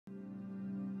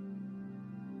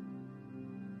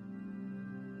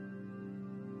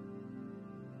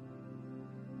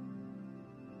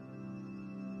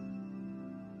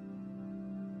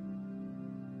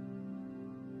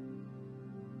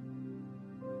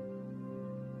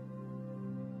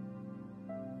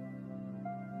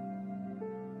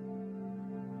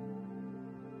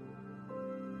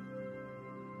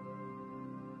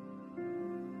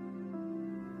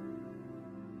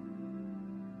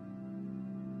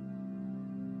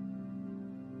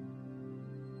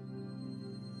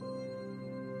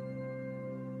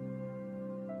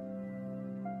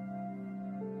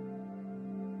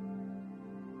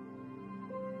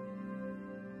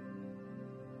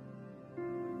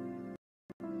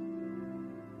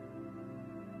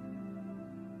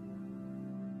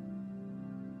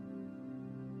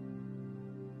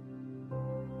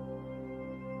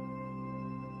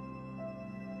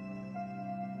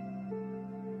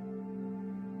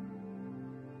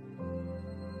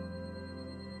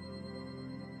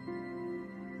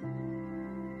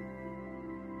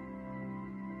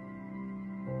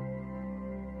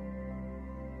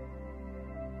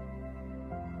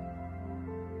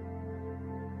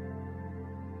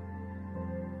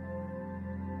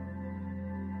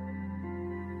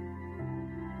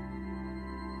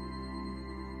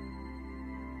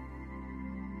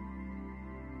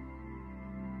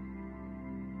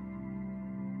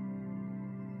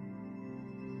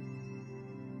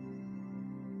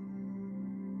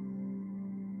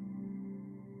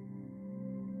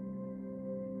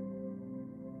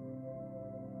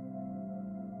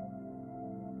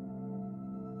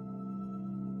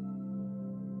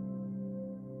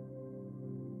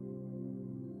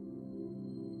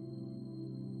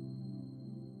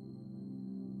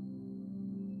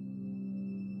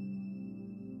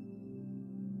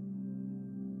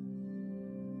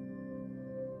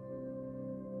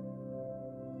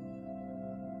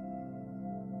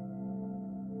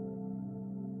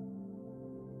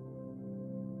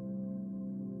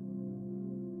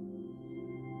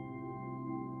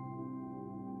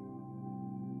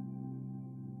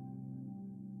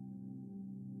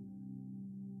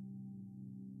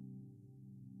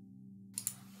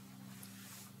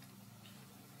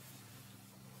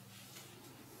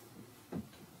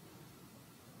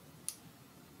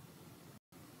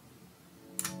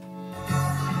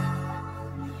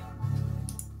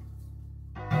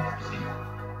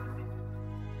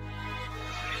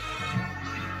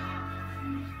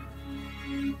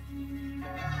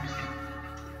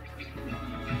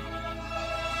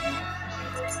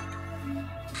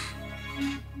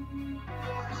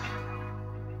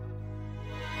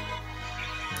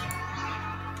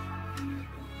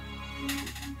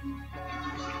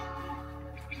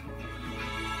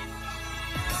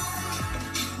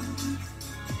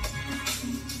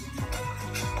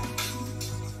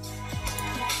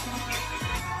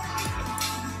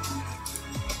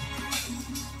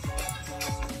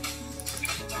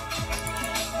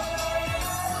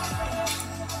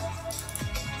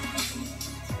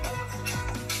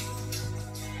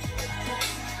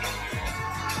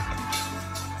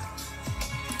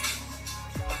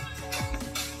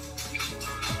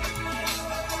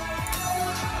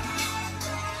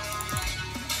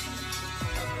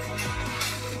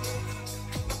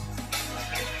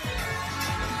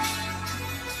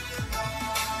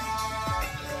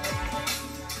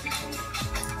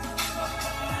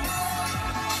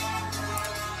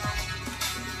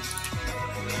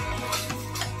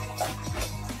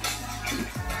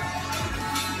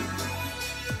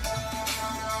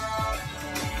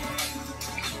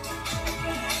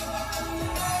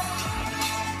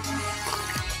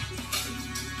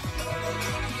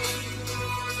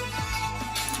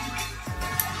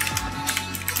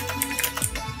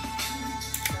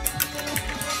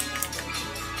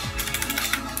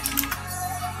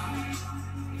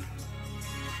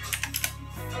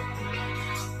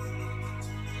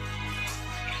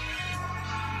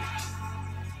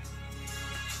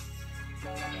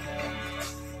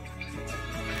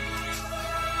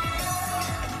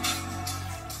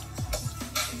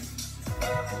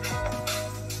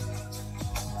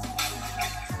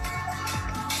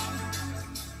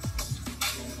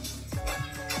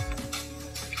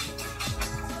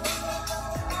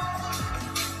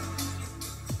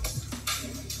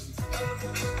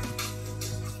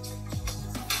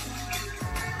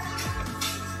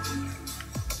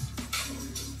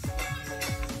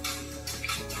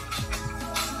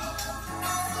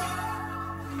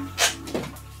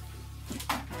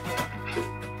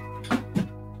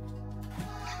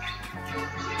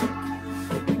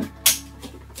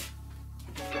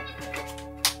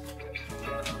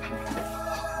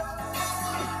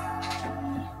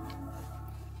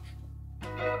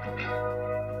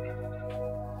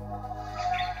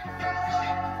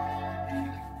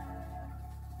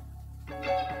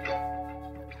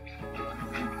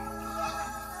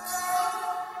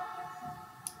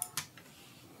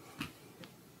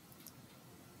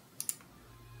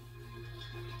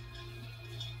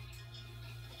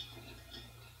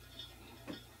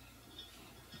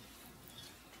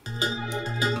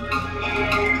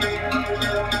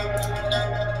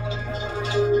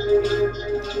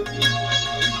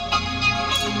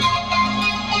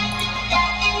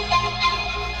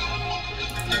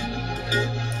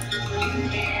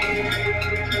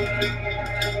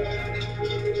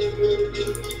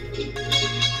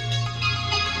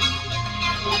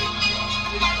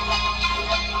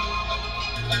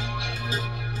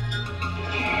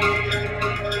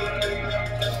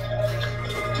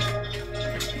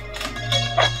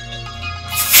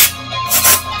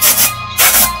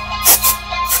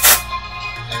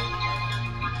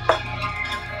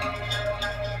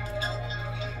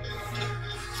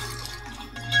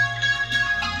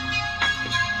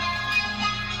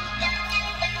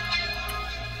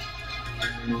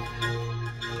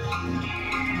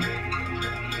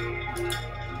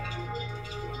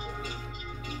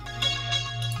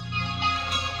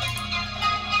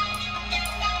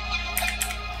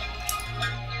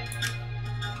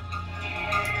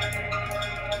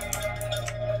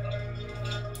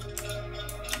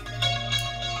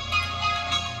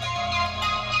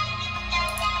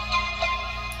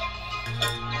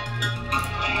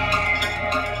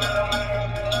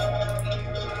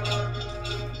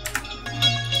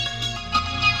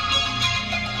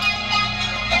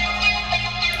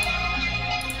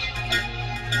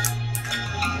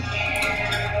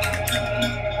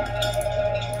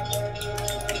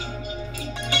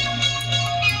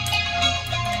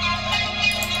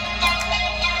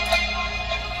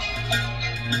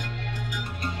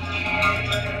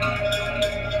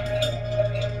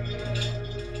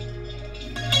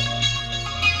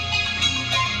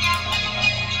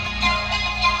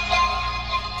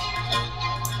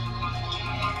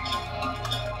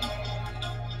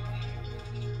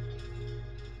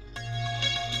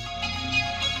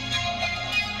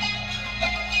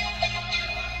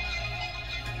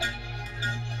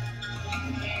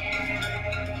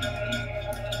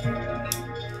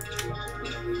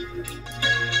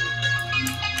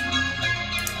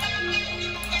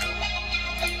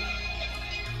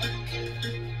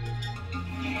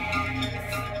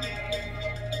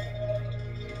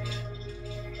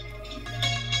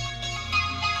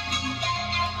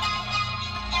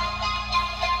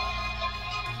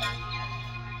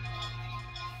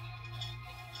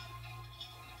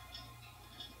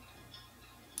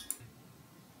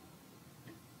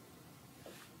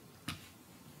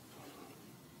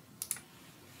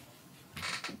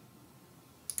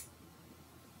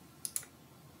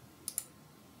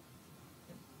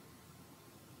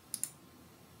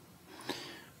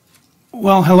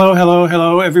Well,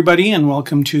 hello, everybody, and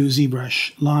welcome to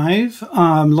ZBrush Live.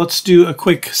 Let's do a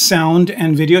quick sound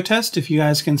and video test. If you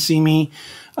guys can see me,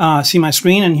 see my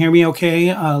screen and hear me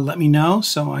okay, let me know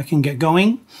so I can get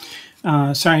going.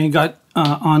 Sorry I got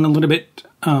on a little bit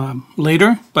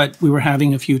later, but we were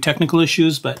having a few technical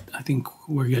issues, but I think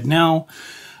we're good now.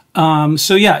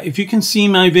 So yeah, if you can see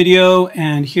my video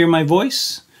and hear my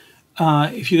voice,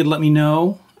 if you could let me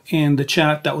know in the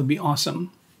chat, that would be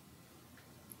awesome.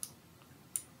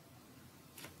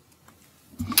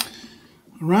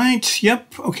 Right,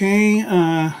 yep, okay.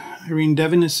 Irene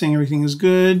Devon is saying everything is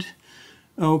good.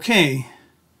 Okay.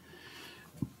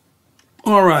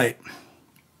 All right.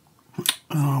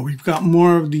 We've got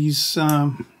more of these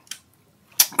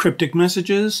cryptic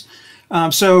messages.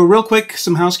 So real quick,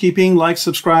 some housekeeping, like,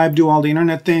 subscribe, do all the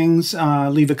internet things,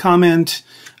 leave a comment.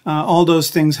 All those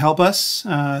things help us,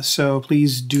 so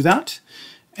please do that.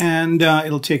 And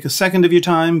it'll take a second of your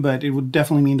time, but it would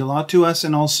definitely mean a lot to us.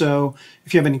 And also,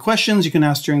 if you have any questions, you can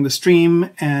ask during the stream.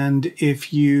 And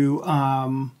if you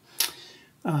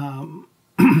don't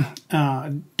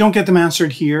get them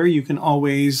answered here, you can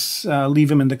always leave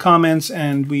them in the comments,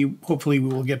 and hopefully we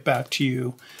will get back to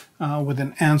you with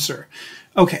an answer.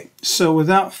 Okay, so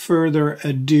without further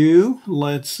ado,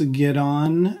 let's get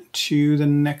on to the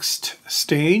next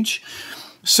stage.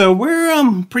 So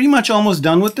we're pretty much almost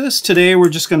done with this. Today we're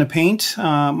just going to paint.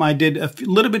 I did a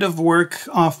little bit of work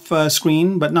off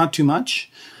screen, but not too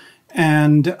much.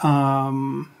 And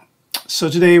so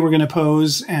today we're going to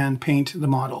pose and paint the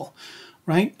model,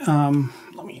 right?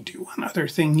 Let me do one other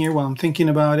thing here while I'm thinking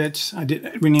about it. I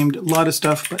renamed a lot of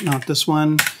stuff, but not this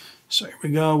one. So here we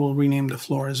go. We'll rename the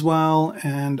floor as well.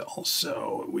 And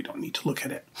also we don't need to look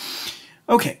at it.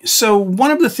 Okay, so one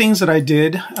of the things that I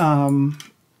did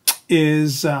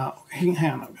is, hang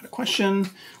on, I've got a question.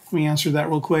 Let me answer that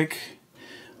real quick.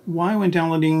 Why, when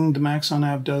downloading the Maxon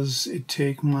app, does it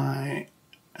take my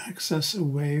access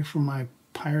away from my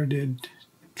pirated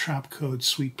Trapcode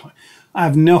suite plan? I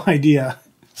have no idea.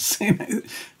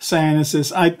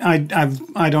 Cyanosis.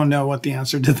 I don't know what the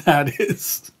answer to that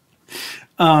is.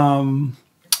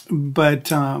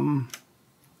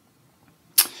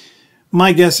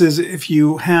 My guess is if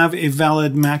you have a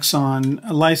valid Maxon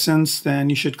license, then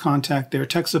you should contact their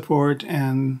tech support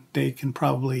and they can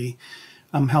probably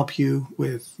help you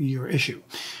with your issue.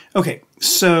 Okay,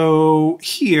 so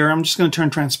here I'm just going to turn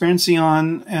transparency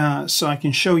on so I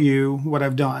can show you what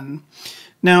I've done.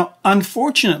 Now,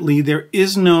 unfortunately, there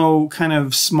is no kind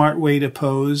of smart way to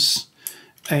pose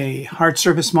a hard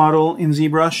surface model in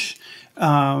ZBrush.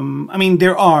 I mean,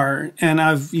 there are, and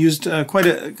I've used quite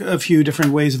a few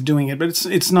different ways of doing it, but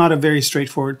it's not a very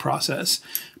straightforward process.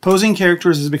 Posing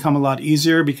characters has become a lot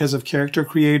easier because of Character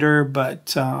Creator,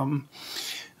 but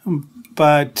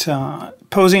but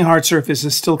posing hard surface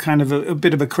is still kind of a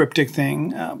bit of a cryptic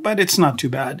thing, but it's not too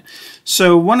bad.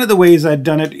 So one of the ways I'd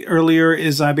done it earlier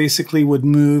is I basically would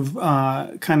move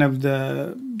kind of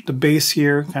the base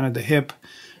here, kind of the hip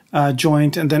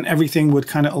joint, and then everything would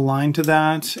kind of align to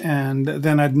that, and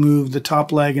then I'd move the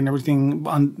top leg and everything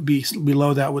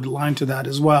below that would align to that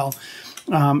as well.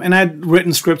 And I'd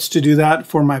written scripts to do that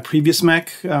for my previous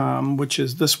mech, which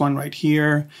is this one right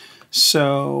here.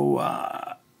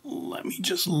 So let me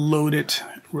just load it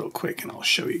real quick and I'll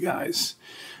show you guys.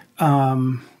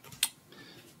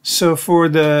 So for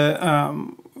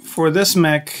this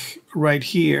mech right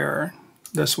here,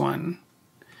 this one,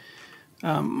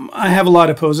 I have a lot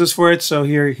of poses for it. So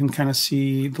here you can kind of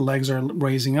see the legs are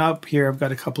raising up. Here I've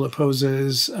got a couple of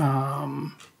poses.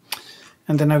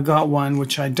 And then I've got one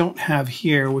which I don't have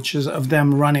here, which is of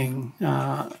them running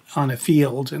on a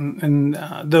field. And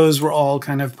those were all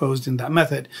kind of posed in that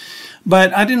method.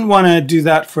 But I didn't want to do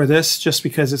that for this just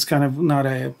because it's kind of not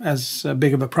as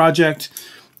big of a project.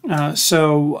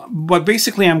 So what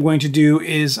basically I'm going to do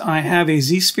is I have a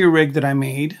Z-sphere rig that I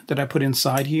made that I put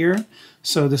inside here.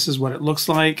 So this is what it looks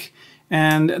like.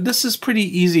 And this is pretty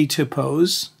easy to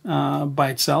pose by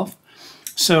itself.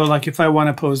 So like if I want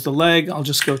to pose the leg, I'll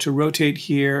just go to rotate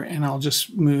here and I'll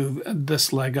just move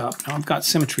this leg up. Now I've got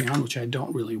symmetry on, which I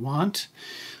don't really want.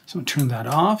 So I'm going to turn that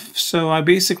off. So I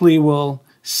basically will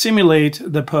simulate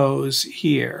the pose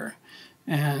here.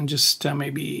 And just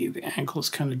maybe the ankle is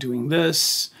kind of doing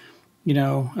this. You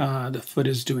know, the foot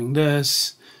is doing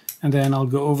this. And then I'll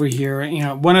go over here. You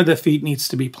know, one of the feet needs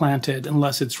to be planted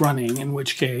unless it's running, in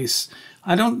which case,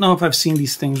 I don't know if I've seen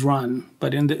these things run,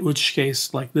 but in which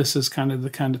case, like this is kind of the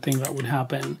kind of thing that would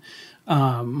happen.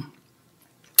 But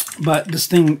this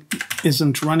thing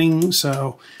isn't running,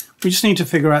 so we just need to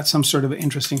figure out some sort of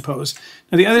interesting pose.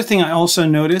 Now, the other thing I also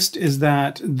noticed is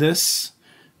that this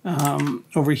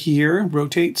over here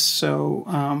rotates, so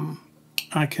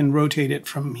I can rotate it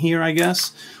from here, I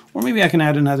guess. Or maybe I can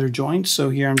add another joint. So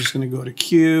here I'm just going to go to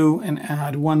Q and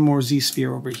add one more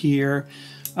Z-sphere over here.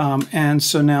 And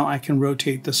so now I can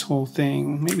rotate this whole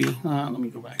thing. Maybe, let me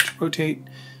go back to rotate.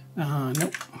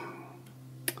 Nope.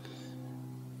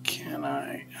 Can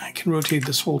I can rotate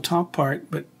this whole top part,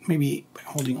 but maybe by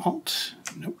holding Alt.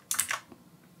 Nope.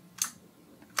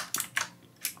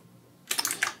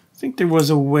 I think there was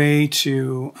a way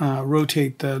to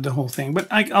rotate the whole thing, but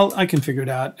I can figure it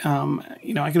out.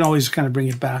 You know, I can always kind of bring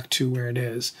it back to where it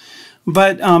is.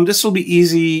 But this will be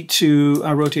easy to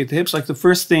rotate the hips. Like the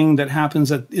first thing that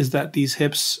happens is that these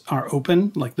hips are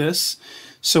open like this.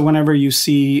 So whenever you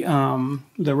see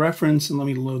the reference, and let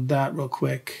me load that real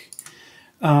quick.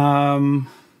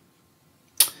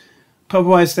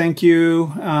 Pubwise, thank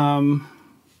you.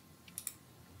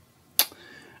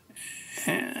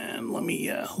 And let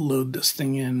me load this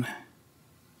thing in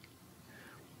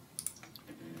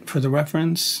for the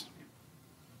reference.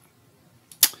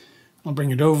 I'll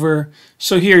bring it over.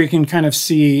 So here you can kind of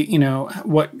see, you know,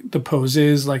 what the pose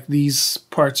is. Like these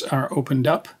parts are opened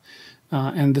up,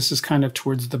 and this is kind of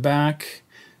towards the back.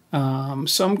 So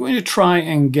I'm going to try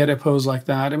and get a pose like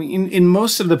that. I mean, in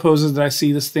most of the poses that I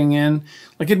see this thing in,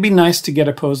 like it'd be nice to get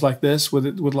a pose like this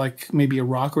with like maybe a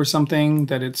rock or something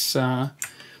that it's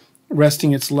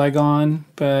resting its leg on.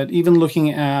 But even looking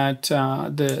at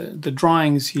the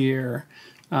drawings here,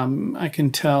 I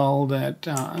can tell that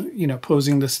you know,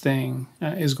 posing this thing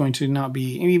is going to not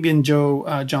be. Even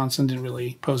Joe Johnson didn't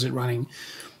really pose it running,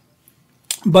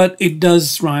 but it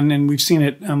does run, and we've seen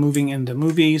it moving in the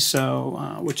movie,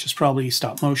 so which is probably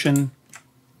stop motion.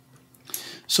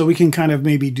 So we can kind of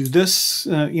maybe do this,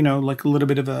 you know, like a little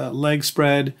bit of a leg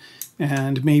spread,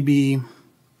 and maybe.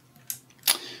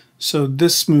 So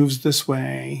this moves this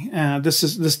way.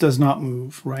 This does not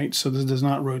move, right? So this does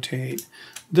not rotate.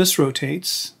 This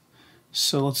rotates.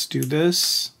 So let's do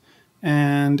this.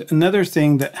 And another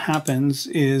thing that happens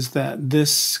is that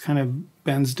this kind of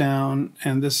bends down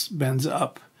and this bends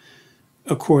up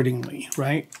accordingly,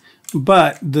 right?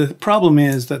 But the problem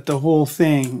is that the whole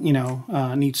thing, you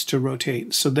know, needs to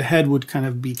rotate. So the head would kind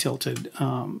of be tilted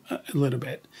a little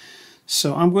bit.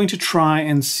 So I'm going to try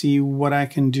and see what I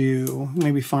can do,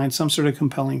 maybe find some sort of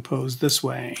compelling pose this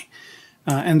way.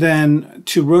 And then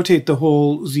to rotate the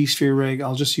whole Z-sphere rig,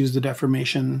 I'll just use the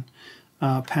deformation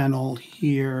panel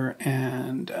here,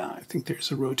 and I think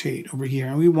there's a rotate over here.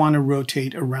 And we want to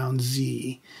rotate around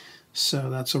Z. So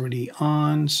that's already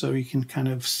on, so you can kind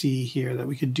of see here that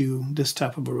we could do this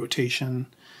type of a rotation,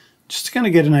 just to kind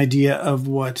of get an idea of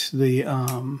what the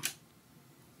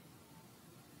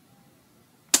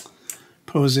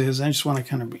pose is. I just want to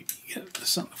kind of get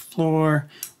this on the floor,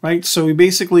 right? So we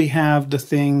basically have the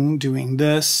thing doing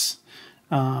this.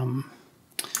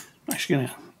 I'm actually going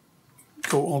to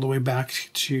go all the way back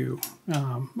to,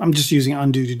 I'm just using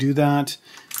undo to do that.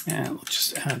 And let's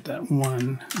just add that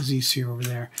one Z-sphere over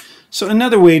there. So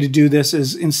another way to do this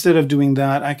is, instead of doing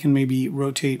that, I can maybe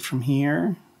rotate from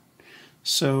here.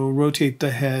 So rotate the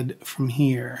head from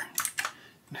here.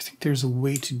 And I think there's a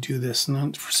way to do this.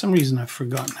 And for some reason, I've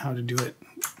forgotten how to do it.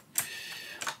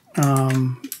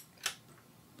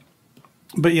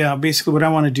 But yeah, basically what I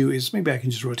want to do is, maybe I can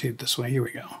just rotate it this way. Here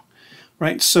we go.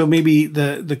 Right, so maybe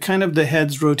the kind of the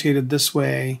head's rotated this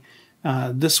way.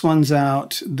 This one's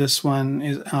out, this one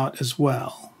is out as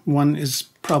well. One is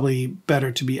probably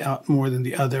better to be out more than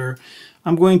the other.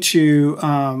 I'm going to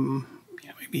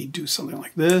yeah, maybe do something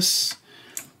like this,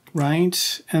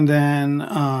 right? And then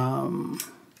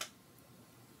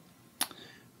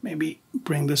maybe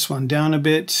bring this one down a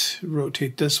bit,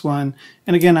 rotate this one.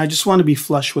 And again, I just want to be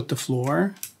flush with the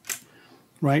floor,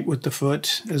 right, with the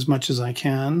foot as much as I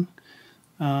can.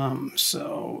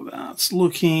 So that's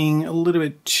looking a little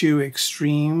bit too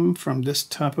extreme from this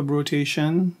type of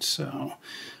rotation. So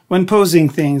when posing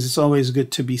things, it's always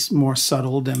good to be more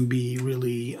subtle than be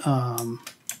really,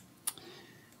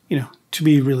 you know, to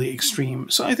be really extreme.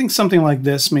 So I think something like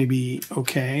this may be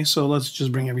okay. So let's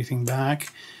just bring everything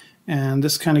back. And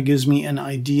this kind of gives me an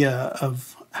idea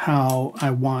of how I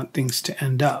want things to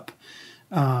end up.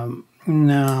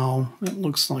 Now, it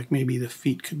looks like maybe the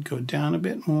feet could go down a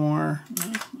bit more.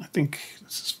 I think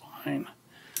this is fine.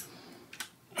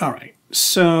 All right,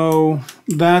 so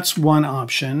that's one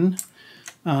option.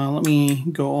 Let me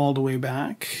go all the way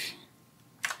back.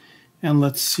 And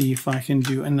let's see if I can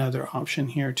do another option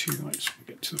here too. I just want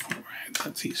to get to the point where I had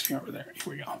that Z-sphere over there.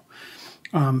 Here we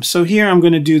go. So here I'm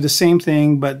going to do the same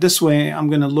thing, but this way I'm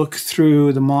going to look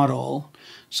through the model.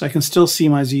 So I can still see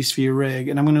my Z-sphere rig,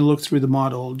 and I'm going to look through the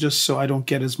model just so I don't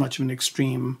get as much of an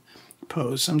extreme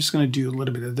pose. So I'm just going to do a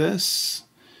little bit of this,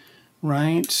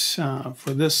 right,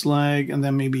 for this leg, and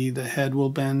then maybe the head will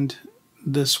bend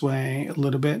this way a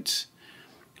little bit,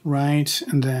 right,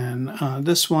 and then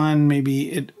this one,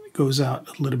 maybe it goes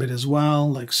out a little bit as well,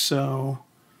 like so,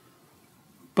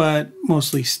 but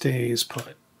mostly stays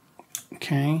put,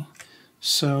 okay.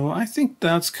 So I think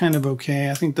that's kind of okay.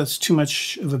 I think that's too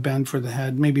much of a bend for the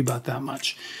head, maybe about that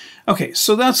much. Okay,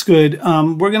 so that's good.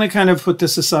 We're going to kind of put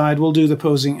this aside. We'll do the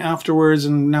posing afterwards,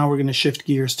 and now we're going to shift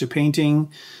gears to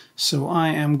painting. So I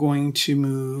am going to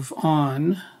move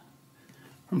on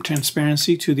from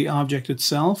transparency to the object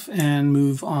itself and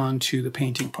move on to the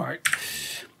painting part.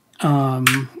 So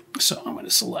I'm going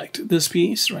to select this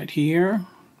piece right here,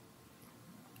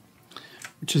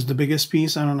 which is the biggest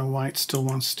piece. I don't know why it still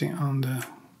wants to stay on the,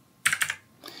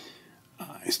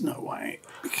 it's not why,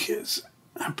 because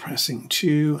I'm pressing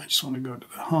 2. I just want to go to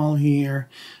the hull here.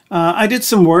 I did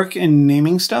some work in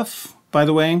naming stuff, by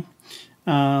the way,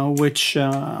 which, you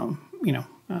know,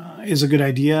 is a good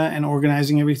idea, and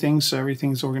organizing everything, so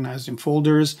everything's organized in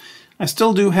folders. I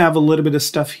still do have a little bit of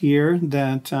stuff here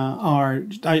that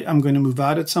I'm going to move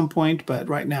out at some point, but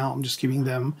right now I'm just keeping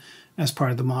them as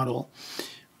part of the model.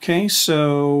 Okay,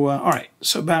 so, all right,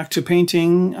 so back to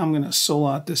painting. I'm going to solo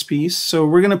out this piece. So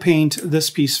we're going to paint this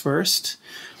piece first.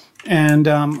 And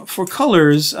for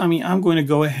colors, I mean, I'm going to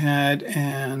go ahead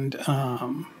and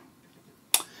I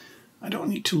don't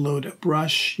need to load a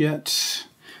brush yet.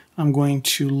 I'm going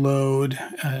to load,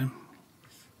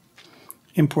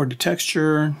 import a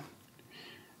texture,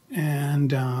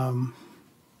 and I'm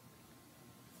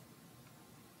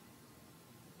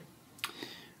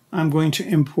going to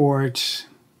import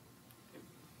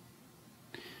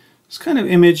this kind of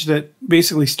image that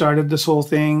basically started this whole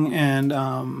thing, and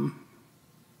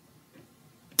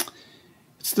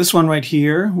it's this one right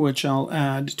here, which I'll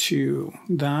add to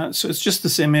that. So it's just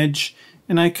this image,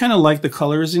 and I kind of like the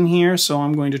colors in here, so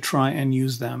I'm going to try and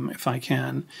use them if I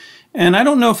can. And I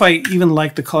don't know if I even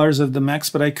like the colors of the mechs,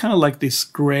 but I kind of like this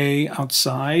gray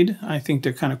outside. I think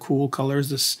they're kind of cool colors,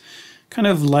 this kind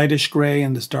of lightish gray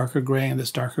and this darker gray and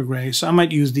this darker gray. So I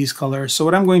might use these colors. So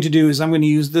what I'm going to do is I'm going to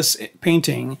use this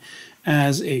painting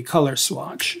as a color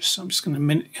swatch. So I'm just going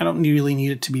to, I don't really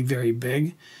need it to be very big.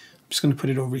 I'm just going to put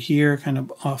it over here, kind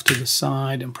of off to the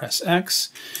side, and press X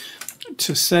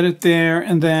to set it there.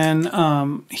 And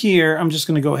then here, I'm just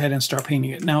going to go ahead and start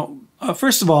painting it. Now,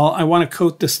 first of all, I want to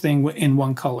coat this thing in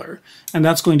one color, and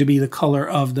that's going to be the color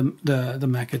of the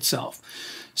mech itself.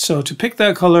 So to pick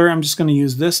that color, I'm just going to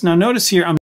use this. Now notice here,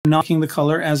 I'm not picking the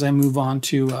color as I move on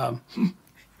to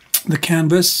the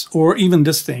canvas, or even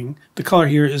this thing. The color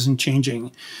here isn't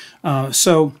changing.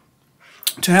 So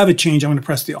to have it change, I'm going to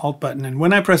press the Alt button. And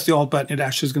when I press the Alt button, it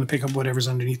actually is going to pick up whatever's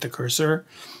underneath the cursor.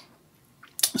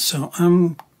 So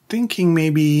I'm thinking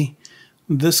maybe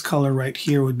this color right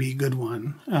here would be a good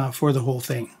one for the whole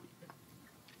thing.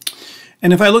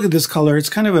 And if I look at this color, it's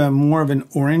kind of a more of an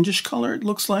orangish color, it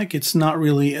looks like. It's not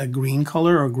really a green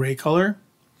color or gray color.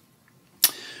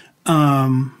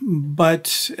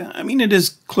 But I mean, it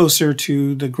is closer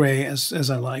to the gray as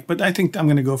I like, but I think I'm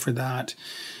going to go for that.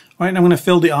 All right, I'm going to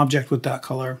fill the object with that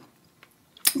color.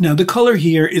 Now the color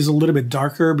here is a little bit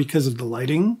darker because of the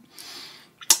lighting.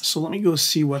 So let me go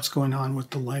see what's going on with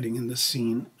the lighting in this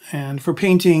scene. And for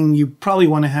painting, you probably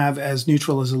want to have as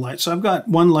neutral as the light. So I've got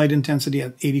one light intensity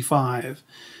at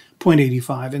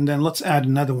 0.85, and then let's add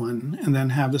another one, and then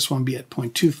have this one be at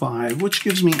 0.25, which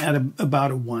gives me at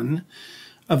about a 1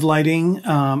 of lighting.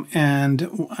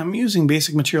 And I'm using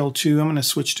basic material 2. I'm going to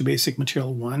switch to basic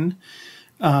material 1.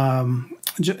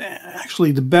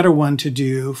 Actually, the better one to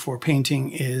do for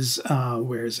painting is,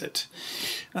 where is it?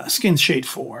 Skin shade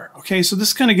 4. Okay, so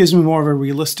this kind of gives me more of a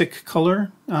realistic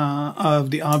color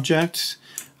of the object.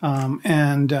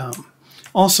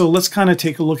 Also, let's kind of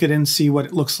take a look at it and see what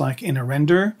it looks like in a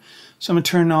render. So I'm going to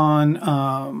turn on,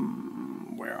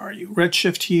 where are you?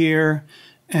 Redshift here.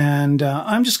 And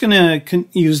I'm just going to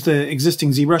use the existing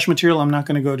ZBrush material. I'm not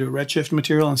going to go to Redshift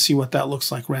material and see what that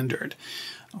looks like rendered.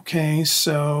 Okay,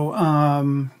 so,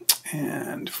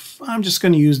 and I'm just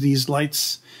going to use these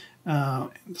lights.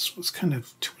 This was kind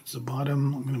of towards the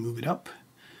bottom. I'm going to move it up.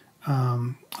 So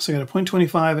I got a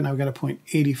 0.25 and I've got a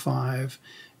 0.85.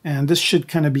 And this should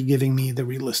kind of be giving me the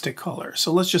realistic color.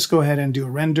 So let's just go ahead and do a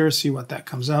render, see what that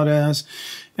comes out as.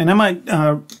 And I might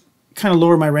kind of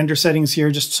lower my render settings here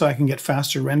just so I can get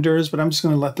faster renders, but I'm just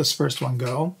going to let this first one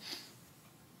go.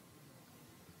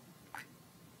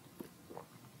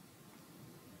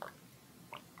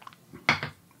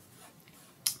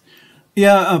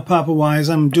 Yeah, Papa Wise,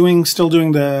 I'm still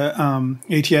doing the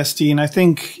ATSD, and I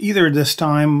think either this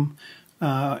time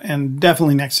and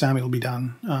definitely next time it'll be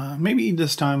done. Maybe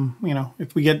this time, you know,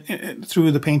 if we get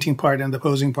through the painting part and the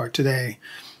posing part today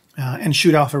and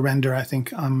shoot off a render, I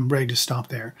think I'm ready to stop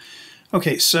there.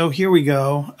 Okay, so here we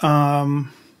go.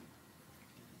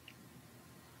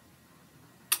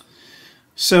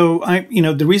 So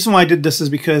the reason why I did this is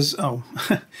because,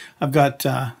 I've got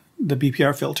the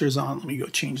BPR filters on. Let me go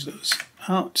change those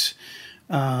out.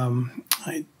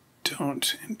 I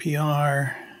don't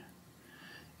NPR,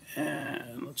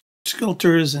 and let's change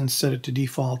filters and set it to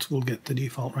default. We'll get the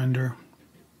default render.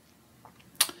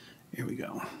 Here we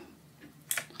go.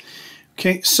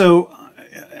 Okay, so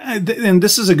and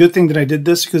this is a good thing that I did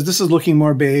this because this is looking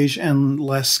more beige and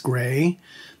less gray.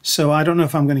 So I don't know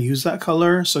if I'm going to use that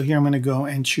color. So here I'm going to go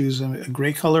and choose a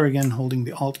gray color, again holding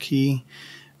the Alt key.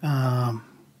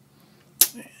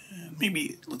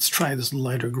 Maybe let's try this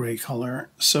lighter gray color.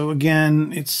 So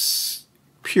again, it's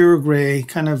pure gray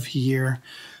kind of here.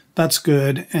 That's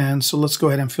good. And so let's go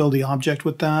ahead and fill the object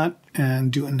with that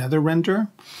and do another render.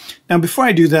 Now before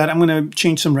I do that, I'm going to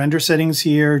change some render settings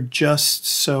here just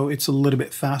so it's a little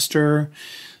bit faster.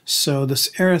 So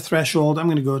this error threshold, I'm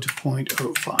going to go to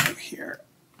 0.05 here.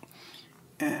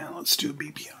 And let's do a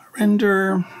BPR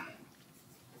render.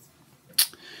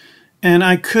 And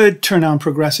I could turn on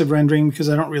progressive rendering because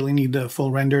I don't really need the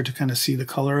full render to kind of see the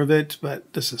color of it,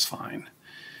 but this is fine.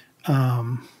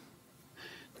 Now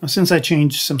since I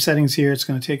changed some settings here, it's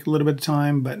going to take a little bit of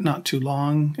time, but not too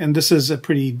long. And this is a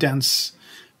pretty dense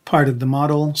part of the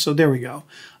model, so there we go.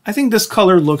 I think this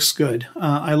color looks good.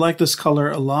 I like this color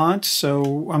a lot,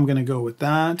 so I'm going to go with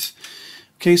that.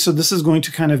 Okay, so this is going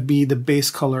to kind of be the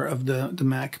base color of the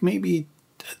Mac, maybe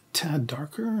a tad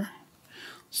darker.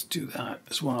 Let's do that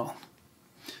as well.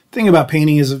 Thing about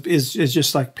painting is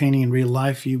just like painting in real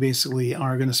life. You basically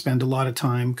are going to spend a lot of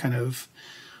time kind of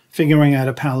figuring out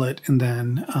a palette and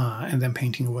then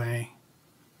painting away.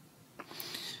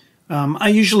 I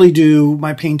usually do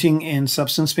my painting in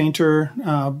Substance Painter,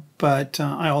 but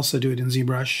I also do it in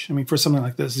ZBrush. I mean, for something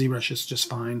like this, ZBrush is just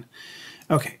fine.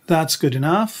 Okay, that's good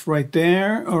enough right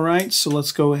there. All right, so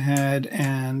let's go ahead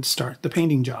and start the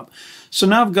painting job. So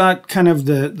now I've got kind of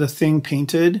the thing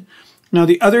painted. Now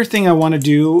the other thing I want to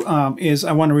do is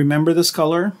I want to remember this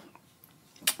color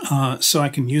so I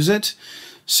can use it.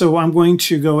 So I'm going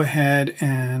to go ahead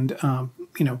and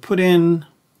put in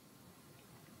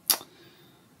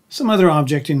some other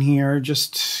object in here,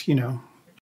 just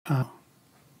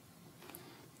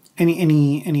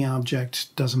any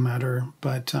object, doesn't matter,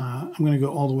 but I'm going to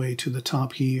go all the way to the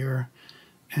top here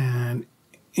and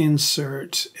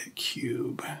insert a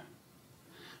cube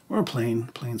or a plane.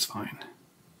 Plane's fine.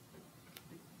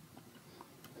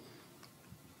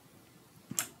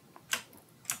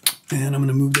 And I'm going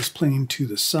to move this plane to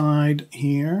the side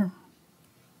here.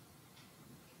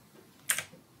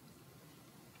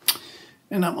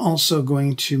 And I'm also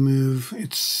going to move,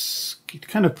 it's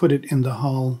kind of put it in the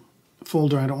hull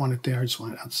folder. I don't want it there, I just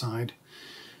want it outside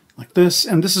like this.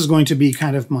 And this is going to be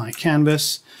kind of my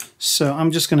canvas. So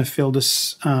I'm just going to fill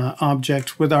this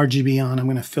object with RGB on. I'm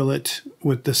going to fill it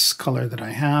with this color that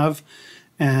I have.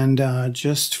 And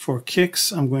just for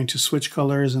kicks, I'm going to switch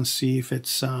colors and see if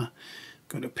it's,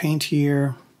 go to paint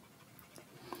here.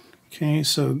 Okay,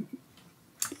 so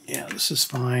yeah, this is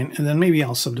fine. And then maybe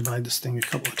I'll subdivide this thing a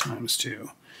couple of times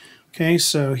too. Okay,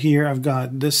 so here I've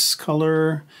got this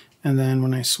color, and then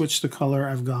when I switch the color,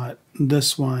 I've got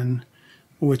this one,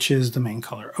 which is the main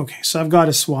color. Okay, so I've got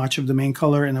a swatch of the main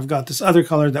color, and I've got this other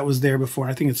color that was there before.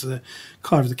 I think it's the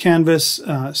color of the canvas.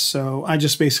 So I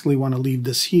just basically want to leave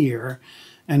this here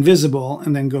and visible,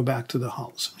 and then go back to the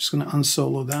hull. So I'm just going to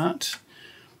unsolo that.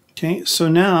 Okay, so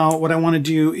now what I want to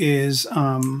do is,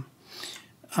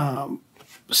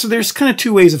 so there's kind of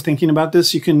two ways of thinking about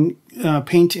this. You can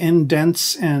paint in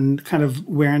dents and kind of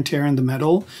wear and tear in the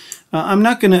metal. I'm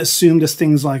not going to assume this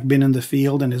thing's like been in the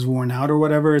field and is worn out or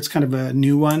whatever. It's kind of a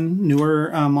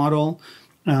newer model.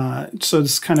 So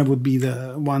this kind of would be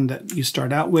the one that you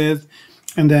start out with.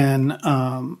 And then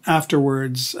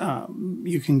afterwards,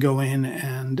 you can go in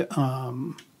and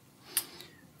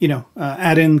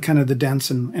add in kind of the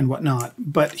dents and whatnot.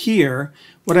 But here,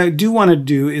 what I do want to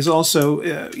do is also,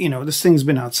 this thing's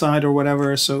been outside or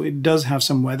whatever, so it does have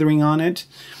some weathering on it.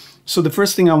 So the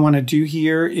first thing I want to do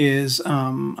here is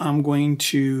I'm going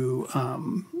to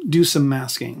do some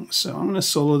masking. So I'm going to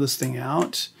solo this thing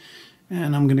out,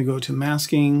 and I'm going to go to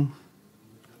masking.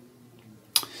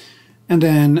 And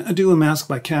then do a mask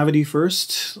by cavity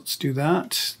first. Let's do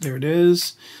that. There it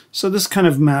is. So this kind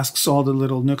of masks all the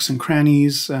little nooks and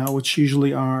crannies, which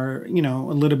usually are, a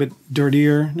little bit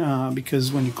dirtier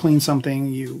because when you clean something,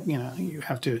 you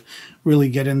have to really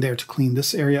get in there to clean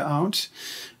this area out.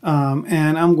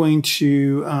 And I'm going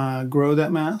to grow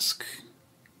that mask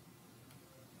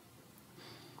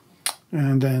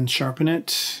and then sharpen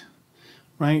it.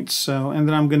 Right, so, and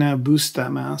then I'm going to boost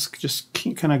that mask, just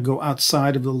kind of go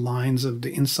outside of the lines of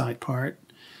the inside part.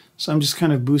 So I'm just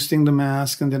kind of boosting the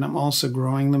mask, and then I'm also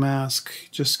growing the mask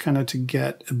just kind of to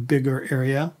get a bigger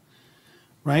area,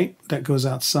 right, that goes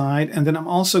outside. And then I'm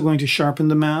also going to sharpen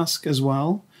the mask as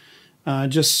well,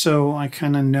 just so I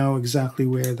kind of know exactly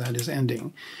where that is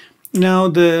ending. Now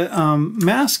the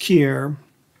mask here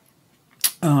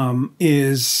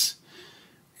is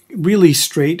really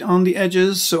straight on the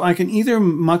edges, so I can either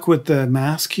muck with the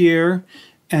mask here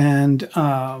and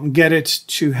get it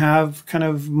to have kind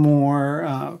of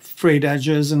more frayed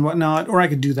edges and whatnot, or I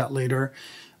could do that later.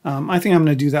 I think I'm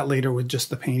going to do that later with just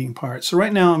the painting part. So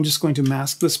right now I'm just going to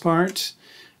mask this part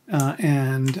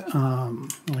and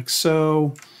like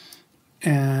so.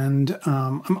 And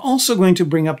I'm also going to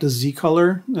bring up the Z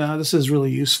color. This is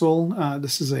really useful.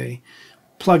 This is a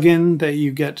plugin that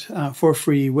you get for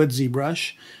free with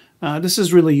ZBrush. This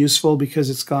is really useful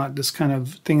because it's got this kind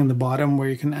of thing in the bottom where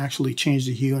you can actually change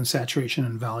the hue and saturation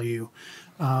and value.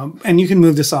 And you can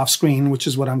move this off screen, which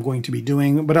is what I'm going to be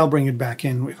doing, but I'll bring it back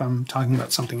in if I'm talking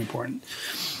about something important.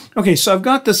 Okay, so I've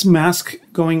got this mask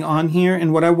going on here,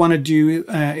 and what I want to do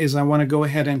is I want to go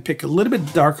ahead and pick a little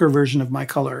bit darker version of my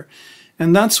color.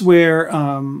 And that's where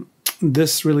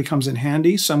this really comes in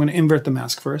handy. So I'm going to invert the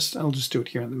mask first. I'll just do it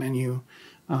here in the menu.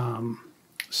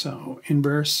 So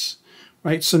inverse.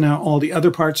 Right, so now all the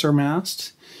other parts are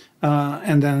masked,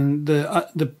 and then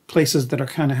the places that are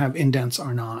kind of have indents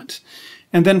are not.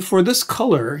 And then for this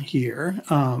color here,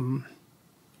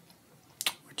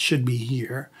 which should be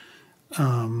here,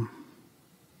 I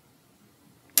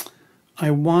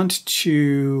want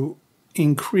to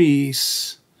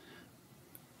increase.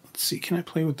 Let's see, can I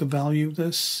play with the value of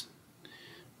this?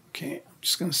 Okay, I'm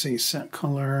just going to say set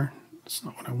color. That's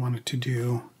not what I wanted to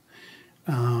do.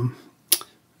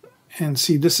 And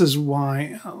see, this is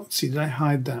why, let's see, did I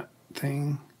hide that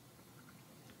thing?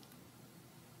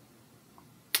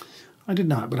 I did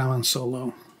not, but I'm on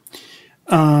solo.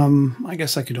 I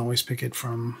guess I could always pick it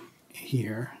from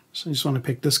here. So I just want to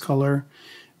pick this color.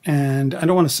 And I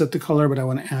don't want to set the color, but I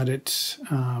want to add it.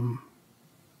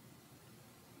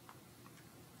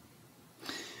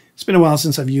 It's been a while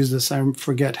since I've used this. I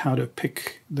forget how to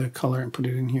pick the color and put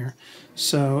it in here.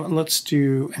 So let's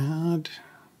do add.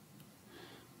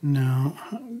 No,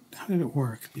 how did it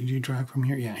work? Did you drag from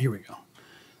here? Yeah, here we go.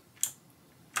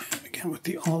 And again with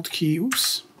the Alt key,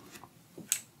 oops.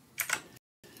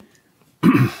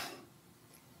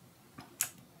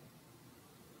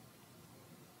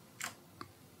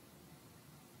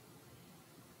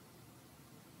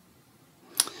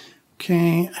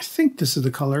 Okay, I think this is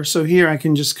the color. So here I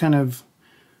can just kind of,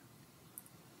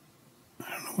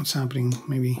 I don't know what's happening,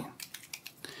 maybe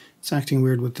It's acting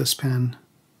weird with this pen.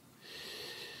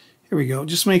 Here we go.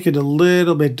 Just make it a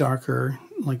little bit darker,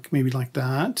 like maybe like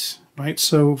that, right?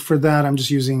 So for that, I'm just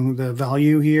using the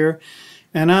value here,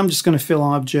 and I'm just going to fill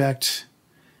object.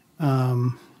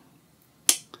 Oh,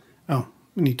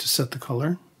 we need to set the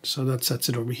color. So that sets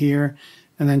it over here,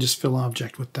 and then just fill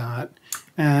object with that.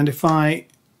 And if I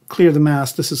clear the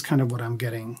mask, this is kind of what I'm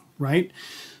getting, right?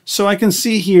 So I can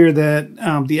see here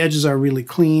that the edges are really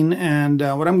clean, and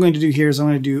what I'm going to do here is I'm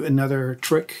going to do another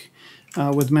trick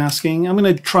with masking. I'm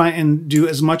going to try and do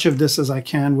as much of this as I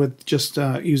can with just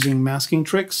using masking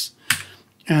tricks,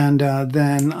 and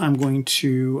then I'm going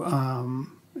to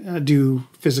do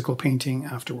physical painting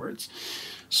afterwards.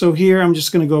 So here I'm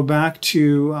just going to go back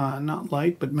to not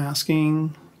light but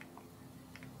masking,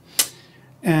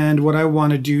 and what I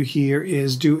want to do here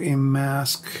is do a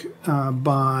mask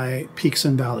by peaks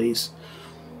and valleys.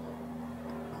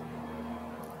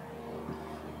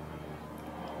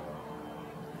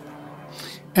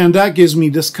 And that gives me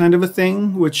this kind of a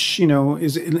thing, which, you know,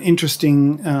 is an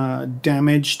interesting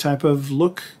damage type of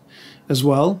look as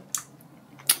well.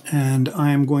 And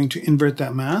I am going to invert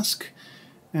that mask,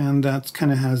 and that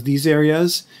kind of has these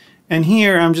areas. And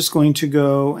here I'm just going to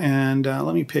go and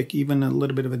let me pick even a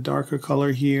little bit of a darker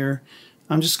color here.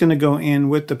 I'm just going to go in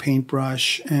with the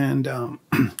paintbrush and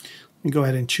let me go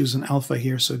ahead and choose an alpha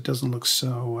here so it doesn't look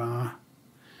so...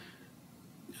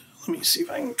 let me see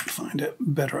if I can find a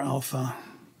better alpha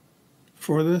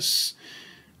for this.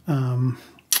 My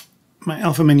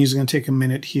alpha menu is going to take a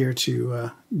minute here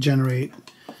to generate,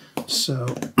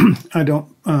 so I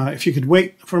don't, if you could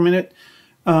wait for a minute.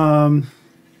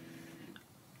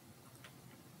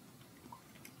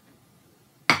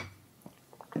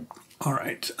 All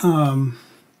right.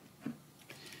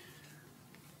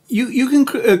 You can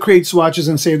create swatches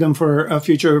and save them for a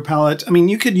future palette. I mean,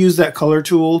 you could use that color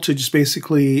tool to just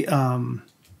basically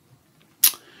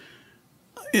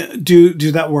do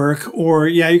that work, or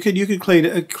yeah, you could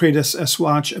create a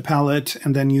swatch, a palette,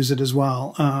 and then use it as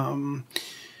well. I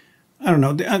don't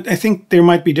know. I think there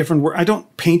might be different work. I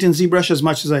don't paint in ZBrush as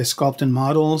much as I sculpt in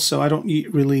models, so I don't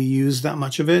really use that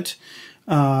much of it.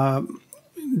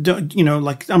 You know,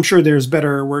 like I'm sure there's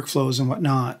better workflows and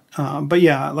whatnot. But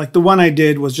yeah, like the one I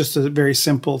did was just a very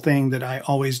simple thing that I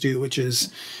always do, which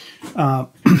is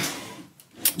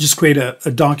just create a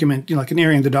document, you know, like an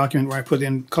area in the document where I put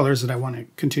in colors that I want to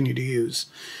continue to use.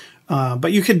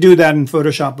 But you could do that in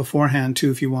Photoshop beforehand too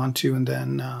if you want to, and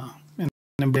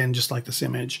then just like this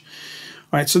image.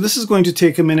 All right, so this is going to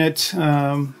take a minute,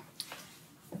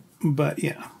 but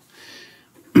yeah.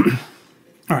 All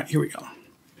right, here we go.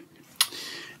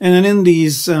 And then in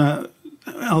these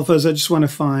alphas, I just want to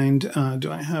find,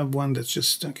 do I have one that's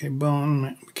just, okay,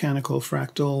 bone, mechanical,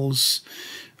 fractals,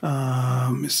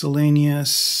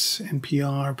 miscellaneous,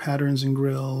 NPR, patterns and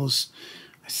grills.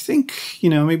 I think, you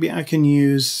know, maybe I can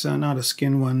use, not a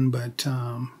skin one, but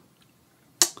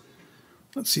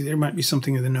let's see, there might be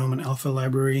something in the Gnome and Alpha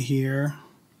library here.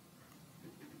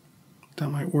 That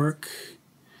might work.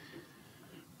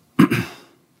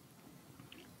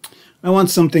 I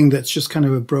want something that's just kind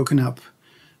of a broken up,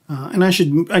 and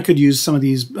I could use some of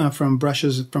these from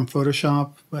brushes from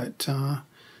Photoshop, but I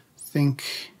think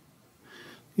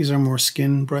these are more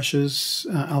skin brushes,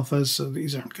 alphas, so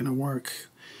these aren't going to work.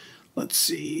 Let's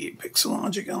see,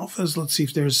 Pixelogic alphas. Let's see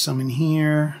if there's some in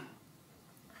here.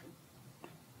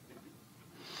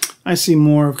 I see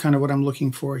more of kind of what I'm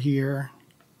looking for here.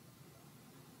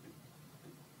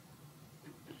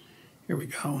 Here we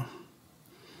go.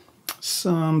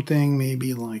 Something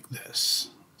maybe like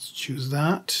this. Let's choose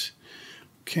that.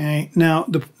 Okay, now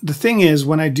the thing is,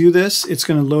 when I do this, it's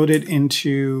going to load it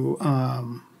into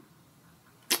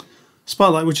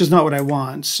Spotlight, which is not what I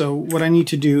want. So what I need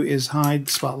to do is hide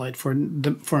Spotlight for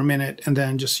a minute and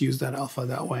then just use that alpha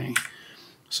that way.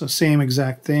 So same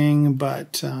exact thing,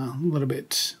 but a little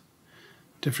bit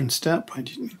different step. I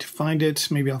need to find it.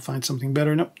 Maybe I'll find something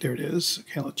better. Nope, there it is.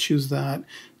 Okay, let's choose that.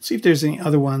 Let's see if there's any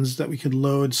other ones that we could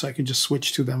load so I could just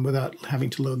switch to them without having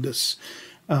to load this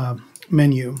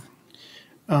menu.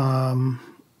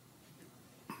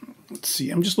 Let's see,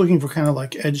 I'm just looking for kind of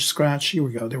like edge scratch. Here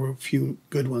we go. There were a few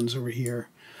good ones over here.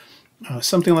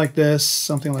 Something like this,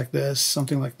 something like this,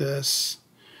 something like this.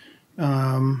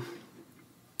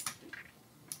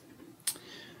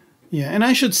 Yeah, and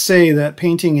I should say that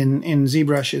painting in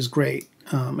ZBrush is great.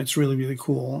 It's really, really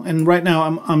cool. And right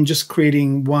now I'm just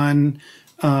creating one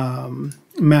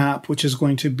map, which is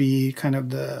going to be kind of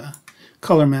the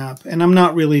color map. And I'm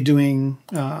not really doing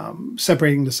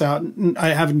separating this out. I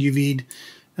haven't UV'd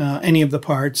any of the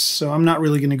parts, so I'm not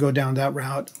really going to go down that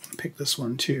route. Pick this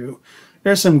one too.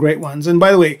 There are some great ones. And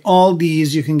by the way, all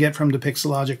these you can get from the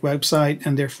Pixelogic website,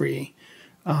 and they're free.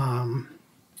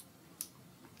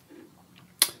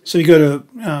 So you go to,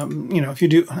 if you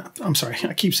do, I'm sorry,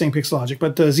 I keep saying Pixelogic,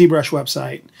 but the ZBrush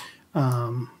website.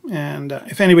 And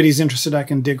if anybody's interested, I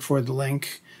can dig for the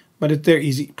link. But they're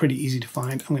pretty easy to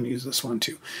find. I'm going to use this one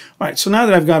too. All right, so now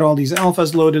that I've got all these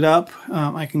alphas loaded up,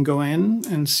 I can go in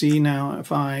and see now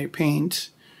if I paint,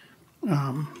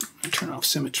 turn off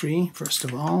symmetry first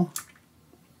of all.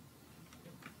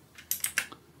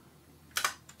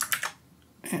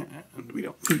 And we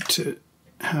don't need to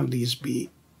have these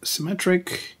be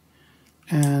symmetric.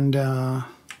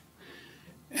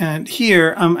 And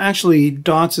here, actually,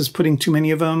 dots is putting too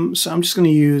many of them, so I'm just going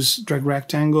to use drag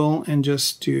rectangle and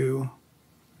just do,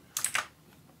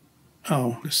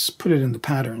 let's put it in the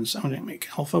patterns. I'm going to make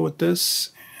alpha with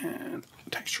this and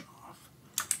texture off.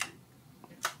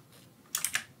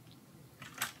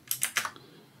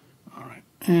 All right,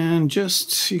 and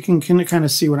just, you can kind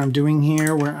of see what I'm doing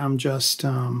here, where I'm just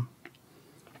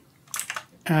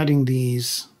adding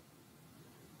these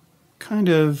kind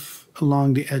of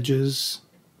along the edges.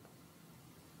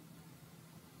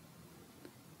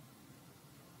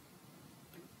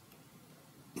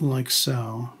 Like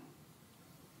so.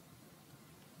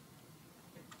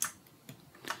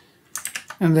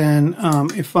 And then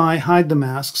if I hide the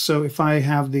mask, so if I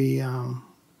have the,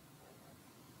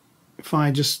 if I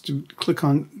just click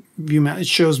on view mask, it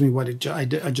shows me what I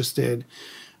just did.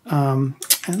 And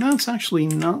that's actually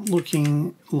not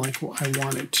looking like what I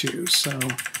want it to. So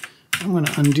I'm going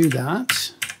to undo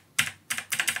that.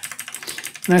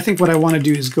 And I think what I want to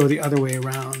do is go the other way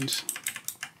around.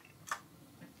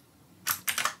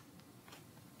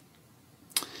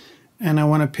 And I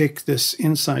want to pick this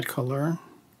inside color.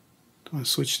 I'm going to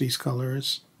switch these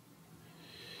colors.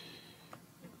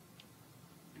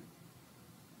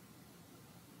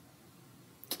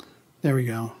 There we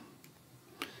go.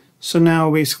 So now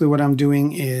basically what I'm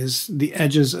doing is the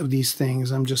edges of these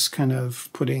things, I'm just kind of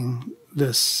putting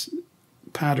this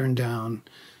pattern down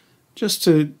just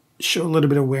to show a little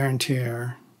bit of wear and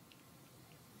tear.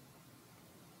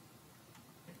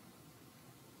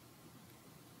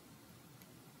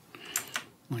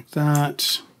 Like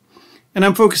that. And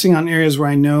I'm focusing on areas where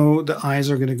I know the eyes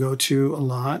are going to go to a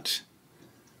lot.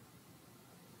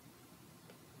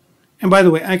 And by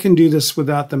the way, I can do this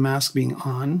without the mask being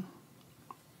on.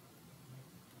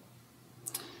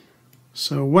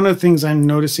 So one of the things I'm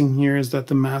noticing here is that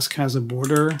the mask has a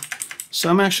border. So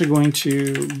I'm actually going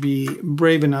to be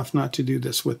brave enough not to do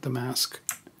this with the mask.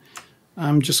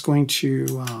 I'm just going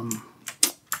to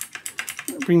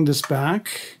bring this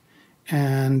back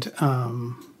and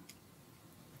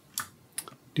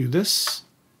do this.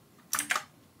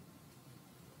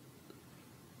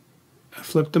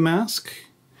 Flip the mask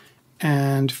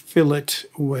and fill it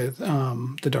with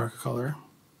the darker color.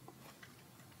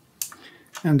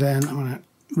 And then I'm going to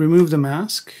remove the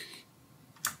mask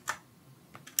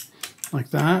like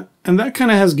that. And that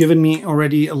kind of has given me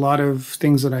already a lot of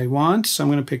things that I want. So I'm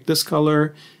going to pick this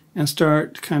color and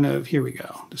start kind of, here we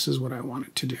go. This is what I want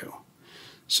it to do.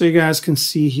 So you guys can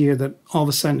see here that all of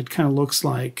a sudden it kind of looks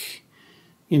like,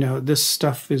 you know, this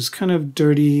stuff is kind of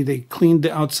dirty. They cleaned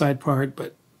the outside part,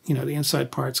 but, you know, the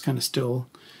inside part's kind of still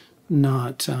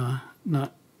not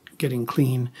getting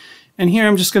clean. And here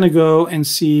I'm just going to go and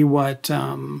see what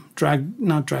not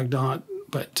drag dot,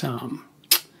 but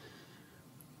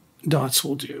dots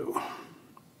will do.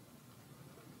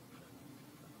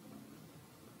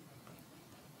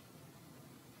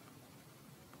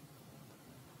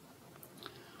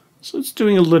 So it's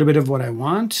doing a little bit of what I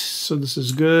want. So this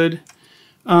is good.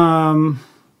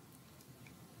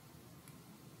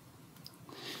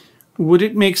 Would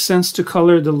it make sense to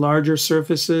color the larger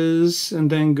surfaces and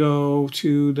then go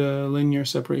to the linear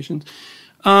separations?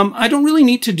 I don't really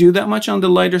need to do that much on the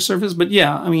lighter surface, but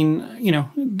yeah, I mean, you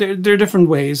know, there are different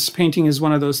ways. Painting is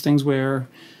one of those things where,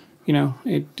 you know,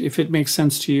 if it makes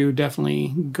sense to you,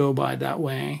 definitely go by that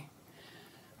way.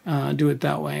 Do it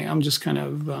that way. I'm just kind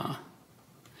of, let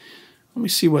me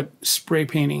see what spray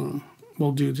painting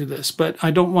will do to this, but I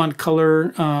don't want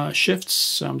color shifts,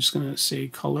 so I'm just going to say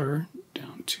color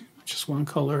down to just one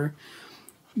color.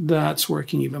 That's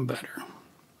working even better.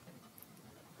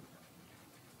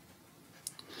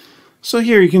 So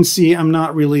here you can see I'm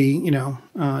not really, you know,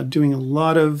 doing a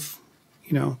lot of,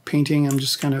 you know, painting. I'm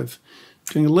just kind of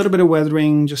doing a little bit of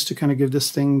weathering just to kind of give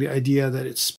this thing the idea that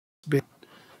it's been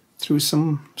through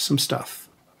some stuff.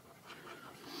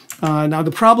 Now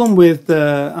the problem with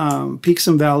the peaks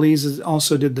and valleys is it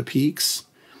also did the peaks.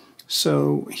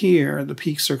 So here the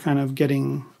peaks are kind of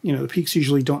getting, you know, the peaks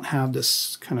usually don't have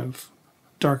this kind of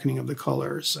darkening of the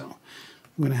color. So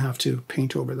I'm going to have to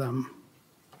paint over them.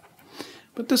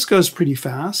 But this goes pretty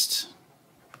fast.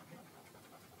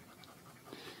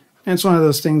 And it's one of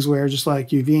those things where, just like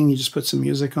UVing, you just put some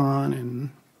music on, and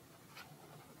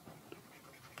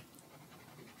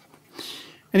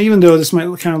even though this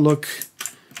might kind of look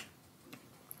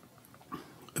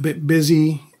a bit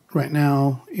busy right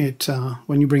now,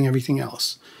 when you bring everything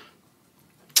else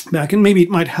back, and maybe it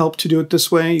might help to do it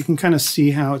this way, you can kind of see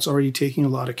how it's already taking a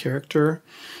lot of character.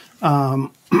 I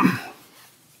don't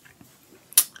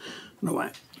know why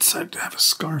I decided to have a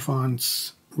scarf on.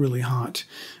 It's really hot.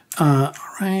 All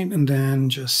right, and then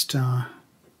just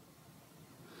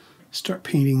start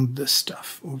painting this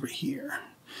stuff over here.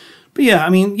 But yeah, I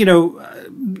mean, you know,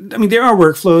 there are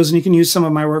workflows, and you can use some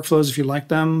of my workflows if you like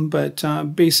them, but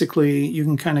basically you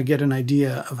can kind of get an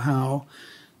idea of how,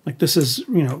 like, this is,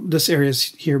 you know, this area is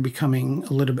here becoming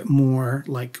a little bit more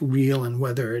like real and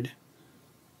weathered.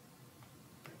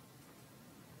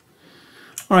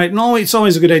 All right, and it's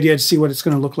always a good idea to see what it's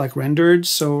going to look like rendered.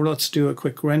 So let's do a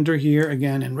quick render here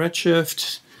again in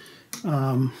Redshift.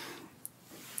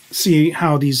 See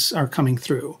how these are coming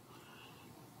through.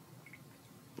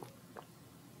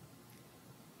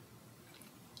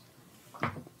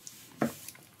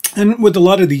 And with a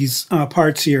lot of these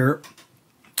parts here,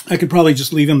 I could probably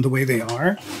just leave them the way they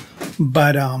are.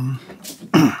 But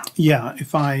yeah,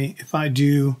 if I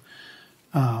do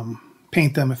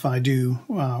paint them, if I do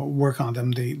work on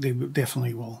them, they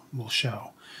definitely will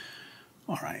show.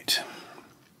 All right.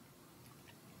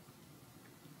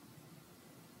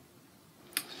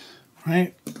 All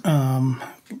right.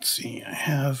 Let's see. I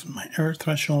have my error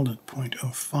threshold at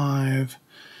 0.05.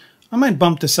 I might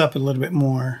bump this up a little bit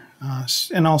more.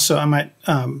 And also I might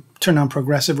turn on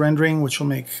progressive rendering, which will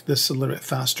make this a little bit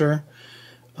faster.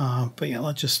 But yeah,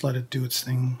 let's just let it do its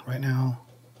thing right now.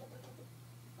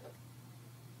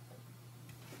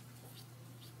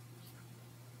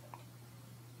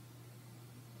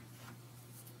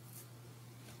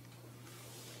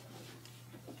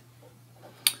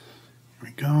 Here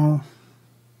we go.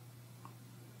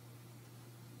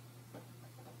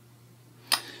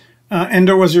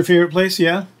 Endor was your favorite place,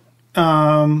 yeah.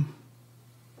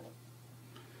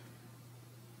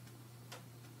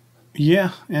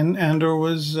 Yeah, and Endor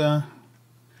was an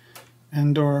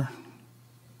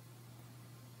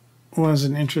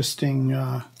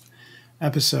interesting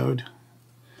episode.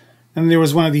 And there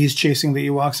was one of these chasing the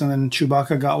Ewoks, and then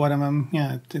Chewbacca got one of them.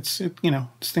 Yeah, you know,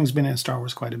 this thing's been in Star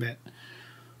Wars quite a bit.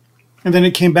 And then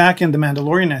it came back in The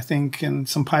Mandalorian, I think, and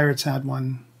some pirates had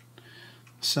one.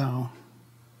 So,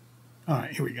 all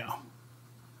right, here we go.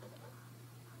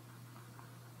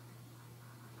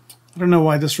 I don't know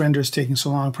why this render is taking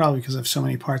so long, probably because I have so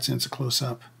many parts and it's a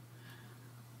close-up.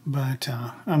 But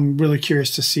I'm really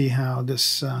curious to see how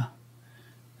this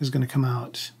is going to come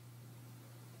out.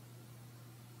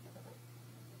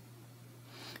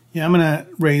 Yeah, I'm going to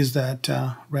raise that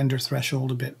render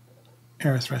threshold a bit,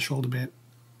 error threshold a bit,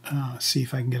 see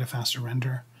if I can get a faster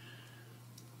render.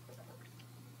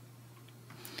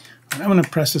 I'm going to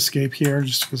press escape here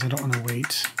just because I don't want to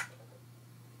wait.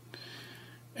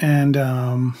 And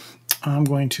I'm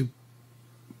going to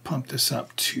pump this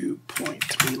up to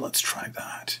 0.3. Let's try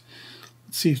that.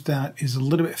 Let's see if that is a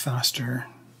little bit faster.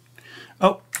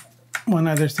 Oh, one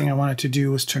other thing I wanted to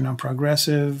do was turn on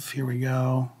progressive. Here we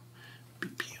go.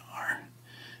 BPR.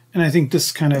 And I think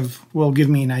this kind of will give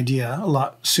me an idea a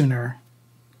lot sooner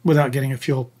without getting a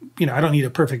fuel. You know, I don't need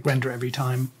a perfect render every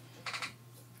time.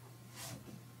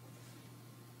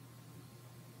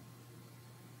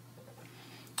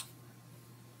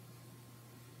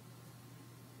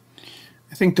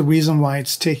 I think the reason why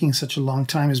it's taking such a long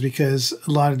time is because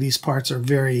a lot of these parts are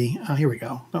very, here we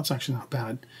go. That's actually not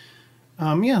bad.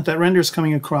 Yeah, that render is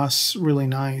coming across really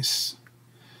nice.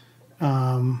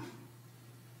 Yeah,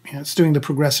 it's doing the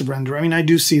progressive render. I mean, I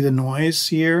do see the noise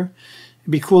here.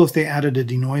 It'd be cool if they added a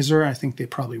denoiser. I think they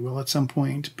probably will at some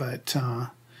point. But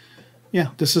yeah,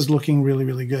 this is looking really,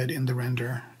 really good in the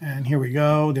render. And here we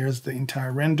go. There's the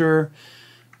entire render.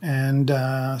 And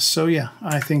so yeah,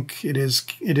 I think it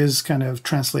is kind of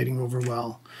translating over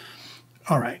well.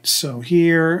 All right, so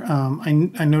here I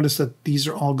noticed that these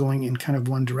are all going in kind of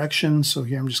one direction. So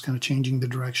here I'm just kind of changing the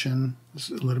direction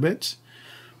a little bit.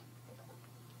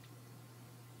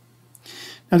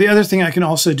 Now the other thing I can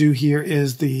also do here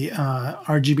is the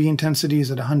RGB intensity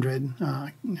is at 100. Yeah,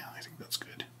 I think that's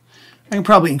good. I can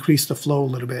probably increase the flow a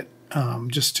little bit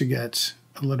just to get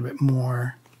a little bit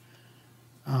more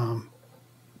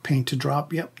paint to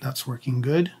drop. Yep, that's working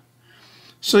good.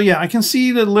 So yeah, I can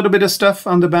see the little bit of stuff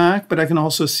on the back, but I can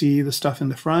also see the stuff in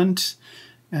the front,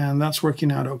 and that's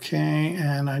working out okay.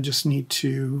 And I just need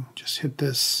to just hit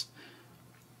this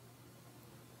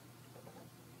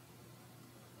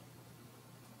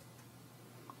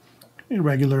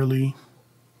irregularly.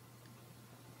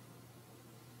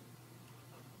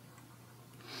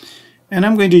 And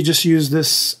I'm going to just use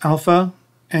this alpha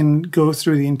and go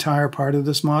through the entire part of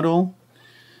this model,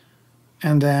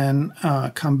 and then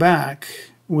come back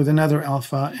with another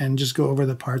alpha and just go over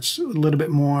the parts a little bit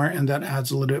more, and that adds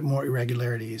a little bit more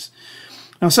irregularities.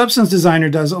 Now, Substance Designer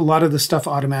does a lot of the stuff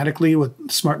automatically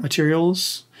with smart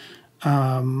materials,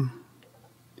 and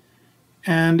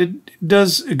it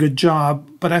does a good job,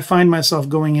 but I find myself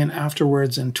going in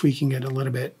afterwards and tweaking it a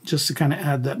little bit just to kind of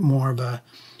add that more of a,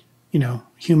 you know,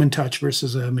 human touch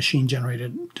versus a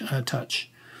machine-generated touch.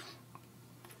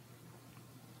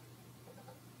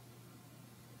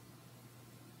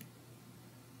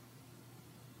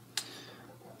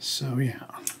 So yeah.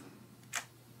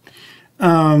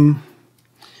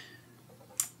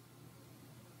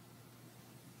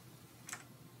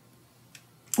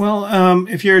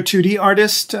 If you're a 2D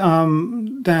artist,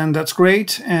 then that's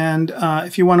great. And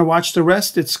if you want to watch the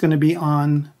rest, it's going to be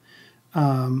on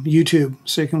YouTube.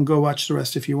 So you can go watch the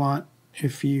rest if you want.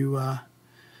 If you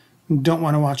don't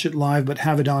want to watch it live, but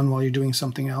have it on while you're doing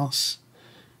something else,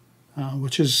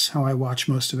 which is how I watch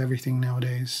most of everything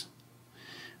nowadays.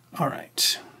 All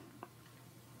right.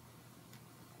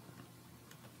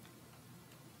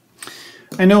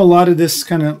 I know a lot of this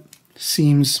kind of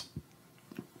seems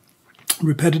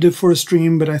repetitive for a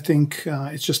stream, but I think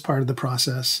it's just part of the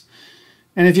process.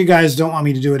 And if you guys don't want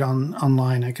me to do it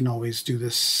online, I can always do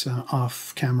this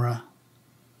off camera.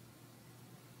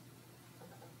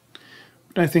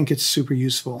 But I think it's super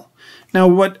useful. Now,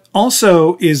 what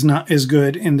also is not as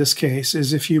good in this case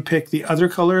is if you pick the other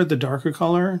color, the darker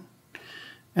color,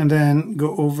 and then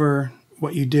go over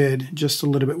what you did just a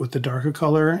little bit with the darker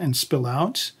color and spill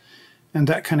out. And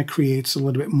that kind of creates a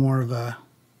little bit more of a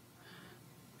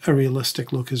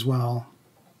realistic look as well.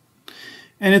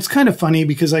 And it's kind of funny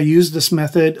because I used this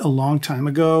method a long time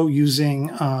ago using,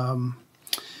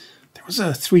 there was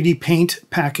a 3D paint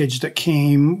package that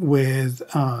came with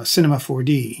Cinema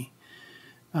 4D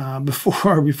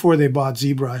before they bought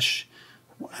ZBrush.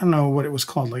 I don't know what it was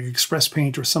called, like Express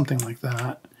Paint or something like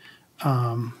that.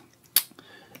 I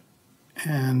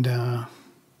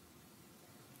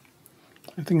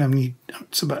think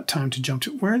it's about time to jump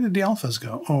to, where did the alphas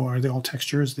go? Oh, are they all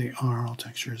textures? They are all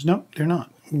textures. No, they're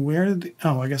not. Where did they,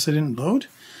 oh, I guess I didn't load?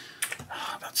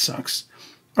 Oh, that sucks.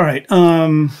 All right,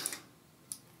 I'll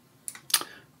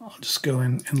just go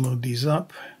in and load these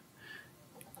up.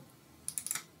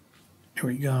 Here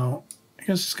we go. I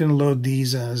guess it's gonna load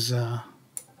these as, not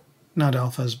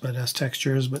alphas, but as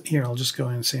textures, but here I'll just go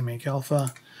in and say make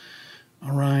alpha.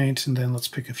 All right, and then let's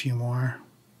pick a few more.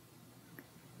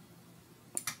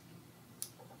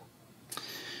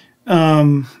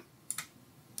 I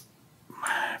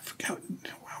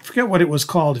forget what it was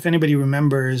called. If anybody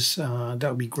remembers, that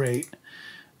would be great.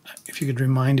 If you could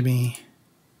remind me.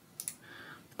 It's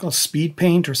called Speed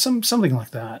Paint or something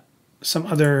like that. Some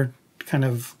other kind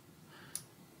of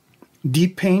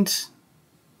deep paint,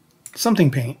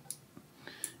 something paint.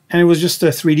 And it was just a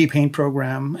 3D paint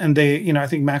program. And they, you know, I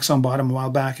think Maxon bought them a while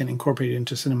back and incorporated it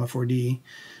into Cinema 4D.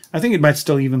 I think it might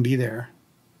still even be there.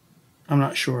 I'm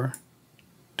not sure.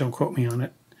 Don't quote me on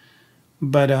it.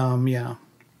 But yeah.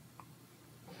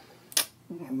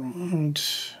 And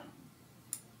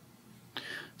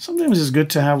sometimes it's good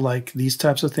to have like these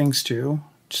types of things too,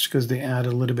 just because they add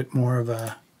a little bit more of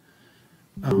a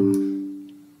there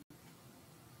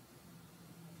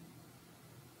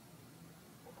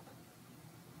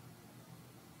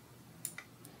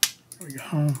we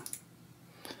go.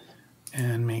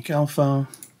 And make alpha.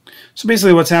 So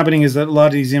basically what's happening is that a lot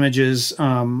of these images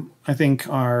I think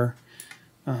are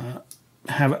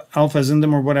have alphas in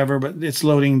them or whatever, but it's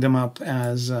loading them up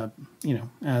as you know,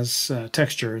 as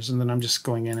textures, and then I'm just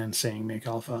going in and saying make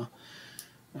alpha.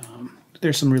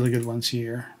 There's some really good ones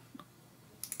here.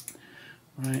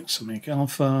 All right, so make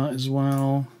alpha as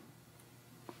well,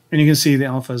 and you can see the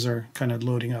alphas are kind of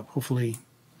loading up. Hopefully,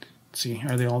 let's see,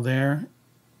 are they all there?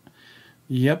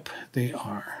 Yep, they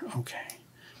are. Okay,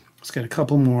 let's get a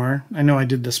couple more. I know I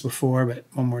did this before, but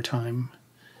one more time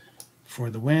for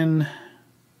the win.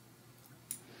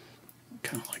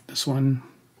 Kind of like this one.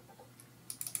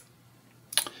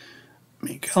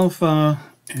 Make alpha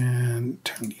and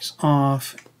turn these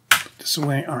off. Put this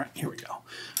away. All right, here we go.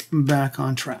 I'm back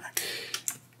on track.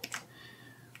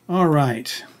 All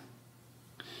right.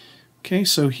 Okay,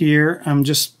 so here I'm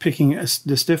just picking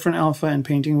this different alpha and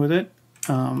painting with it.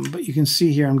 But you can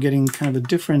see here I'm getting kind of a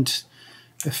different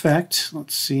effect.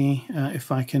 Let's see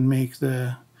if I can make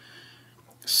the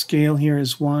scale here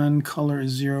is 1, color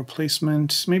is 0,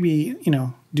 placement. Maybe, you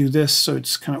know, do this so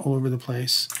it's kind of all over the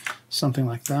place. Something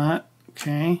like that.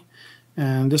 Okay.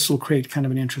 And this will create kind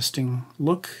of an interesting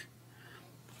look.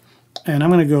 And I'm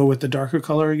going to go with the darker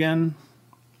color again.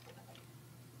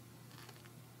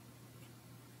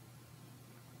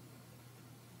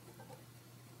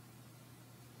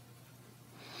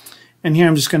 And here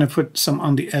I'm just going to put some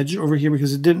on the edge over here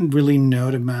because it didn't really know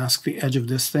to mask the edge of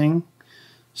this thing.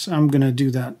 So I'm going to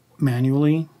do that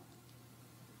manually.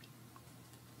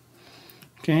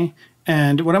 Okay,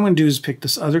 and what I'm going to do is pick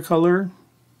this other color.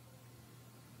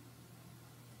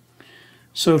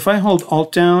 So if I hold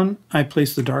Alt down, I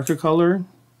place the darker color.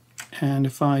 And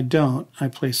if I don't, I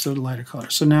place the lighter color.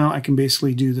 So now I can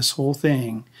basically do this whole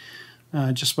thing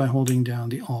just by holding down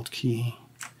the Alt key.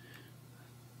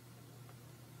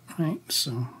 Right,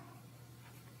 so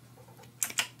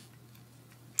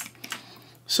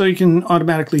you can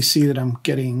automatically see that I'm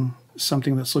getting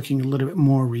something that's looking a little bit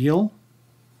more real.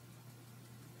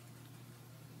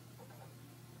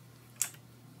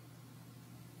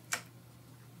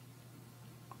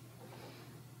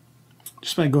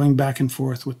 Just by going back and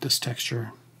forth with this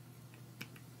texture.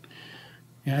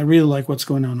 Yeah, I really like what's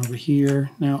going on over here.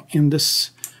 Now in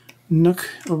this nook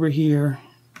over here,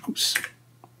 oops.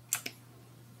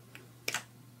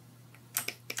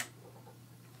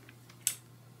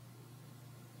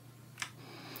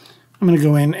 I'm going to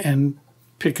go in and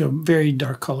pick a very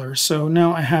dark color. So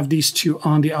now I have these two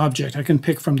on the object. I can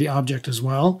pick from the object as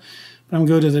well. But I'm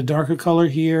going to go to the darker color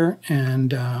here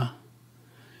and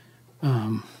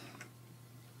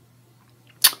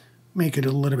make it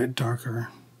a little bit darker.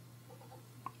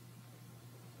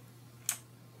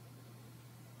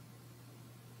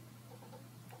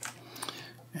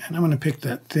 And I'm going to pick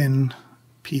that thin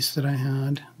piece that I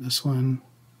had, this one.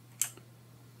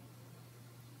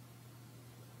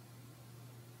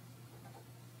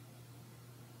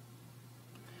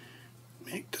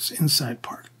 Make this inside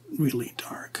part really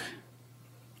dark,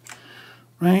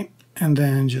 right? And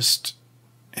then just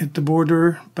hit the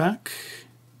border back.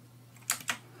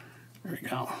 There we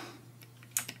go. All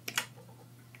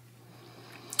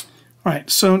right,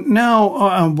 so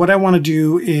now what I want to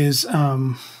do is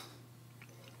let's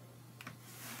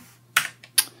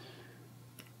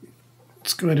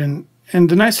go ahead and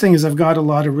the nice thing is I've got a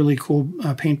lot of really cool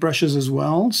paint brushes as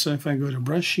well. So if I go to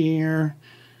brush here,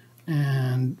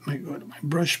 and I go to my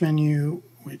brush menu,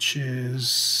 which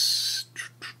is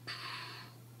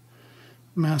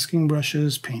masking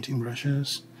brushes, painting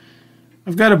brushes.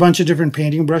 I've got a bunch of different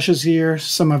painting brushes here.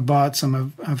 Some I've bought,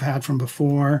 some I've had from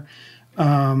before.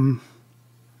 So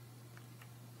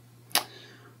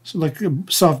like a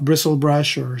soft bristle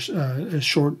brush or a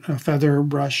short feather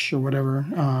brush or whatever.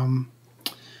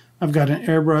 I've got an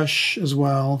airbrush as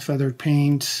well, feathered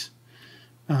paint.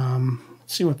 Let's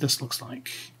see what this looks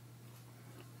like.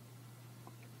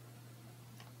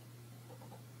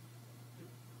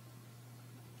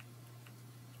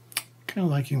 Kind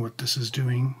of liking what this is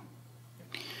doing.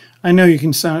 I know you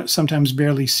can sometimes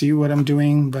barely see what I'm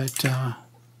doing, but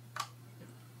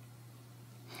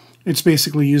it's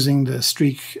basically using the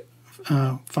streak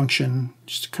function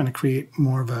just to kind of create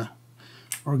more of a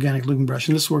organic looking brush.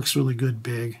 And this works really good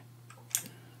big.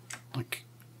 Like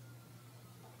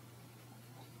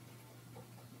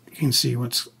you can see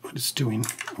what it's doing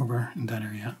over in that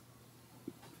area.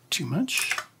 Too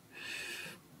much.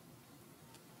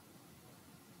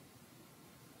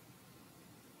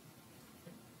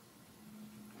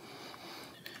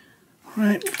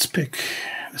 Right, let's pick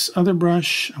this other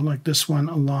brush. I like this one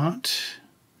a lot.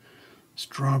 This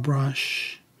draw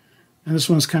brush. And this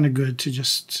one's kind of good to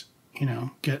just, you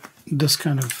know, get this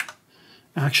kind of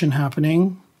action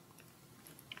happening.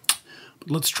 But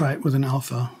let's try it with an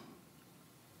alpha.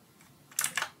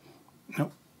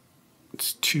 Nope,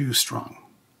 it's too strong.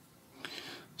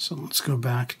 So let's go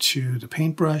back to the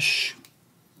paintbrush.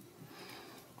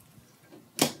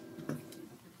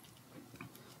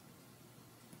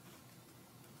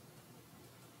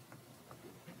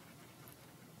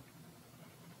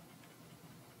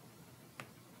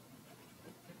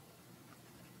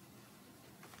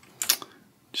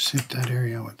 Just hit that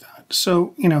area with that.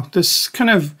 So, you know, this kind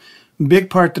of big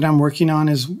part that I'm working on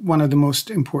is one of the most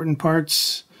important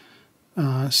parts.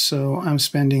 So I'm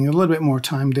spending a little bit more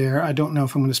time there. I don't know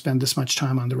if I'm going to spend this much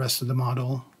time on the rest of the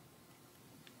model.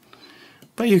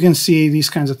 But you can see these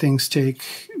kinds of things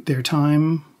take their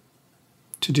time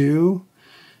to do,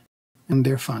 and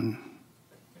they're fun.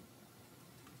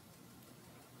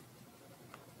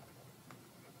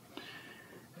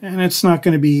 And it's not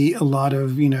going to be a lot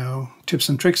of, you know, tips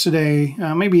and tricks today.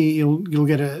 Maybe you'll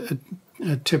get a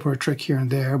tip or a trick here and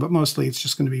there, but mostly it's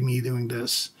just going to be me doing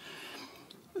this.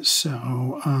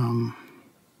 So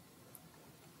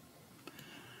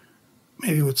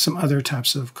maybe with some other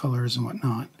types of colors and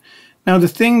whatnot. Now the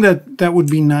thing that would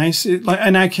be nice,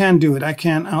 and I can do it, I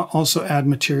can also add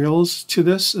materials to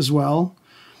this as well,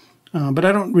 but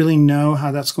I don't really know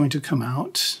how that's going to come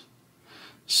out.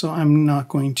 So I'm not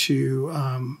going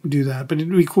to do that. But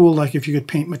it'd be cool, like if you could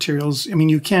paint materials. I mean,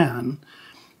 you can,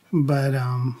 but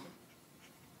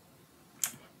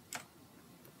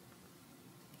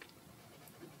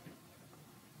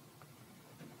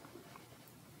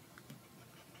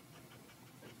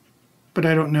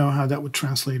I don't know how that would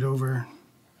translate over.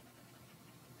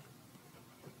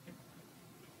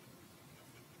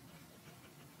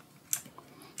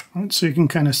 All right, so you can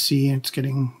kind of see it's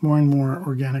getting more and more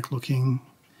organic looking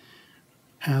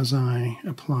as I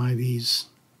apply these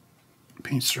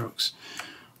paint strokes.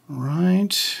 All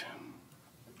right.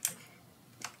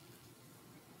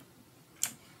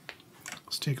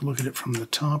 Let's take a look at it from the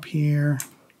top here.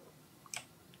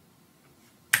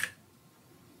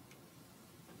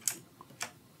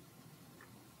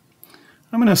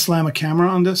 I'm going to slam a camera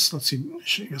on this. Let's see.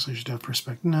 I guess I should have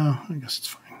perspective. No, I guess it's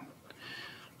fine.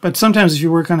 But sometimes if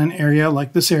you work on an area,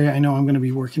 like this area I know I'm going to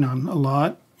be working on a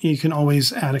lot, you can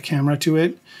always add a camera to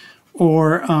it.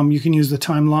 Or you can use the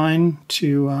timeline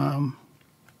to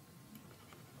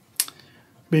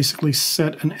basically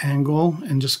set an angle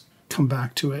and just come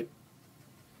back to it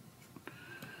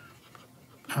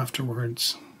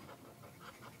afterwards.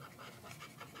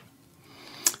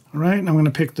 All right, I'm going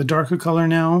to pick the darker color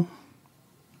now.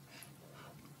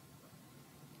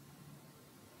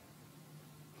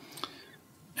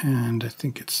 And I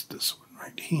think it's this one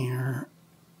right here.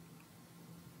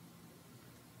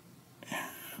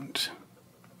 And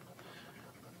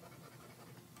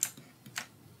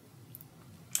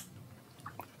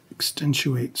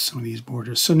accentuate some of these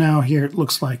borders. So now here it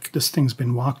looks like this thing's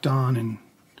been walked on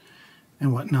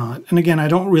and whatnot. And again, I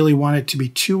don't really want it to be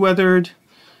too weathered,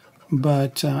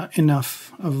 but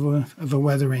enough of a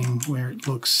weathering where it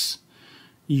looks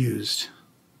used.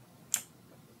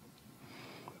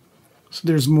 So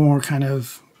there's more kind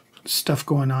of stuff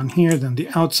going on here than the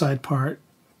outside part,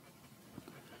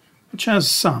 which has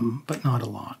some, but not a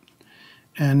lot.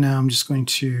 And now I'm just going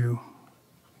to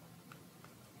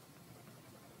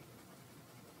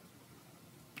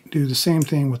do the same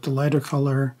thing with the lighter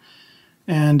color.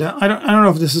 And I don't know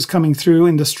if this is coming through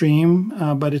in the stream,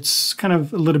 but it's kind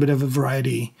of a little bit of a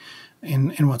variety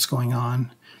in what's going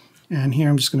on. And here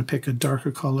I'm just going to pick a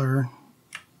darker color.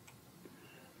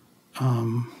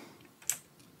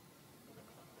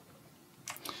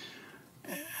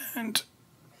 And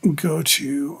go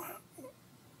to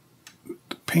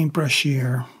the paintbrush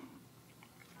here.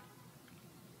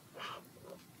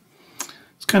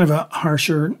 It's kind of a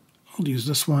harsher, I'll use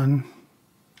this one.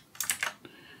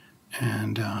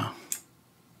 And I'm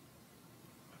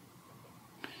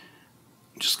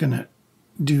just going to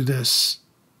do this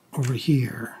over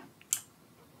here.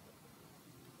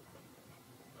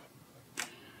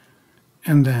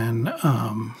 And then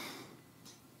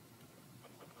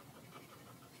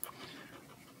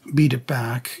beat it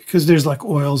back, because there's like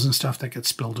oils and stuff that get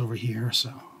spilled over here.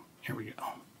 So here we go.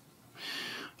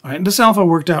 All right, this alpha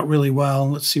worked out really well.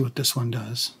 Let's see what this one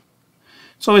does.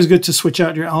 It's always good to switch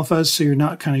out your alphas so you're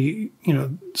not kind of, you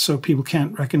know, so people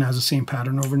can't recognize the same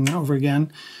pattern over and over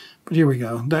again. But here we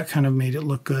go. That kind of made it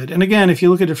look good. And again, if you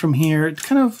look at it from here, it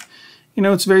kind of, you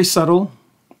know, it's very subtle.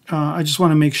 I just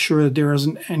want to make sure that there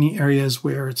isn't any areas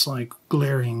where it's like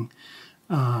glaring,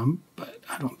 but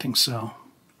I don't think so.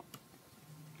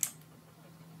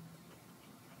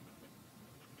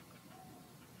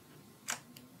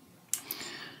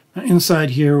 Now,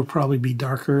 inside here will probably be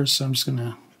darker, so I'm just going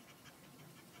to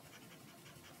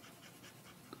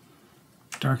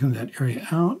darken that area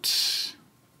out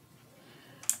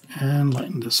and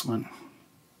lighten this one.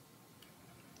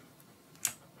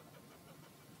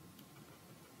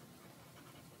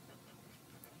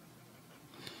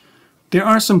 There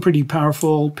are some pretty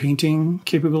powerful painting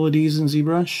capabilities in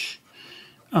ZBrush.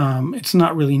 It's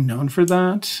not really known for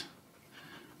that,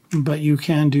 but you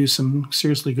can do some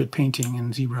seriously good painting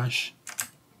in ZBrush.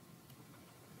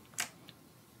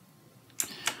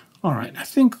 All right, I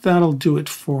think that'll do it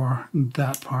for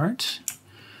that part.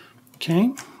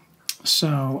 Okay,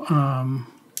 so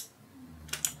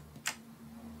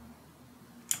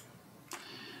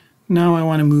now I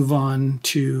want to move on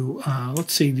to,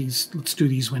 let's do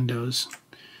these windows.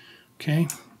 Okay,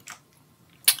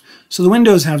 so the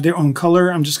windows have their own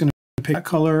color. I'm just going to pick that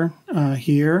color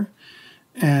here.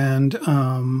 And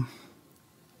let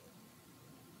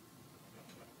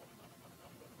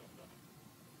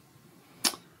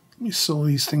me sew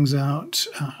these things out.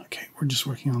 Okay, we're just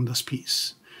working on this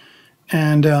piece.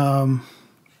 And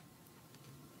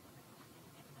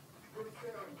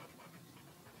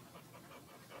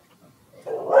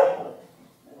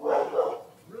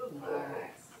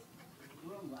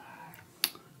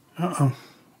Uh-oh,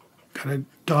 got a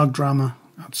dog drama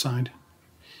outside.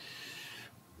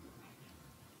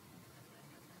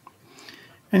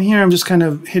 And here I'm just kind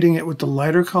of hitting it with the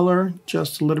lighter color,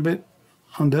 just a little bit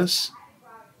on this.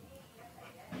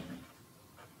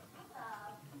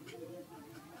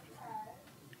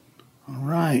 All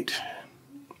right.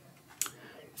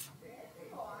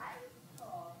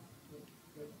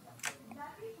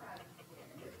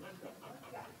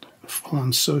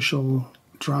 Full-on social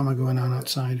drama going on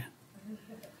outside.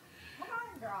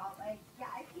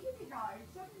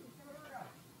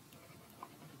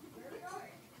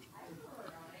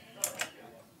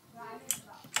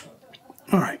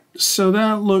 All right, so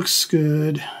that looks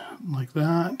good, like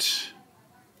that.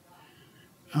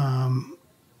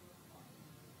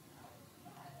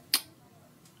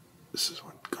 This is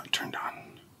what got turned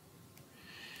on.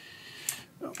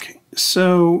 Okay,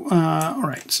 so, all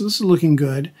right, so this is looking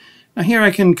good. Now here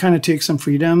I can kind of take some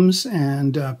freedoms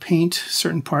and paint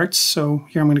certain parts. So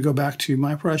here I'm going to go back to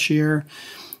my brush here,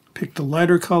 pick the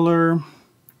lighter color.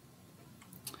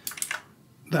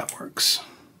 That works.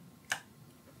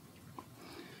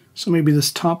 So maybe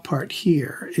this top part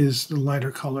here is the lighter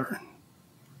color.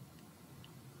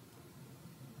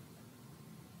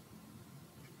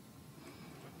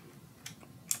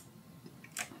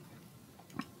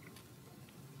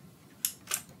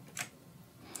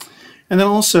 And then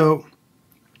also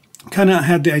kind of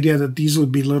had the idea that these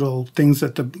would be little things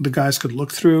that the guys could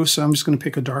look through. So I'm just going to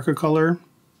pick a darker color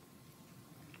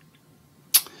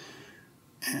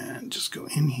and just go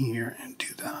in here and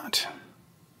do that.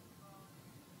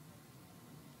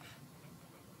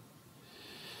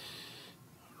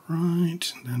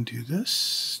 Right, and then do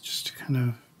this just to kind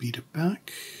of beat it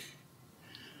back.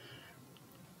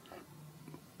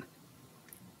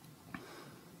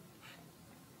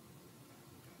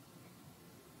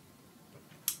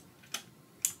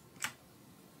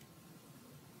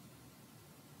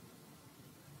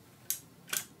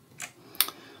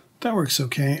 That works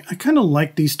okay. I kind of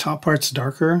like these top parts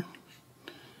darker,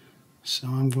 so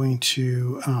I'm going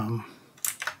to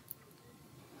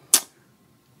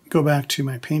go back to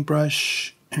my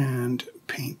paintbrush and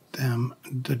paint them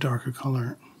the darker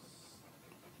color.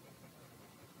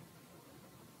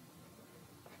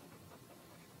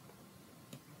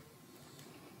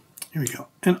 Here we go.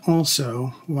 And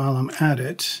also, while I'm at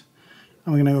it,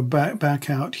 I'm going to go back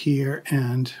out here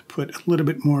and put a little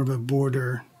bit more of a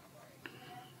border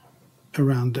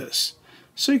around this.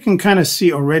 So you can kind of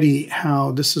see already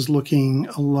how this is looking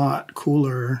a lot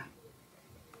cooler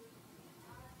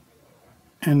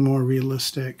and more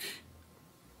realistic.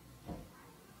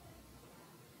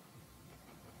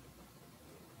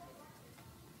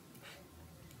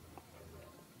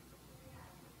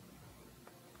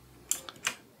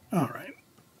 All right,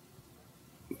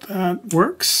 that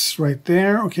works right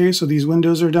there. Okay, so these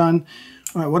windows are done.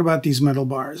 All right, what about these metal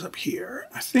bars up here?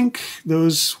 I think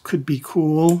those could be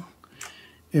cool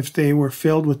if they were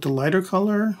filled with the lighter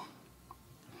color,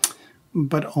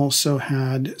 but also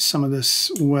had some of this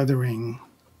weathering.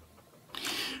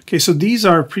 Okay, so these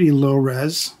are pretty low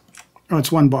res. Oh,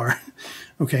 it's one bar.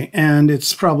 Okay, and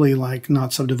it's probably like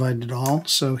not subdivided at all.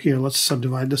 So here, let's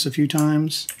subdivide this a few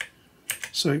times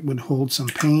so it would hold some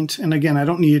paint. And again, I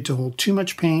don't need it to hold too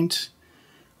much paint,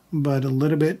 but a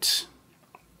little bit,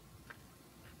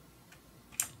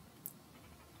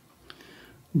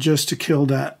 just to kill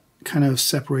that kind of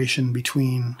separation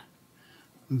between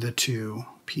the two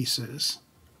pieces.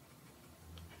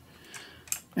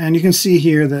 And you can see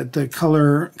here that the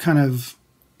color kind of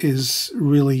is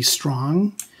really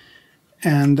strong,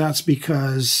 and that's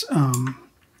because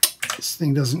this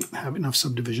thing doesn't have enough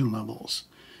subdivision levels.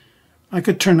 I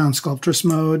could turn on Sculptress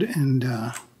mode and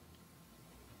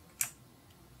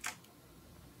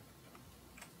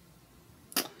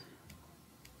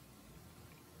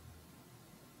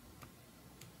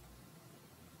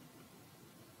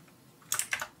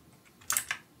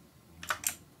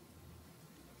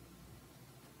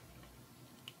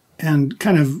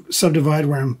kind of subdivide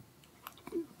where I'm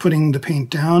putting the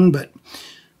paint down, but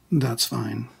that's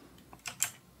fine.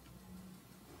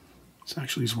 This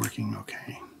actually is working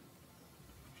okay.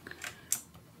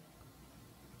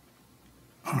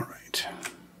 All right.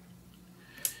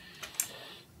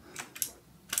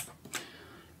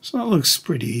 So that looks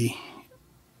pretty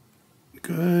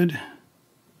good.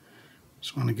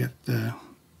 Just want to get the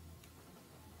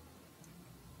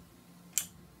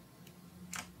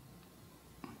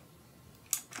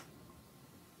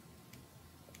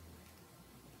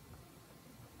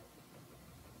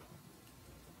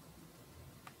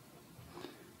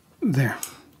there.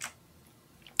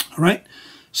 All right,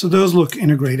 so those look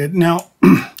integrated. Now,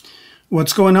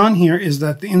 What's going on here is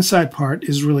that the inside part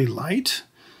is really light,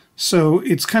 so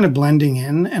it's kind of blending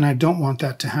in, and I don't want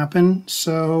that to happen,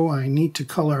 so I need to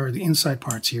color the inside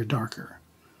parts here darker.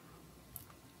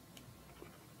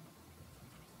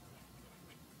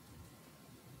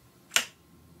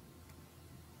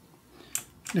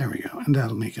 There we go, and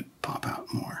that'll make it pop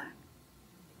out more.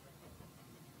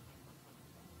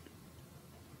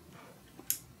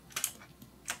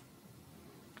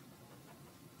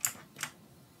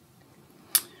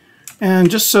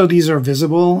 And just so these are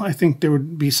visible, I think there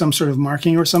would be some sort of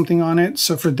marking or something on it.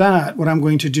 So for that, what I'm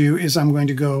going to do is I'm going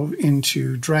to go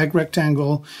into drag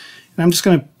rectangle, and I'm just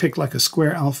going to pick like a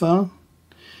square alpha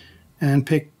and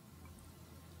pick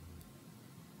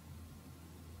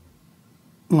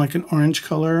like an orange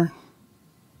color.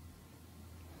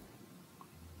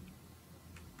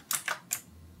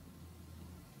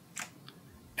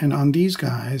 And on these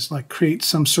guys, like create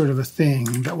some sort of a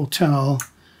thing that will tell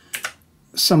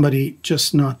somebody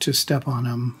just not to step on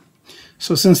them.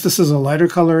 So since this is a lighter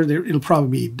color, it'll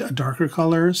probably be a darker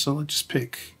color. So let's just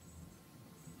pick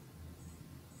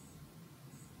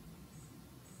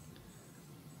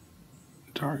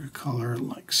darker color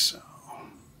like so.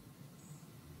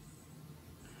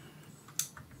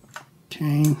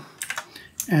 Okay,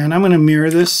 and I'm going to mirror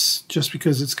this just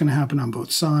because it's going to happen on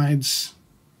both sides,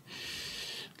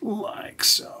 like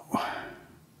so.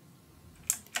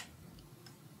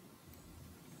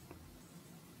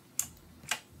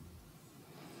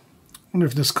 I wonder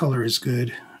if this color is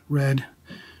good, red.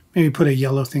 Maybe put a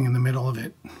yellow thing in the middle of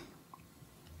it.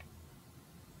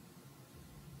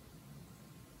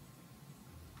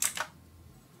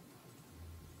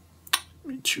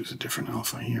 Let me choose a different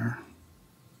alpha here.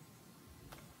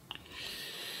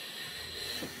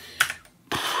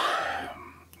 I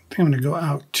think I'm going to go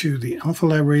out to the alpha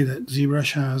library that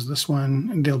ZBrush has, this one,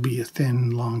 and there'll be a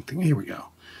thin, long thing. Here we go.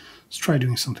 Let's try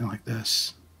doing something like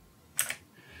this.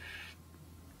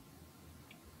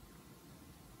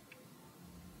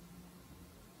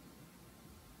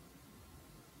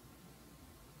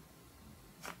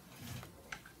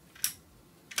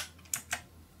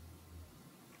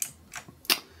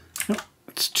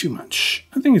 Too much.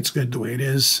 I think it's good the way it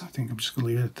is. I think I'm just going to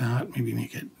leave it at that. Maybe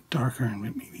make it darker, and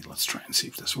maybe let's try and see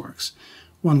if this works.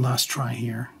 One last try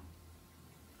here.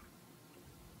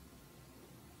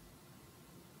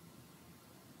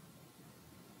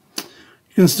 You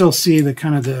can still see the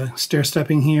kind of the stair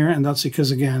stepping here, and that's because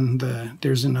again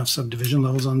there's enough subdivision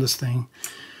levels on this thing.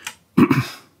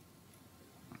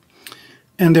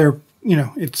 And they're, you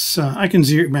know, it's I can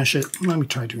zero mesh it. Let me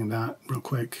try doing that real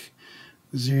quick.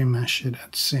 Zero mesh it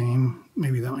at same.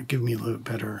 Maybe that might give me a little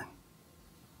better.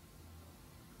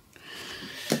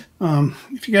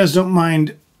 If you guys don't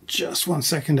mind, just 1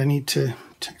 second, I need to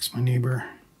text my neighbor.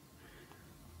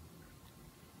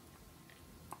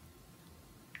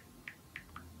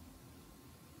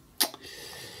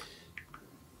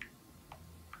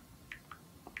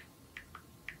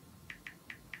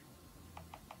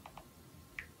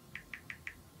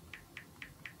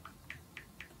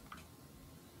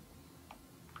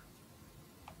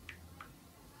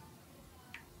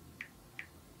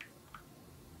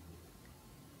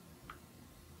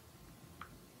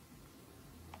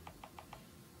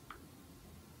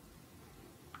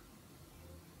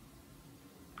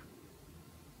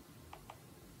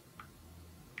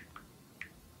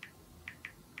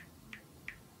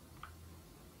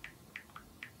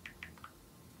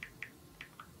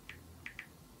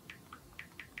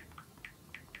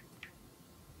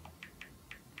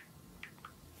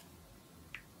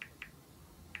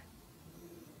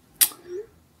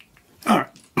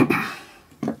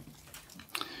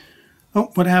 Oh,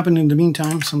 what happened in the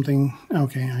meantime? Something,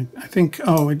 okay, I think,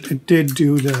 oh, it did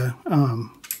do the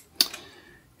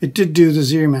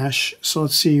zero mesh. So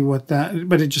let's see what that,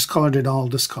 but it just colored it all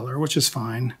this color, which is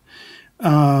fine.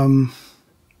 Just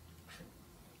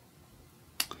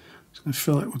gonna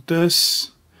fill it with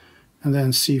this and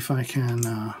then see if I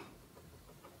can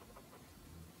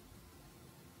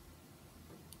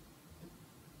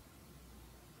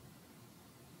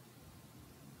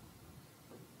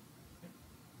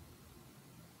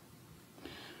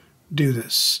do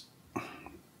this.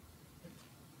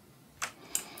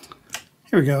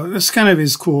 Here we go. This kind of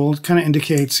is cool. It kind of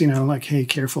indicates, you know, like, hey,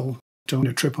 careful, don't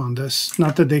trip on this.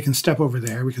 Not that they can step over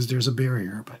there because there's a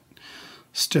barrier, but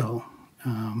still.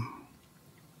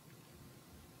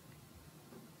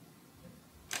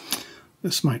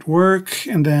 This might work.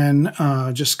 And then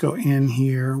just go in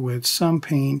here with some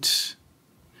paint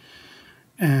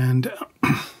and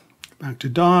back to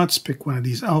dots, pick one of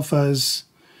these alphas.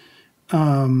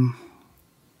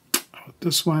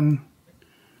 This one,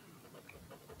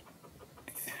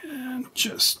 and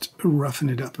just roughen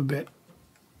it up a bit.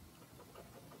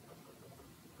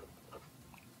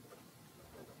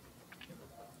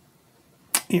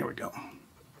 Here we go.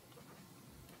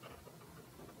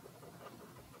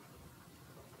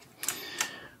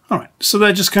 All right, so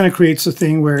that just kind of creates a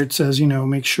thing where it says, you know,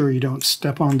 make sure you don't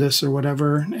step on this or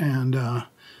whatever. And I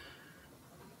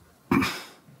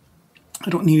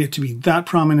don't need it to be that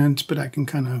prominent, but I can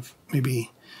kind of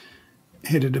maybe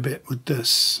hit it a bit with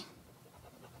this.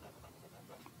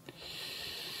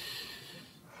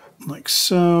 Like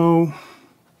so.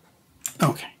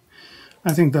 Okay,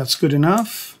 I think that's good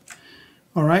enough.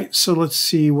 All right, so let's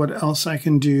see what else I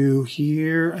can do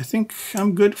here. I think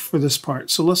I'm good for this part.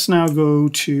 So let's now go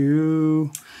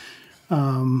to,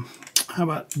 how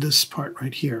about this part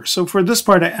right here? So for this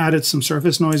part, I added some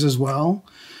surface noise as well.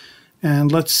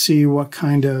 And let's see what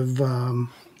kind of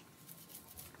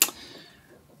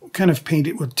paint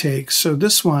it would take. So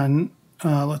this one,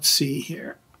 let's see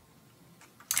here.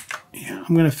 Yeah,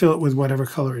 I'm going to fill it with whatever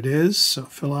color it is. So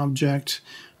fill object.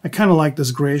 I kind of like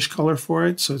this grayish color for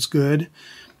it, so it's good.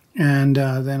 And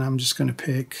then I'm just going to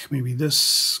pick maybe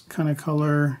this kind of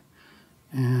color,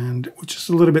 and which is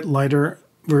a little bit lighter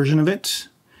version of it.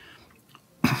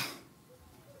 You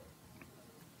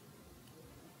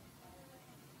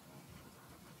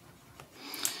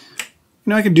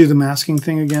know, I could do the masking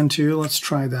thing again too. Let's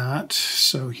try that.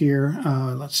 So here,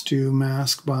 let's do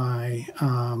mask by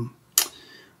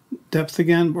depth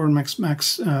again, or max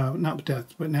not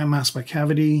depth, but now mask by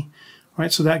cavity. All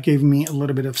right, so that gave me a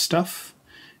little bit of stuff.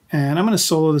 And I'm going to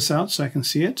solo this out so I can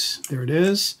see it. There it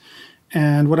is.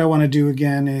 And what I want to do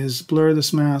again is blur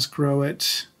this mask, grow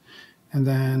it, and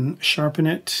then sharpen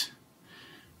it,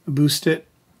 boost it,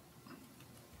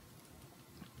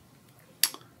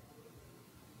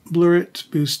 blur it,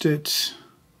 boost it,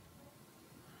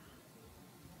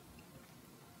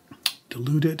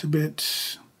 dilute it a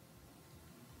bit,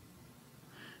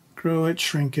 grow it,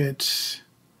 shrink it.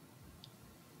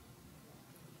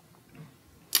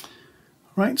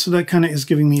 All right, so that kind of is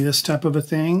giving me this type of a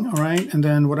thing. All right, and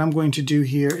then what I'm going to do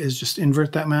here is just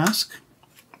invert that mask.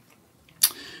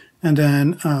 And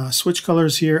then switch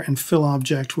colors here and fill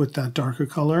object with that darker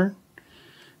color.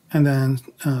 And then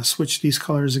switch these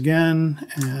colors again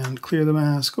and clear the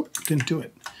mask. Oh, didn't do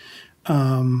it.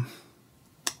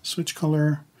 Switch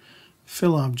color,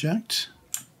 fill object.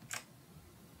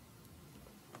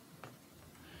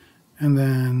 And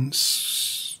then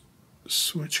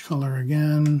switch color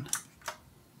again.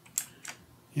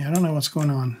 Yeah, I don't know what's going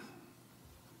on.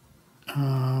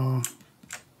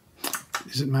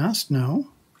 Is it masked? No.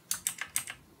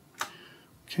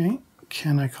 Okay,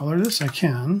 can I color this? I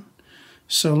can.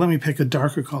 So let me pick a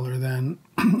darker color then.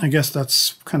 I guess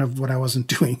that's kind of what I wasn't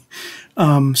doing.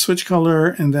 Switch color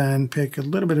and then pick a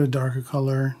little bit of a darker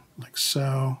color, like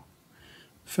so.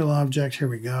 Fill object, here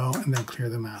we go, and then clear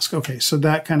the mask. Okay, so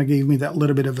that kind of gave me that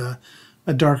little bit of a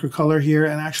darker color here,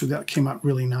 and actually that came out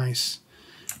really nice.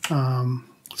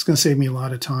 It's going to save me a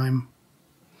lot of time.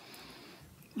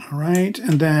 All right,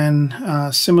 and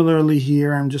then similarly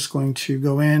here, I'm just going to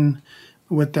go in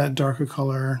with that darker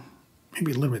color,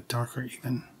 maybe a little bit darker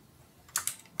even.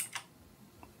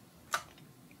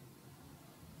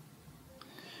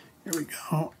 Here we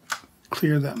go.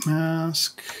 Clear that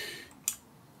mask.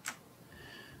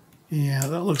 Yeah,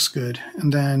 that looks good.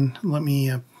 And then let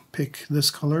me pick this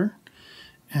color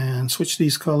and switch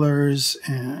these colors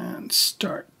and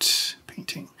start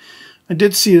painting. I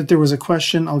did see that there was a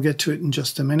question. I'll get to it in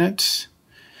just a minute.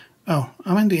 Oh,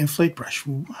 I'm in the inflate brush.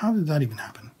 How did that even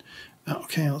happen?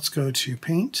 Okay, let's go to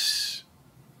paint.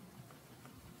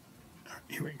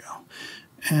 Here we go.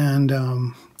 And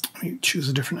let me choose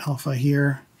a different alpha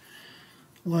here.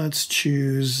 Let's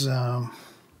choose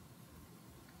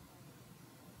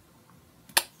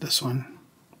this one.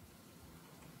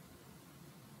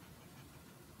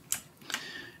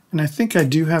 And I think I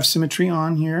do have symmetry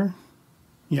on here.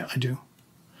 Yeah, I do.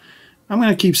 I'm going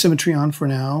to keep symmetry on for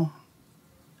now,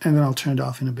 and then I'll turn it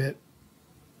off in a bit,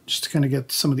 just to kind of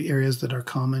get some of the areas that are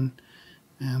common.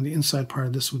 And the inside part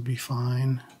of this would be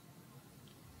fine.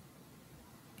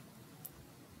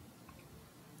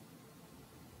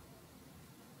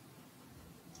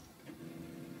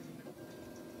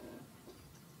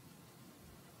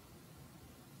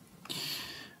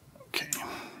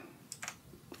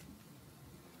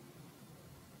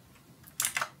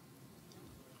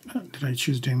 Did I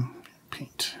choose dim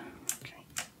paint? Okay.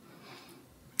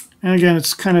 And again,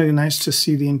 it's kind of nice to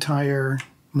see the entire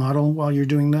model while you're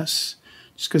doing this,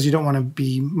 just because you don't want to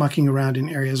be mucking around in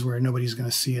areas where nobody's going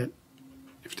to see it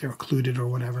if they're occluded or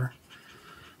whatever.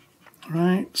 All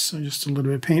right, so just a little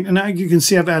bit of paint. And now you can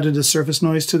see I've added a surface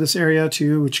noise to this area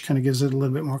too, which kind of gives it a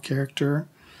little bit more character,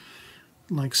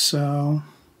 like so.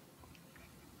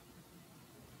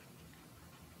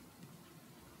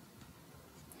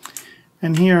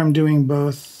 And here I'm doing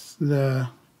both the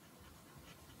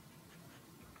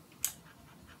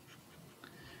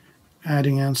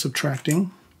adding and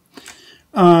subtracting.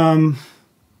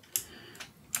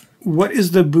 What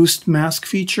is the boost mask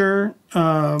feature?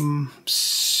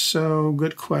 So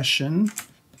good question.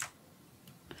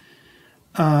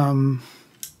 And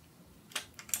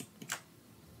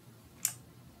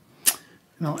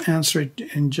I'll answer it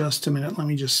in just a minute. Let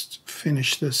me just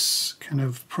finish this kind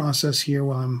of process here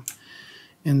while I'm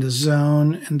in the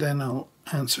zone, and then I'll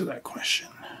answer that question.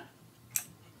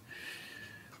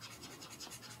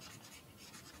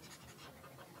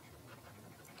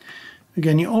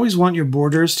 Again, you always want your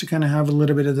borders to kind of have a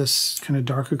little bit of this kind of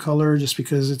darker color just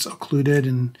because it's occluded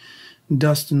and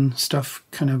dust and stuff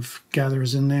kind of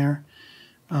gathers in there.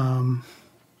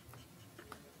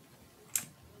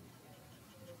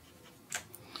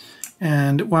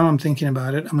 And while I'm thinking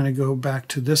about it, I'm going to go back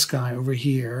to this guy over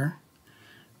here,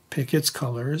 pick its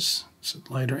colors, so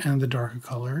the lighter and the darker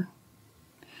color,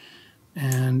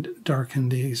 and darken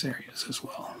these areas as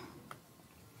well.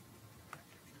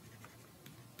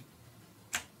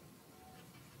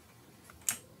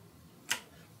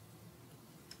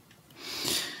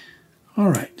 All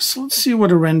right, so let's see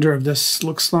what a render of this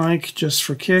looks like just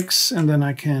for kicks, and then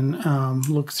I can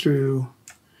look through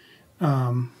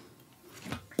all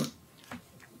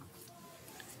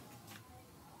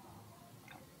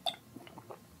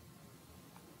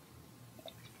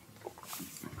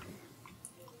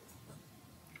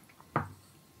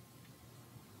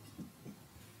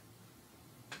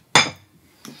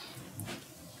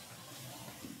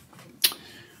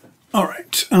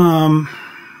right.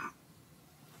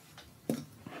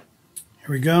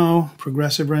 Here we go,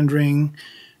 progressive rendering,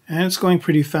 and it's going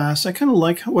pretty fast. I kind of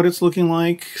like what it's looking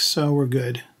like, so we're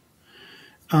good.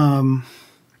 One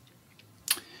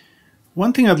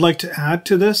thing I'd like to add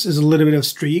to this is a little bit of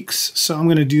streaks, so I'm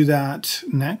going to do that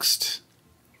next.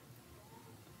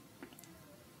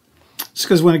 Just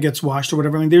because when it gets washed or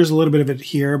whatever, I mean, there's a little bit of it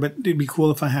here, but it'd be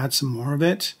cool if I had some more of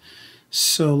it.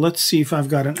 So let's see if I've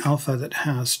got an alpha that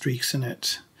has streaks in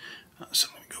it. So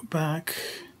I'm going to go back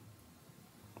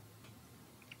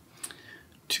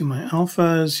to my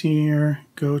alphas here,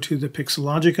 go to the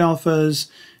Pixelogic alphas,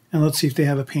 and let's see if they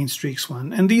have a paint streaks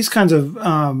one. And these kinds of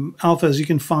alphas you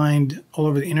can find all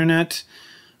over the internet.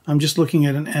 I'm just looking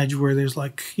at an edge where there's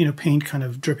like, you know, paint kind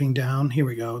of dripping down. Here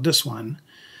we go, this one.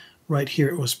 Right here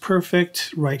it was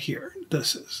perfect, right here,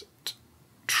 this is it.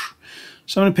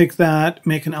 So I'm going to pick that,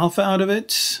 make an alpha out of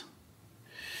it.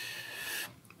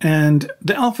 And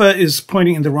the alpha is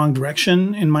pointing in the wrong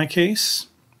direction in my case.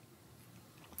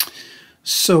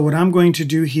 So what I'm going to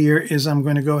do here is I'm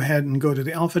going to go ahead and go to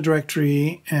the alpha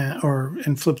directory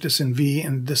and flip this in V,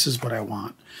 and this is what I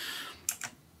want.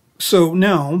 So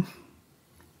now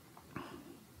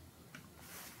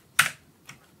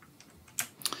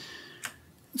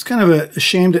it's kind of a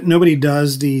shame that nobody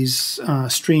does these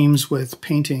streams with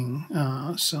painting,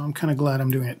 so I'm kind of glad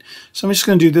I'm doing it. So I'm just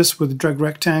going to do this with drag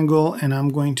rectangle, and I'm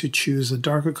going to choose a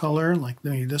darker color, like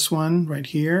maybe this one right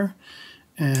here,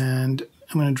 and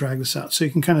I'm going to drag this out so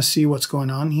you can kind of see what's going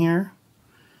on here,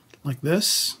 like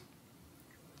this.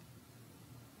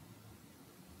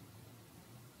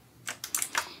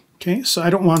 Okay, so I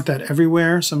don't want that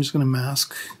everywhere, so I'm just going to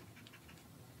mask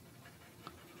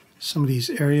some of these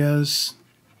areas.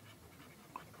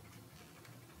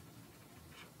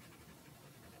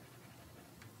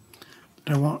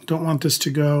 I don't want this to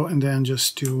go, and then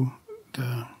just do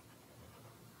the,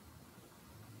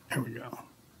 there we go.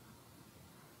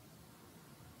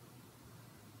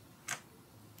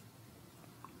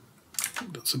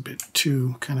 That's a bit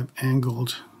too kind of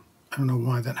angled. I don't know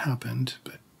why that happened,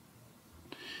 but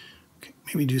okay,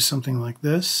 maybe do something like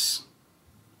this.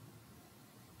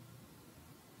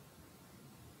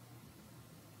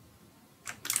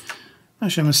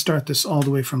 Actually, I'm going to start this all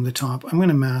the way from the top. I'm going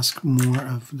to mask more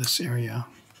of this area.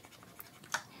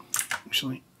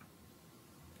 Actually,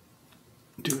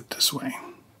 do it this way.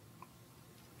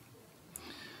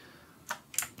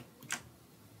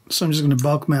 So I'm just going to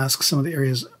bulk mask some of the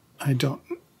areas I don't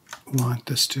want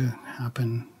this to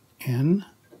happen in,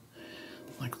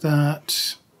 like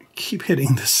that. Keep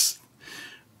hitting this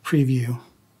preview.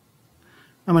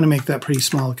 I'm going to make that pretty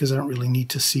small because I don't really need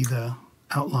to see the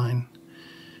outline.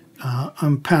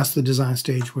 I'm past the design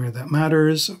stage where that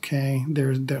matters. Okay,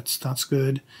 that's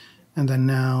good. And then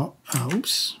now,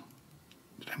 oops,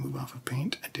 did I move off of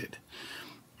paint? I did.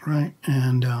 Right,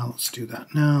 and let's do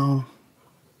that now.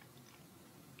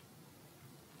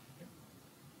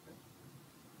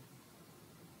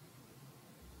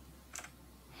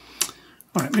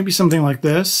 All right, maybe something like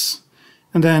this.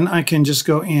 And then I can just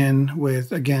go in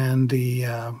with, again,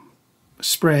 the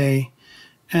spray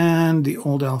and the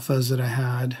old alphas that I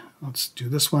had. Let's do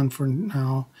this one for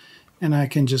now. And I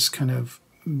can just kind of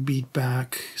beat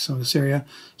back some of this area.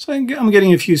 So I'm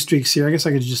getting a few streaks here. I guess I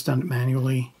could have just done it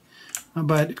manually.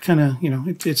 But it kind of,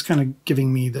 it's kind of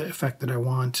giving me the effect that I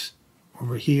want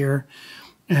over here.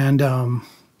 And to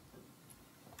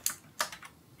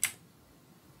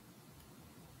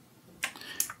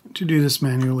do this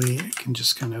manually, I can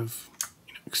just kind of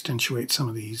accentuate some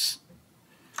of these.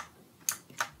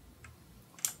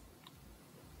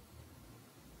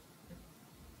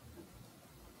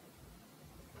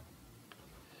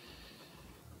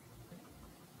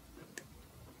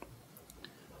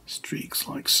 Streaks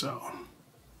like so.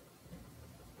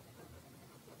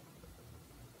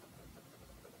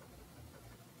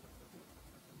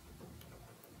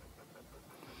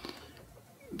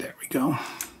 There we go.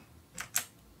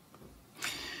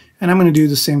 And I'm going to do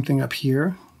the same thing up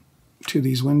here to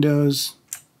these windows.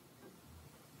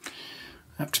 I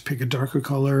have to pick a darker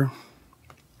color.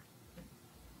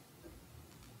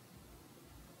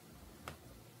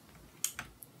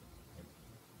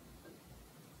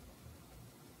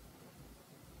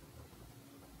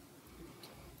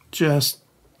 Just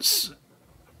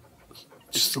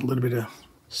a little bit of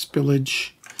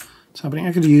spillage. It's happening.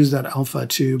 I could use that alpha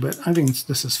too, but I think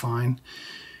this is fine.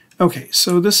 Okay,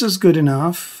 so this is good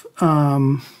enough.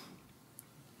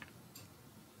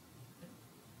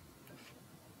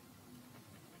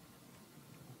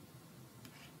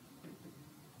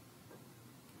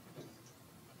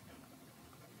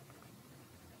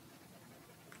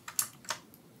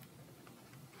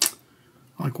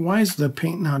 Like, why is the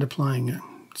paint not applying it?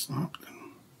 It's not.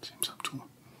 Same subtool.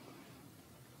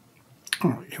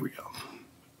 All right, here we go.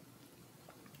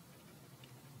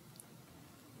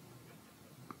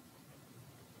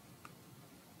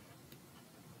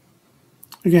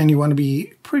 Again, you want to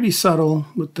be pretty subtle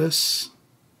with this,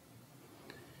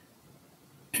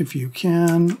 if you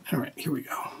can. All right, here we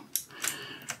go.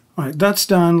 All right, that's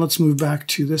done. Let's move back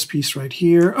to this piece right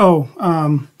here.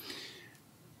 Oh,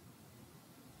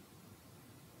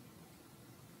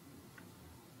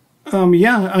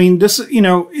 yeah, I mean, this,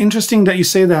 interesting that you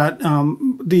say that.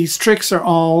 These tricks are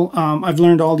all, I've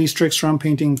learned all these tricks from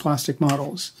painting plastic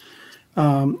models.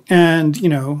 And,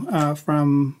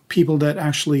 from people that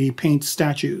actually paint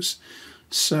statues.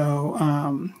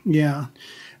 So, yeah.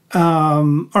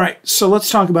 All right, so let's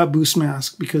talk about boost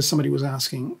mask because somebody was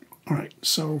asking. All right,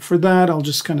 so for that, I'll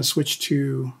just kind of switch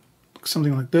to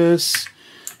something like this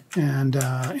and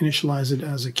initialize it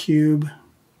as a cube.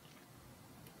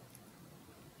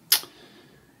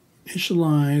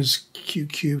 Initialize Q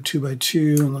cube 2 by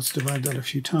 2, and let's divide that a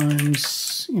few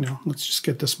times. Let's just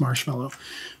get this marshmallow.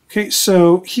 Okay,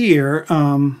 so here,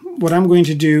 what I'm going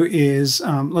to do is,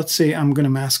 let's say I'm going to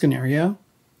mask an area,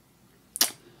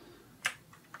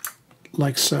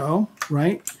 like so,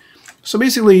 right? So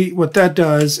basically what that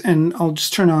does, and I'll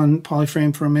just turn on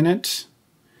polyframe for a minute,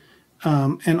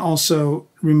 and also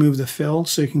remove the fill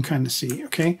so you can kind of see,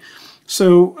 okay?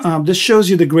 So this shows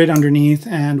you the grid underneath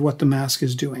and what the mask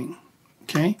is doing,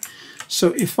 okay?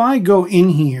 So if I go in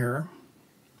here,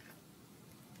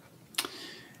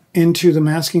 into the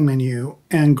masking menu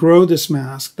and grow this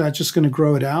mask, that's just going to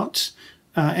grow it out.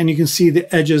 And you can see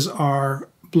the edges are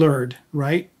blurred,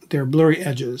 right? They're blurry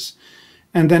edges.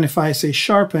 And then if I say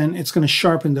sharpen, it's going to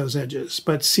sharpen those edges.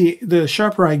 But see, the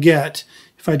sharper I get,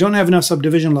 if I don't have enough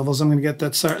subdivision levels, I'm going to get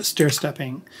that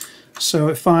stair-stepping. So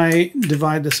if I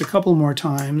divide this a couple more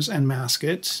times and mask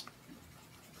it,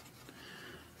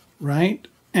 right?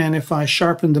 And if I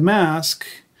sharpen the mask,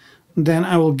 then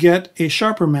I will get a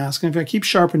sharper mask. And if I keep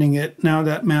sharpening it, now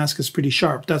that mask is pretty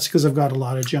sharp. That's because I've got a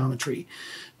lot of geometry.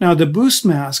 Now the boost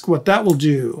mask, what that will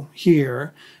do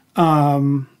here,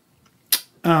 so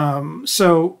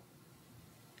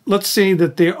let's say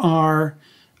that there are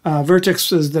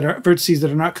vertices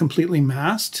that are not completely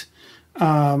masked.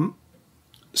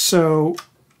 So,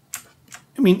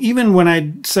 I mean, even when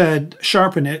I said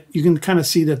sharpen it, you can kind of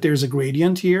see that there's a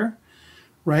gradient here,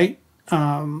 right?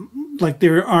 Like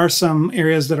there are some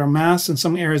areas that are masked and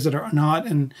some areas that are not,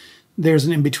 and there's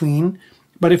an in-between.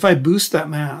 But if I boost that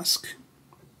mask,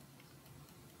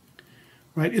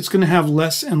 right, it's going to have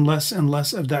less and less and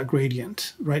less of that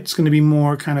gradient, right? It's going to be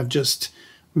more kind of just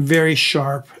very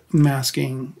sharp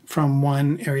masking from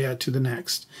one area to the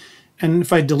next. And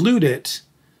if I dilute it,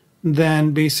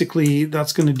 then basically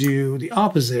that's going to do the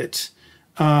opposite.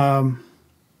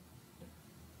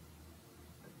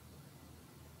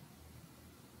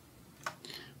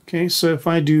 Okay, so if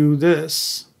I do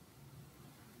this,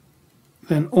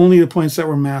 then only the points that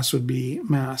were masked would be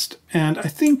masked. And I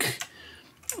think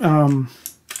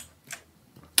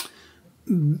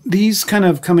these kind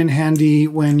of come in handy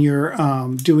when you're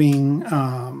doing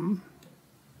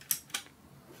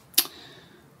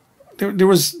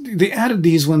they added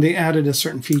these when they added a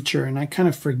certain feature, and I kind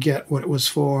of forget what it was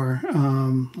for.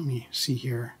 Let me see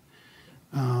here.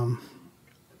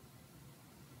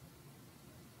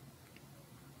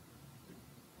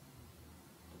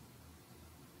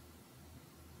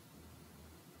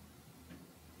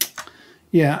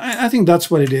 Yeah, I think that's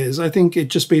what it is. I think it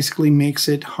just basically makes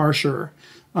it harsher.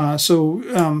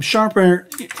 Sharper,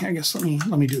 I guess let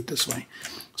me do it this way.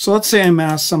 So let's say I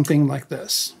mask something like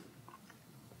this.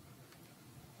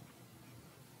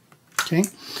 Okay,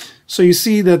 so you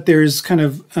see that there's kind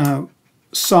of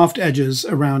soft edges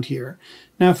around here.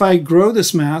 Now if I grow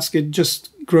this mask, it just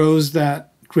grows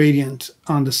that gradient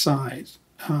on the side.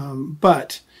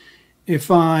 But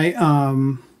if I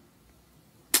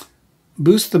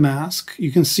boost the mask,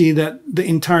 you can see that the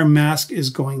entire mask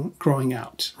is growing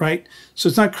out, right? So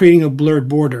it's not creating a blurred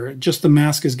border, just the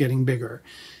mask is getting bigger.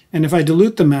 And if I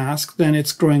dilute the mask, then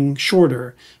it's growing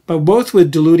shorter. But both with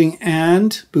diluting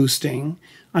and boosting,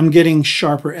 I'm getting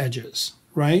sharper edges,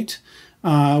 right?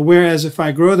 Whereas if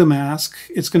I grow the mask,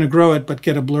 it's going to grow it but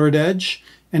get a blurred edge.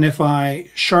 And if I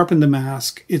sharpen the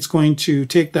mask, it's going to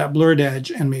take that blurred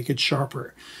edge and make it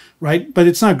sharper, right? But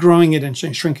it's not growing it and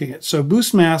shrinking it. So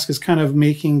boost mask is kind of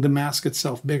making the mask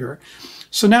itself bigger.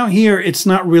 So now here, it's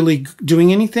not really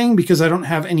doing anything because I don't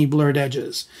have any blurred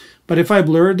edges. But if I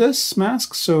blur this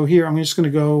mask, so here, I'm just going to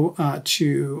go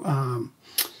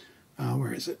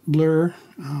where is it? Blur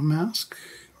mask.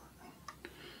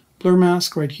 Blur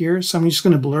mask right here. So I'm just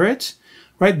going to blur it,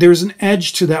 right? There's an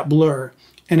edge to that blur.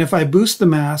 And if I boost the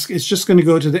mask, it's just going to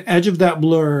go to the edge of that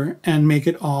blur and make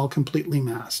it all completely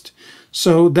masked.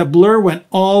 So the blur went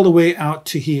all the way out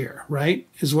to here, right?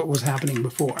 Is what was happening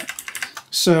before.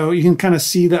 So you can kind of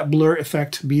see that blur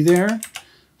effect be there.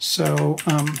 So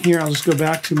here, I'll just go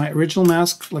back to my original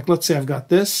mask. Like, let's say I've got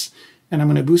this, and I'm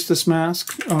going to boost this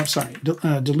mask. Oh, sorry,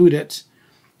 dilute it.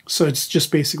 So it's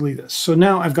just basically this. So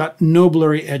now I've got no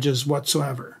blurry edges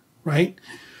whatsoever, right?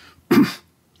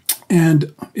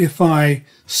 And if I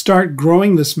start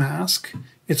growing this mask,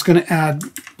 it's going to add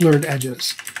blurred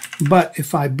edges. But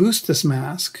if I boost this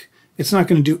mask, it's not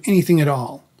going to do anything at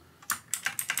all.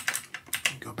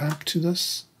 Go back to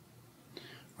this,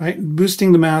 right?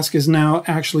 Boosting the mask is now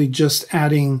actually just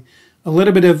adding a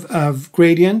little bit of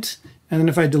gradient. And then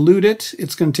if I dilute it,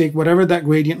 it's going to take whatever that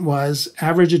gradient was,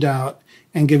 average it out,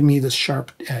 and give me this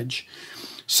sharp edge.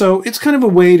 So it's kind of a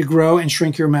way to grow and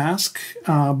shrink your mask,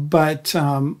 but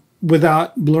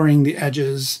without blurring the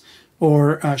edges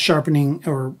or sharpening,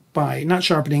 or by not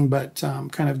sharpening, but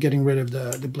kind of getting rid of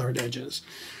the blurred edges,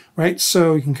 right?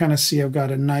 So you can kind of see I've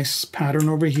got a nice pattern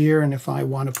over here, and if I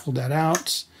want to pull that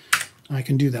out, I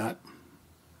can do that,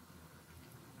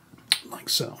 like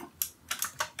so.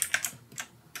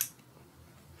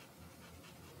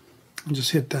 And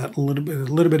just hit that a little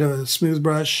bit of a smooth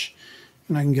brush,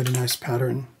 and I can get a nice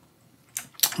pattern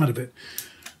out of it.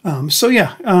 So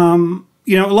yeah,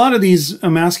 you know, a lot of these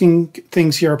masking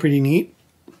things here are pretty neat.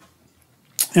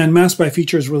 And mask by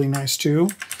feature is really nice too.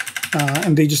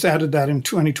 And they just added that in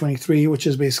 2023, which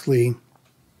is basically,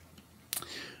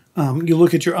 you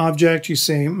look at your object, you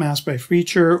say mask by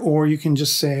feature, or you can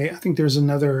just say, I think there's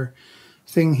another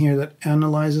thing here that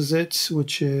analyzes it,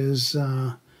 which is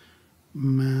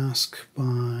mask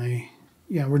by,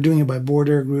 yeah, we're doing it by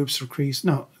border, groups, or crease.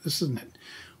 No, this isn't it.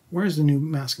 Where's the new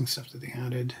masking stuff that they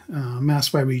added?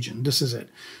 Mask by region. This is it.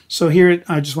 So here,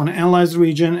 I just want to analyze the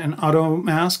region and auto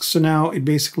mask. So now it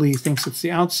basically thinks it's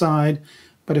the outside.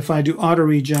 But if I do auto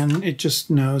region, it just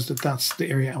knows that that's the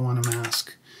area I want to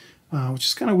mask, which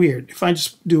is kind of weird. If I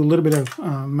just do a little bit of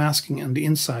masking on the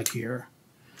inside here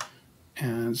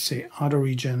and say auto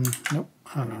region, nope,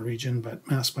 auto region, but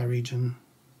mask by region,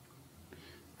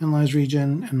 analyze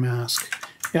region and mask.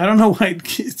 Yeah, I don't know why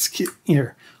it's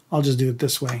here. I'll just do it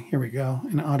this way. Here we go.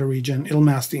 In auto region, it'll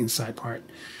mask the inside part,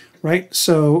 right?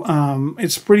 So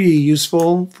it's pretty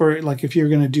useful for, like, if you're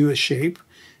going to do a shape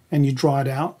and you draw it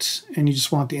out and you just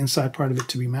want the inside part of it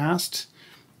to be masked,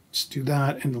 just do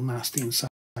that and it'll mask the inside.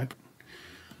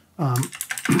 All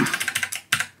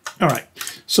right.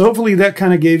 So hopefully that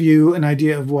kind of gave you an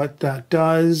idea of what that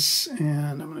does.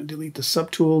 And I'm going to delete the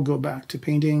subtool, go back to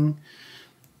painting,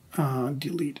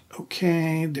 delete.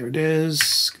 Okay, there it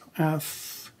is. Go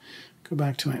F. Go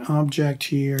back to my object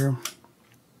here,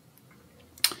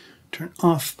 turn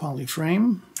off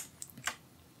polyframe.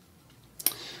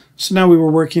 So now we were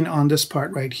working on this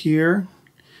part right here,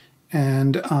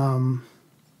 And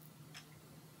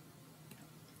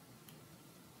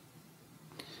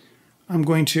I'm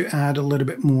going to add a little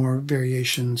bit more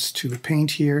variations to the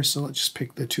paint here. So let's just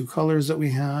pick the two colors that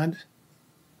we had.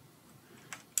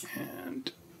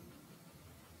 And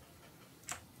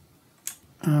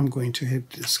I'm going to hit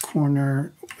this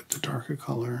corner with the darker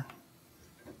color.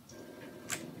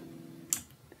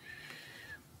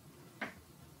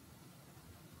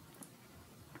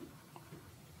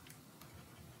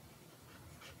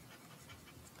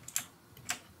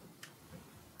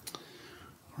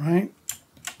 Right,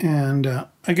 and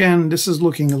again, this is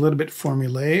looking a little bit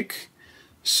formulaic,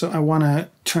 so I want to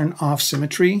turn off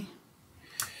symmetry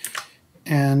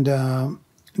and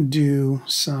do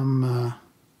some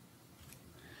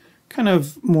kind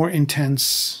of more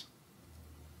intense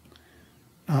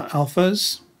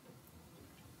alphas.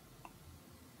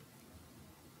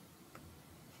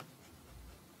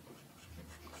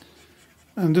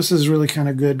 And this is really kind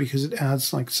of good because it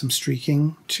adds like some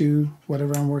streaking to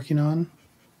whatever I'm working on.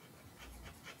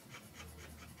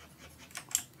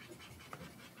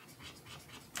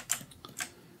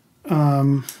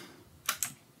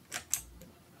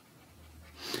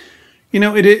 You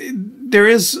know, there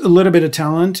is a little bit of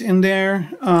talent in there,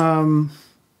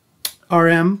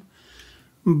 RM,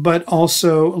 but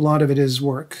also a lot of it is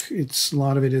work. A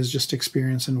lot of it is just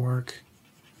experience and work.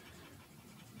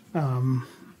 I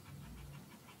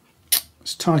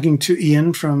was talking to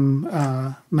Ian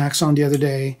from Maxon the other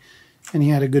day, and he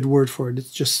had a good word for it.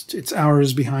 It's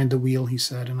hours behind the wheel, he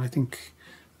said, and I think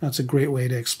that's a great way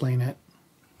to explain it.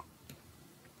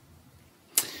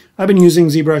 I've been using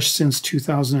ZBrush since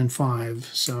 2005,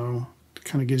 so it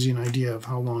kind of gives you an idea of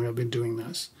how long I've been doing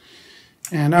this.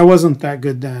 And I wasn't that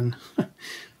good then.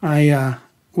 I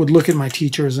would look at my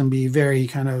teachers and be very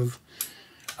kind of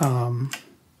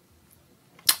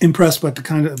impressed by the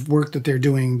kind of work that they're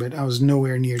doing, but I was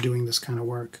nowhere near doing this kind of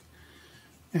work.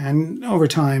 And over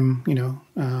time, you know,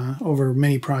 over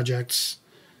many projects,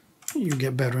 you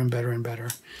get better and better and better.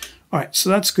 All right, so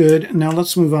that's good. Now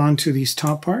let's move on to these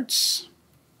top parts.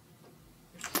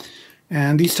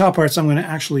 And these top parts I'm going to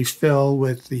actually fill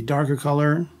with the darker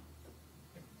color.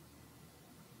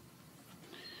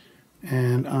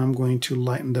 And I'm going to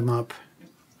lighten them up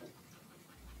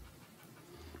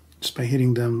just by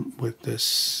hitting them with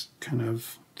this kind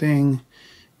of thing.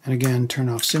 And again, turn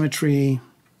off symmetry.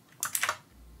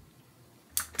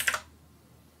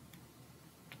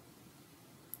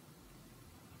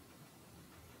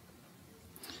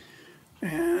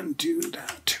 And do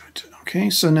that to it. Okay,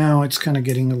 so now it's kind of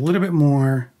getting a little bit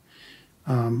more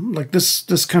like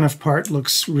this kind of part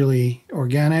looks really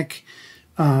organic.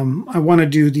 I want to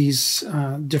do these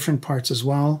different parts as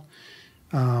well.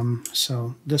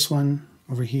 So this one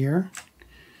over here,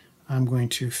 I'm going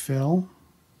to fill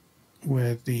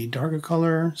with the darker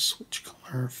color, switch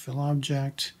color, fill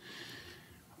object.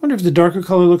 I wonder if the darker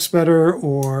color looks better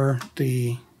or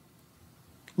the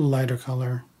lighter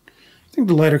color. I think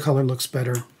the lighter color looks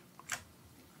better.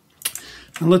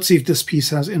 And let's see if this piece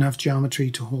has enough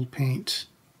geometry to hold paint.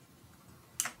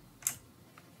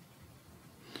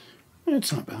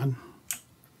 It's not bad.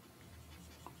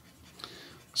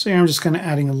 So here I'm just kind of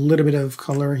adding a little bit of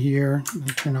color here.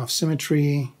 Turn off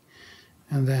symmetry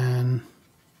and then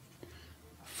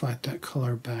fight that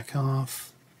color back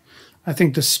off. I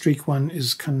think the streak one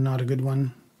is kind of not a good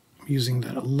one. I'm using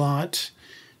that a lot.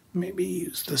 Maybe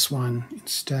use this one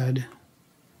instead.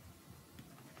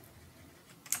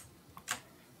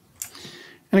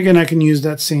 And again, I can use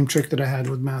that same trick that I had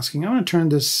with masking. I'm going to turn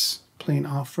this plane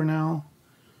off for now.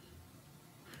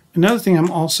 Another thing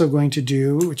I'm also going to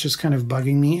do, which is kind of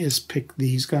bugging me, is pick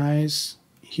these guys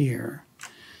here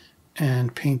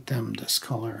and paint them this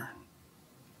color.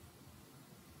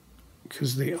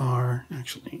 Because they are,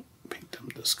 actually, paint them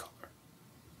this color.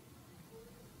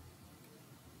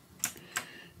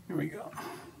 There we go.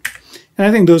 And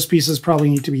I think those pieces probably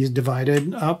need to be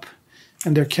divided up.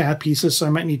 And they're CAD pieces, so I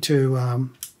might need to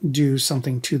do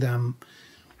something to them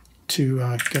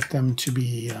to get them to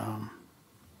be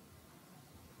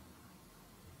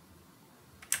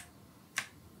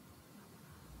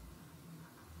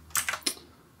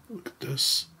look at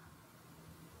this.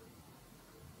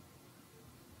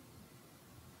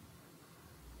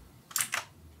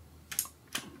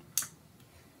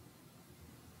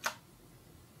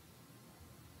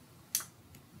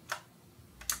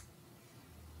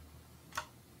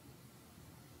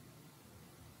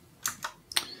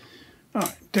 All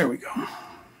right, there we go.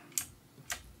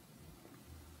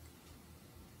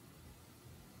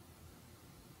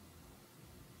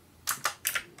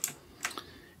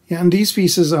 Yeah, and these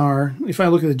pieces are, if I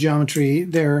look at the geometry,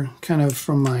 they're kind of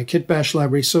from my Kit Bash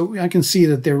library, so I can see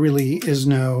that there really is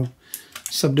no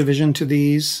subdivision to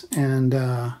these. And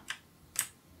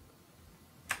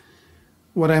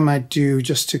what I might do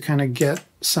just to kind of get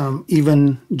some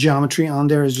even geometry on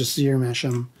there is just zero mesh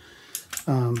them.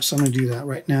 So I'm going to do that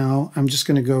right now. I'm just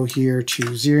going to go here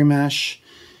to zero mesh,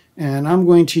 and I'm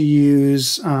going to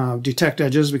use detect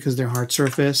edges because they're hard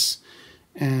surface.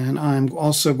 And I'm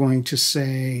also going to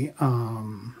say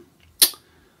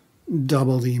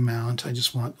double the amount. I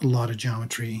just want a lot of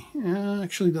geometry.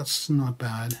 Actually, that's not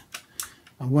bad.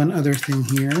 One other thing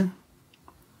here.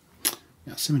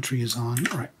 Yeah, symmetry is on.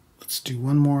 All right, let's do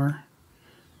one more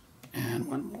and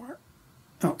one more.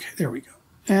 Okay, there we go.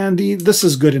 And this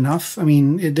is good enough. I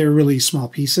mean, they're really small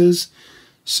pieces,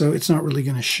 so it's not really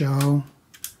going to show.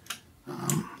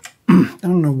 I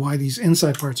don't know why these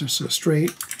inside parts are so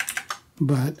straight.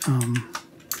 But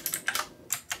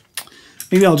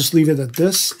maybe I'll just leave it at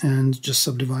this and just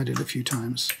subdivide it a few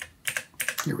times.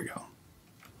 Here we go.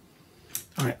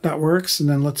 All right, that works. And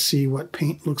then let's see what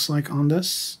paint looks like on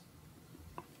this.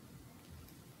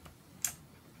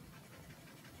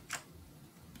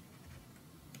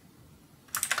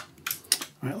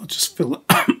 All right, let's just fill it.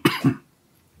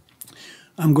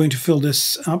 I'm going to fill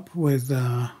this up with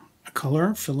a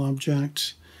color, fill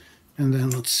object. And then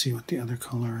let's see what the other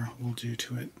color will do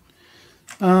to it.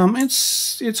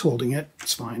 It's holding it.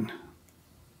 It's fine.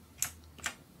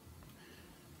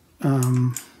 There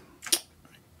we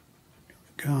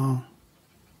go.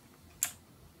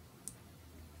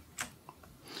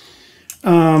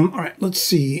 All right, let's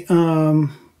see.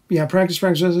 Yeah, practice,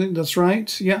 that's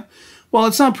right. Yeah. Well,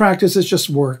 it's not practice, it's just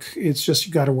work. It's just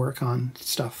you got to work on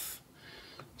stuff.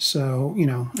 So, you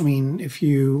know, I mean, if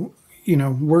you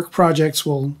work projects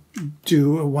will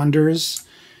do wonders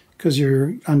because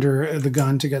you're under the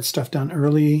gun to get stuff done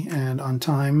early and on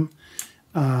time.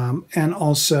 And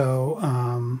also,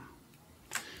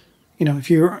 you know, if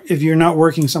you're not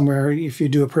working somewhere, if you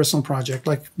do a personal project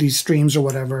like these streams or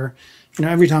whatever, you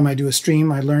know, every time I do a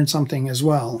stream, I learn something as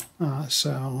well. Yeah,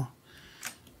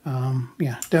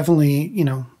 definitely, you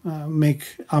know, make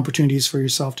opportunities for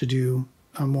yourself to do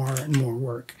more and more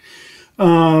work.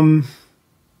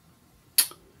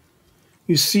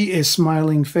 You see a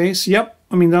smiling face. Yep.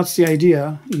 I mean, that's the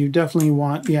idea. You definitely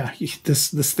want, yeah,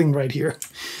 this thing right here.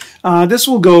 This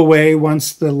will go away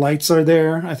once the lights are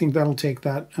there. I think that'll take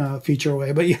that feature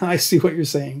away. But yeah, I see what you're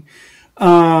saying.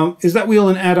 Is that wheel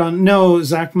an add-on? No,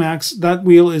 Zach Max, that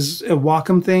wheel is a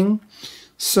Wacom thing.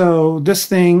 So this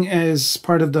thing is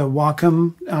part of the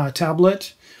Wacom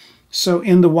tablet. So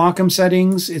in the Wacom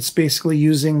settings, it's basically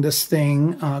using this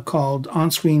thing called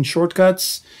on-screen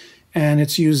shortcuts. And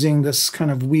it's using this kind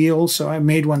of wheel. So I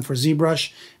made one for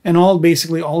ZBrush, and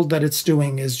basically all that it's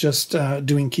doing is just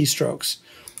doing keystrokes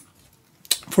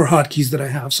for hotkeys that I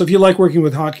have. So if you like working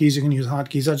with hotkeys, you can use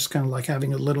hotkeys. I just kind of like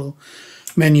having a little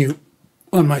menu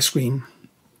on my screen.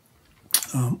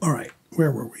 All right, where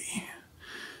were we?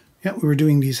 Yeah, we were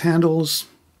doing these handles.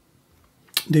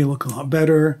 They look a lot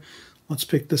better. Let's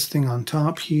pick this thing on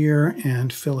top here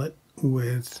and fill it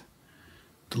with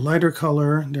the lighter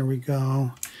color. There we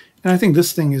go. And I think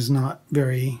this thing is not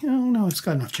very, oh no, it's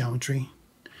got enough geometry.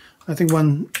 I think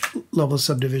one level of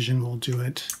subdivision will do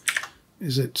it.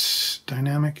 Is it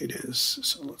dynamic? It is.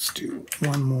 So let's do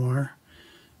one more.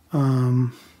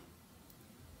 Let's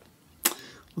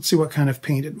see what kind of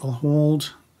paint it will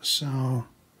hold. So I'm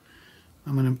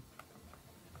going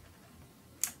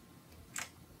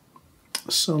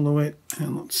to solo it,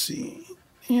 and let's see.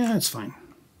 Yeah, it's fine.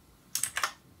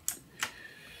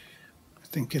 I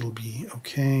think it'll be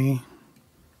okay.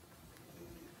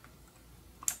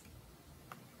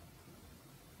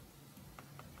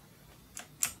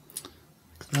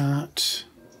 Like that.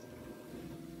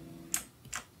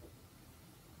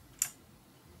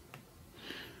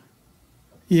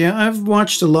 Yeah, I've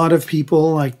watched a lot of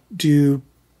people like do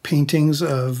paintings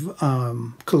of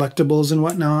collectibles and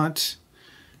whatnot,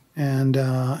 and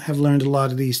have learned a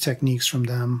lot of these techniques from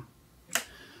them.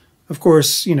 Of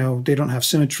course, you know, they don't have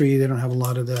symmetry. They don't have a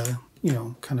lot of the, you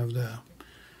know, kind of the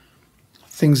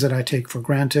things that I take for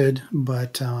granted.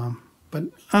 But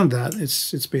on that,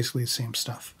 it's basically the same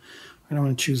stuff. And I'm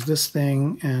going to choose this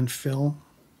thing and fill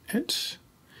it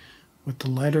with the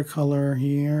lighter color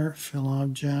here. Fill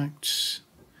object,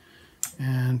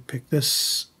 and pick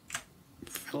this.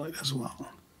 Fill it as well.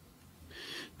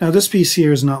 Now this piece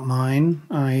here is not mine.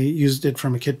 I used it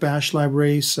from a Kit Bash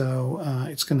library, so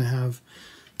it's going to have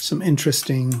some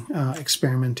interesting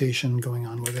experimentation going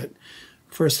on with it.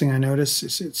 First thing I noticed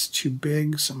is it's too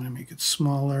big, so I'm going to make it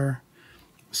smaller.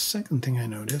 The second thing I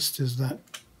noticed is that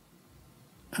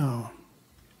Oh.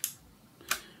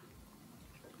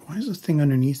 Why is the thing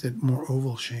underneath it more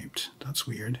oval shaped? That's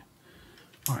weird.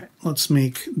 All right, let's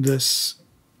make this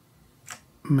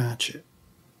match it.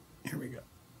 Here we go.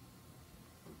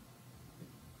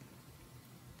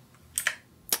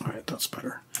 All right, that's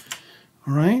better.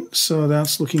 All right, so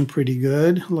that's looking pretty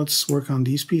good. Let's work on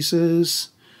these pieces.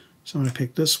 So I'm going to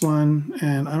pick this one,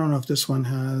 and I don't know if this one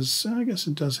has, I guess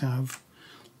it does have,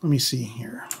 let me see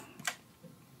here.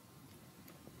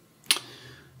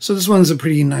 So this one's a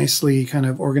pretty nicely kind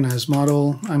of organized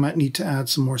model. I might need to add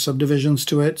some more subdivisions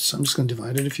to it, so I'm just going to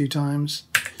divide it a few times.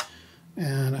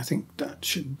 And I think that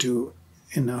should do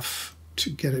enough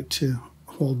to get it to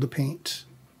hold the paint.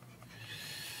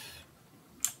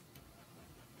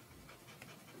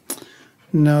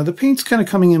 No, the paint's kind of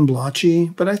coming in blotchy,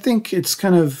 but I think it's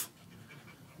kind of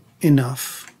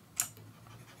enough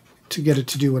to get it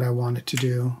to do what I want it to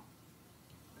do.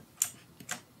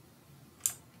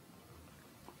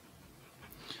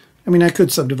 I mean, I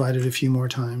could subdivide it a few more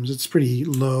times. It's pretty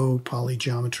low poly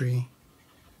geometry.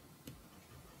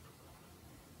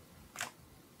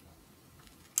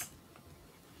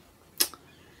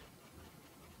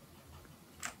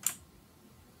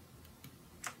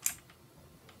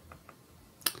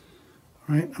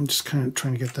 All right, I'm just kind of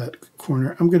trying to get that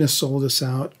corner. I'm going to sol this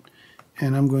out,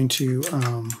 and I'm going to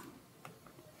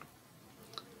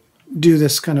do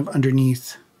this kind of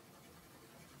underneath.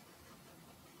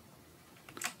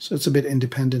 So it's a bit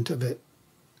independent of it.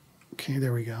 Okay,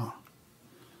 there we go.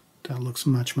 That looks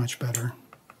much, much better.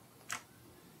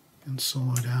 And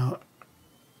sol it out.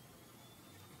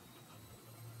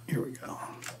 Here we go.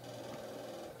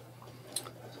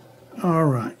 All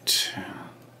right.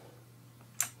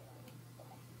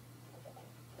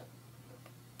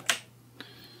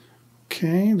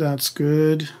 Okay, that's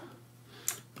good.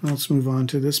 Let's move on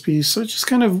to this piece. So just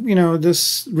kind of, you know,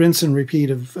 this rinse and repeat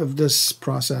of this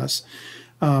process.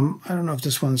 I don't know if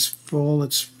this one's full.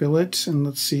 Let's fill it and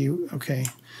let's see. Okay,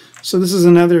 so this is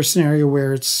another scenario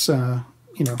where it's, you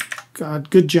know, got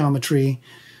good geometry.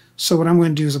 So what I'm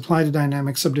going to do is apply the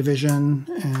dynamic subdivision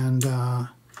and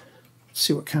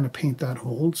see what kind of paint that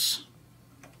holds.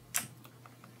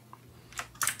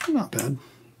 Not bad.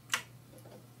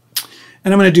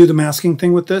 And I'm going to do the masking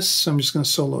thing with this. So I'm just going to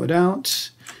solo it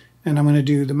out. And I'm going to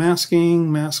do the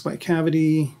masking, mask by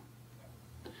cavity.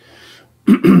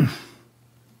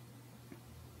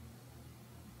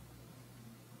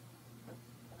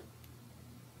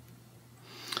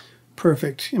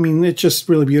 Perfect. I mean, it's just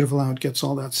really beautiful how it gets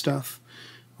all that stuff.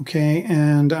 Okay,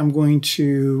 and I'm going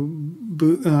to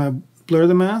blur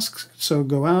the mask. So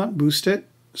go out, boost it.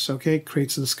 So, okay,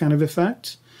 creates this kind of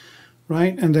effect.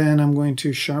 Right, and then I'm going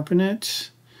to sharpen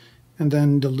it and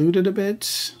then dilute it a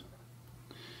bit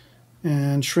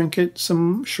and shrink it,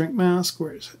 shrink mask.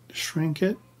 Where is it? Shrink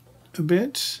it a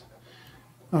bit.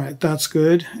 All right, that's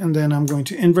good. And then I'm going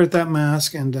to invert that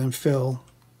mask and then fill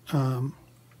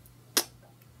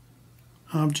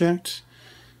object,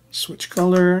 switch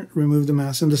color, remove the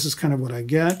mask. And this is kind of what I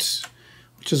get,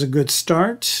 which is a good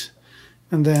start.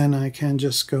 And then I can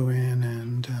just go in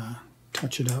and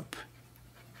touch it up.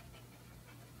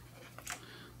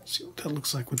 See what that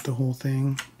looks like with the whole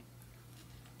thing.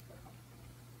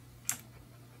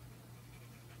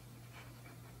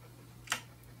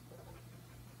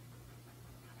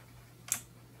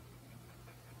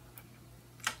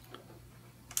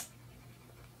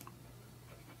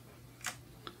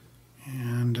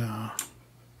 And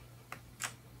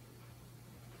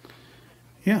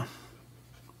yeah,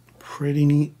 pretty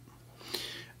neat.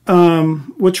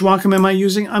 Which Wacom am I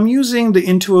using? I'm using the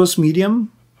Intuos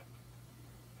Medium.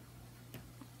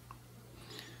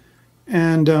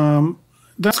 And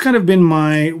that's kind of been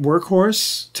my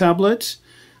workhorse tablet.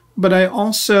 But I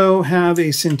also have a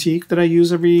Cintiq that I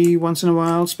use every once in a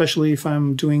while, especially if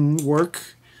I'm doing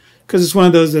work. Because it's one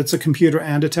of those that's a computer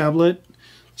and a tablet.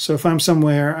 So if I'm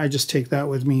somewhere, I just take that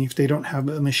with me. If they don't have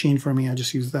a machine for me, I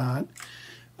just use that.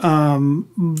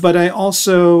 But I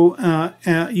also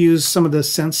use some of the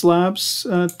Sense Labs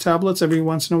tablets every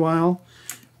once in a while.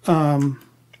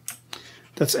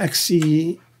 That's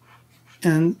XE.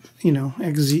 And, you know,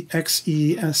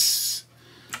 XES,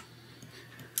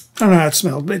 I don't know how it's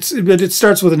spelled, but it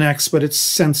starts with an X, but it's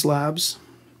Sense Labs.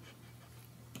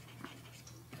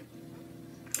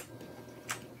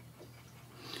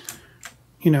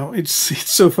 You know, it's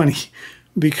so funny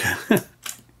because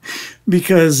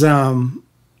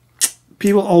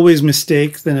people always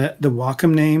mistake the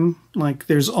Wacom name. Like,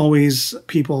 there's always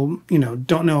people, you know,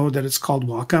 don't know that it's called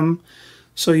Wacom.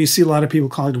 So you see a lot of people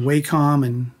call it Wacom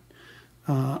and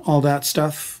all that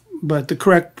stuff, but the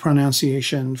correct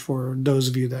pronunciation for those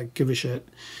of you that give a shit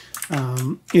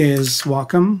is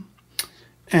Wacom,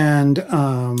 and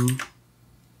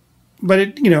but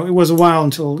it it was a while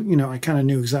until I kind of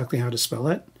knew exactly how to spell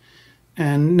it,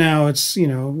 and now it's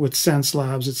with Sense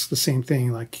Labs it's the same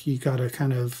thing. Like you got to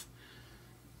kind of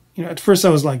at first I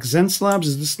was like, Sense Labs,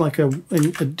 is this like a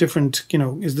different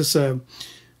is this a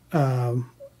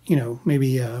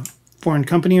maybe a foreign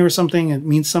company or something? It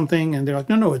means something, and they're like,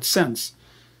 no, it's Sense.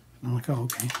 And I'm like, oh,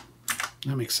 okay,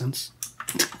 that makes sense.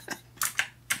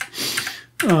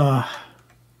 All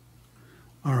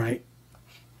right.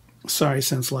 Sorry,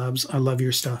 Sense Labs. I love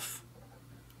your stuff.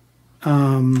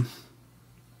 But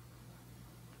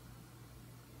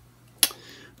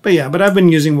yeah, but I've been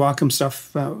using Wacom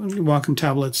stuff, Wacom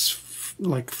tablets,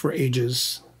 like for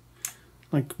ages,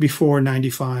 like before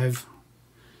 '95,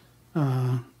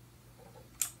 on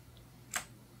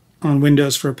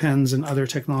Windows for pens and other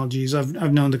technologies.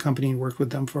 I've known the company and worked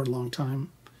with them for a long time.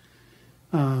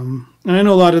 And I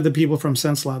know a lot of the people from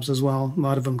Sense Labs as well. A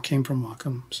lot of them came from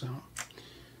Wacom, so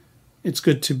it's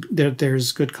good that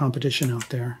there's good competition out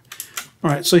there. All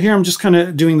right, so here I'm just kind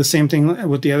of doing the same thing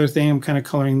with the other thing. I'm kind of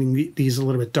coloring these a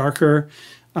little bit darker,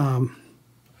 but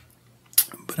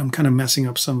I'm kind of messing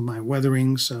up some of my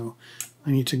weathering, so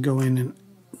I need to go in and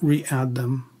re-add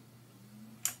them.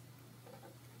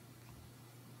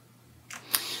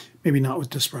 Maybe not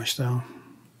with this brush, though.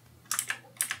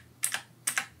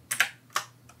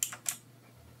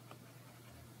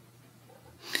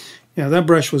 Yeah, that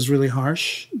brush was really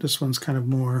harsh. This one's kind of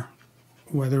more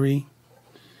weathery.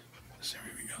 So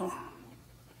here we go.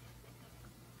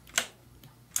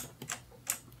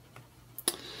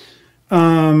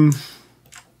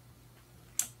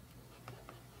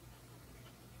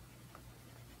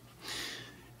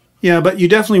 Yeah, but you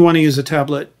definitely want to use a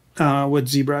tablet with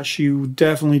ZBrush. You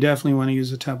definitely want to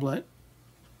use a tablet.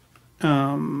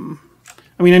 I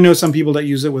mean, I know some people that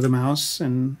use it with a mouse,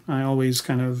 and I always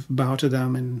kind of bow to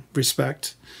them in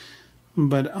respect.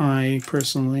 But I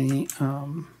personally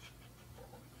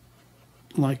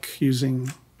like using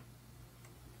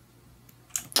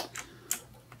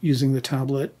the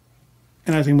tablet,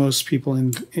 and I think most people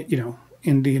in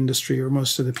the industry, or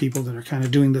most of the people that are kind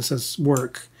of doing this as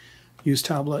work, use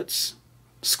tablets.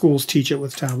 Schools teach it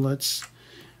with tablets.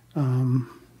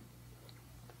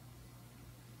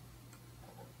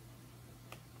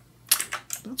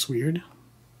 That's weird.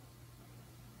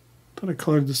 Thought I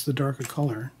colored this the darker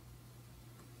color.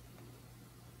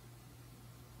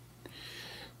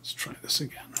 Let's try this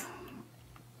again.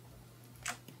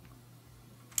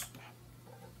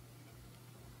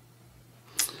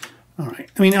 All right.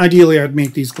 I mean, ideally, I'd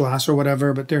make these glass or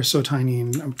whatever, but they're so tiny,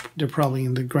 and they're probably,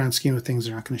 in the grand scheme of things,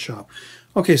 they're not going to show up.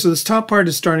 Okay, so this top part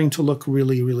is starting to look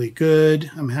really, really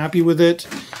good. I'm happy with it.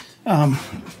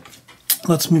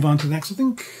 Let's move on to the next. I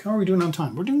think, how are we doing on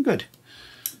time? We're doing good.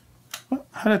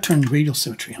 How to turn radial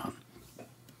symmetry on?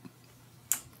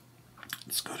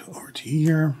 Let's go over to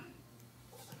here.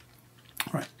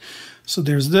 All right. So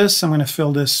there's this. I'm going to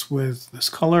fill this with this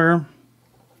color.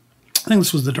 I think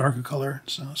this was the darker color.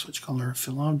 So switch color,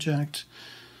 fill object,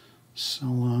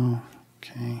 solo.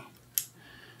 Okay.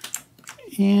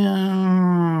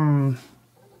 And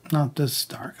not this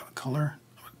dark color,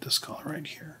 but this color right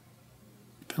here.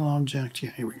 Fill object.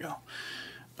 Yeah, here we go.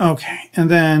 Okay,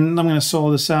 and then I'm going to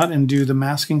solo this out and do the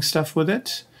masking stuff with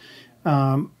it.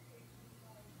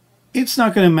 It's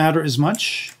not going to matter as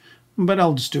much, but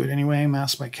I'll just do it anyway.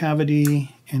 Mask by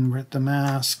cavity, invert the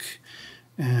mask,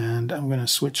 and I'm going to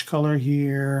switch color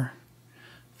here.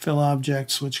 Fill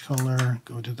object, switch color,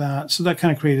 go to that. So that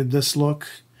kind of created this look,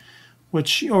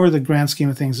 which, over the grand scheme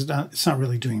of things, it's not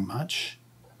really doing much.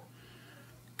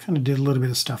 Kind of did a little bit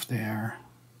of stuff there.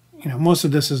 Most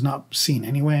of this is not seen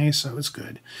anyway, so it's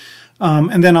good.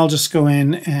 And then I'll just go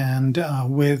in and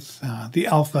with the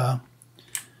alpha,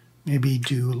 maybe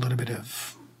do a little bit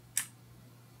of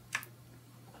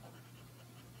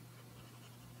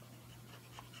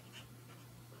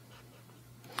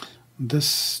this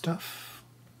stuff,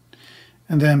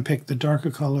 and then pick the darker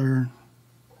color.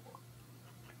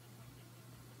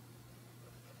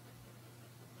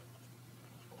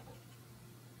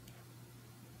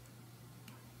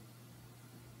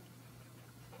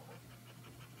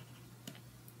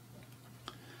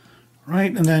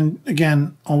 Right, and then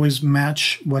again, always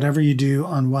match whatever you do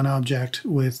on one object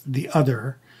with the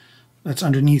other that's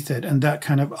underneath it, and that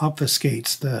kind of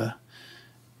obfuscates the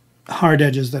hard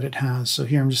edges that it has. So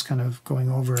here I'm just kind of going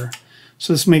over.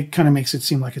 So this kind of makes it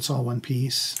seem like it's all one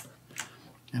piece.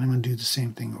 And I'm going to do the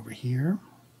same thing over here.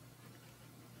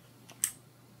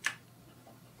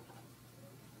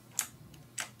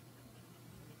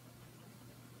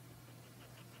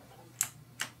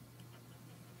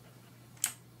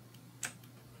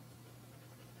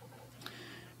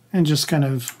 and just kind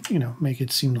of, make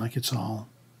it seem like it's all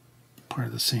part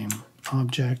of the same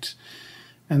object.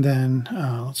 And then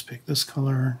let's pick this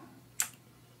color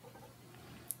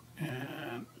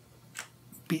and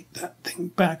beat that thing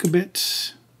back a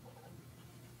bit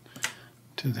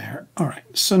to there. All right,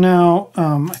 so now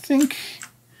I think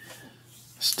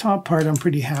this top part I'm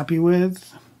pretty happy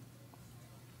with.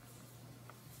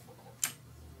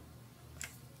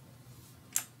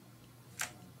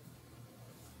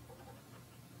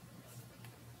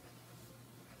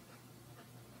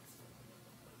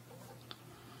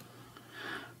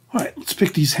 All right, let's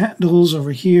pick these handles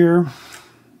over here.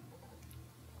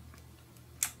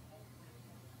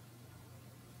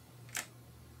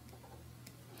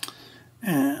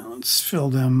 And let's fill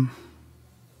them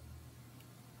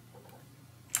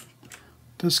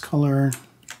this color.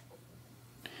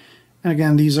 And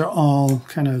again, these are all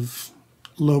kind of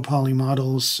low poly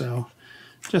models, so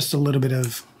just a little bit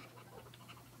of,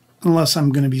 unless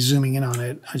I'm going to be zooming in on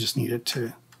it, I just need it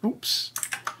to, oops,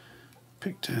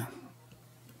 pick to.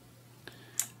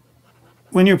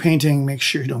 When you're painting, make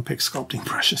sure you don't pick sculpting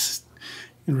brushes.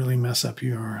 You can really mess up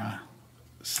your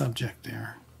subject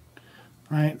there,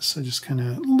 right? So just kind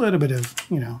of a little bit of,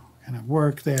 kind of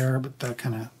work there, but that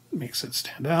kind of makes it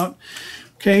stand out.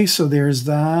 Okay, so there's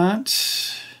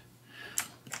that.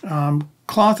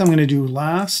 Cloth I'm going to do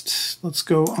last. Let's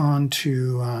go on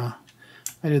to, I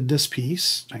did this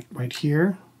piece right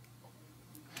here.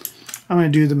 I'm going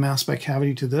to do the mask by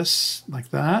cavity to this,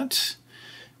 like that.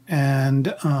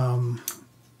 And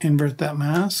invert that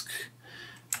mask,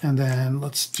 and then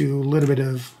let's do a little bit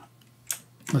of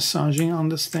massaging on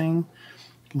this thing.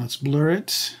 Let's blur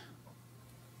it,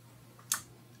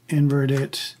 invert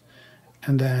it,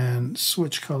 and then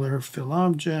switch color, fill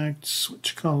object,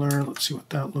 switch color. Let's see what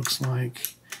that looks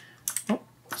like. Oh,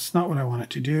 that's not what I want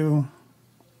it to do.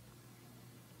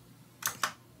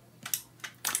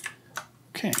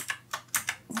 Okay,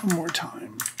 one more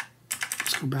time.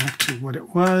 Let's go back to what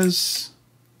it was.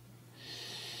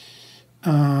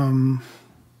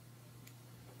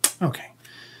 Okay,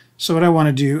 so what I want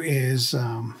to do is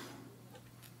I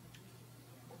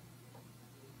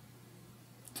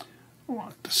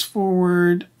want this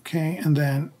forward, okay, and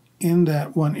then in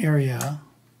that one area,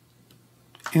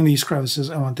 in these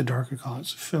crevices, I want the darker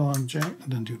colors. Fill object,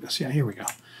 and then do this. Yeah, here we go.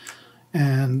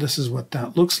 And this is what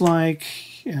that looks like,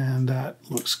 and that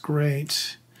looks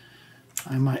great.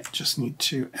 I might just need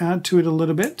to add to it a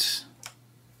little bit.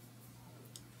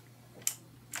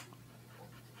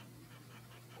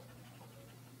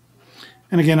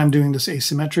 And again, I'm doing this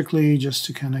asymmetrically just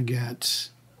to kind of get,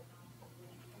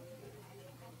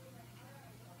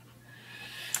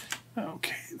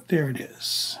 okay, there it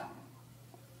is.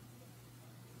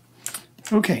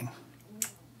 Okay,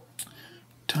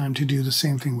 time to do the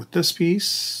same thing with this piece,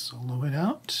 solo it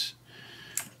out.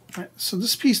 All right, so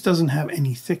this piece doesn't have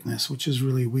any thickness, which is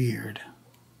really weird.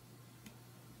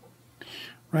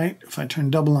 Right, if I turn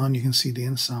double on, you can see the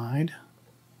inside.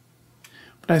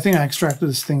 But I think I extracted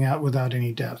this thing out without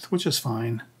any depth, which is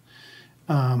fine.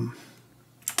 Also,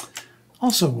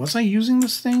 was I using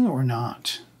this thing or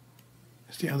not?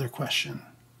 Is the other question.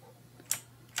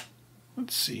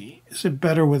 Let's see. Is it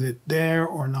better with it there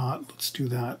or not? Let's do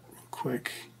that real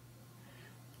quick.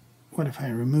 What if I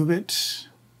remove it?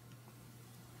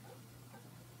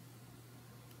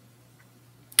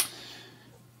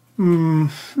 I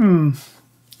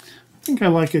think I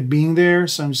like it being there,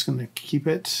 so I'm just going to keep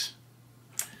it.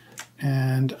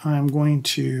 And I'm going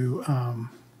to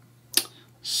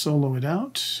solo it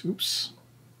out. Oops.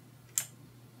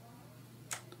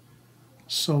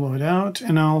 Solo it out.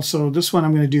 And also this one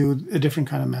I'm going to do a different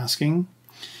kind of masking.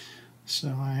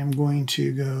 So I am going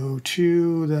to go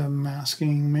to the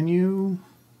masking menu.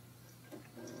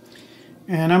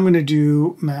 And I'm going to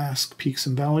do mask peaks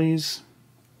and valleys.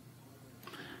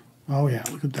 Oh yeah,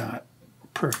 look at that.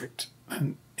 Perfect.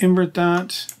 And invert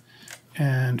that.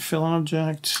 And fill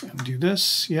object and do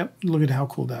this. Yep, look at how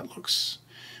cool that looks.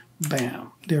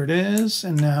 Bam, there it is.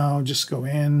 And now just go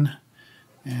in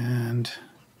and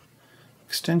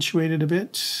accentuate it a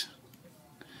bit.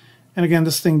 And again,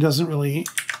 this thing doesn't really,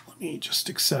 let me just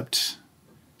accept,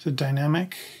 is it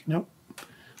dynamic? Nope.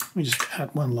 Let me just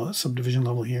add one subdivision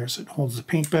level here so it holds the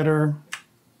paint better.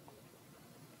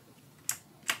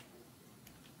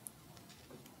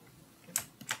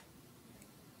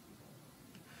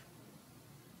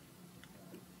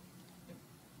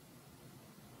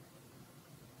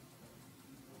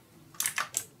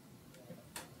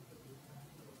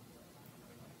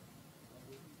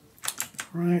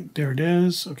 Right, there it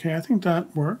is. Okay, I think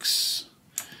that works.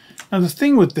 Now the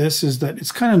thing with this is that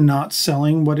it's kind of not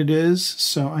selling what it is,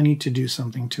 so I need to do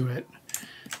something to it.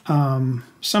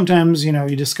 Sometimes, you know,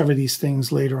 you discover these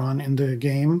things later on in the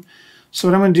game. So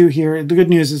what I'm going to do here, the good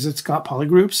news is it's got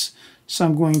polygroups. So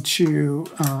I'm going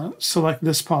to select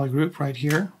this polygroup right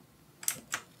here,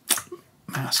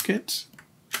 mask it,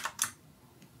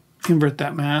 invert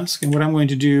that mask. And what I'm going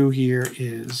to do here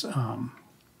is go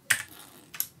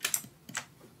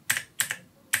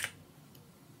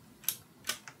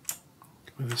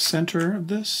to the center of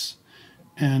this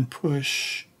and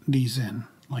push these in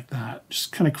like that.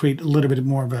 Just kind of create a little bit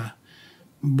more of a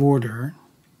border.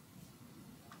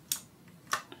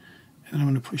 And I'm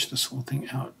going to push this whole thing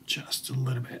out just a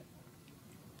little bit.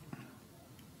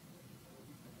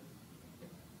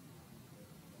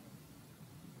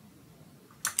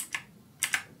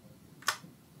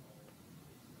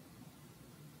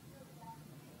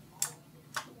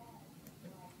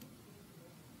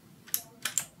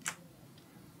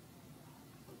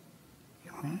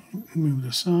 Move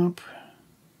this up.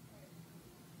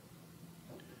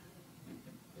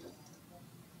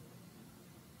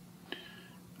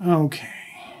 Okay,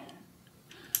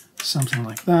 something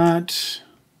like that.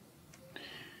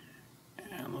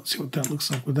 And let's see what that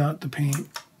looks like without the paint,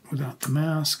 without the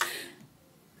mask.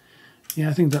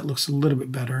 Yeah, I think that looks a little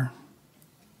bit better.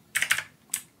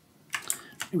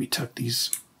 Maybe tuck these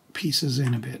pieces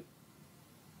in a bit.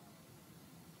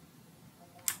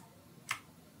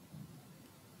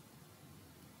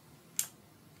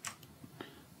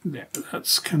 There,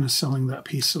 that's kind of selling that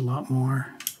piece a lot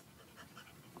more.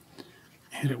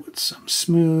 Hit it with some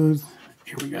smooth.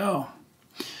 Here we go.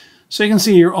 So you can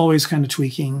see you're always kind of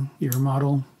tweaking your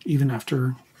model, even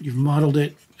after you've modeled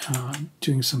it,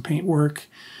 doing some paint work.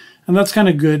 And that's kind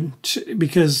of good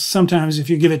because sometimes if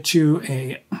you give it to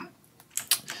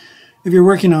if you're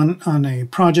working on a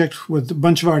project with a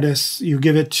bunch of artists, you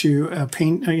give it to a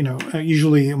paint,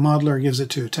 usually a modeler gives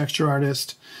it to a texture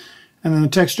artist. And then the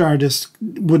texture artist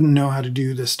wouldn't know how to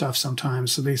do this stuff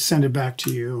sometimes, so they send it back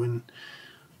to you, and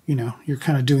you know, you're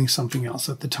kind of doing something else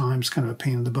at the time. It's kind of a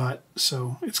pain in the butt.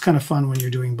 So it's kind of fun when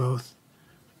you're doing both.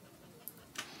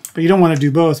 But you don't want to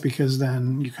do both because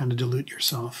then you kind of dilute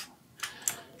yourself.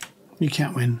 You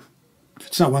can't win. If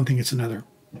it's not one thing, it's another.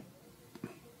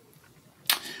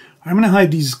 I'm going to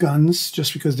hide these guns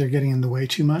just because they're getting in the way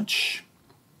too much.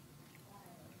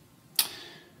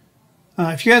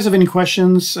 If you guys have any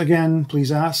questions, again,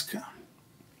 please ask.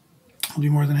 I'll be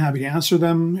more than happy to answer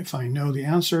them if I know the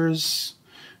answers.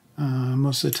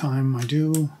 Most of the time I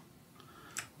do,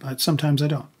 but sometimes I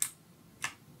don't.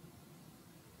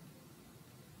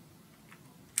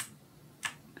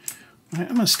 All right,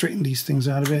 I'm going to straighten these things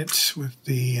out of it with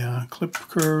the clip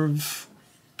curve.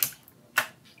 I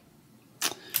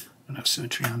don't have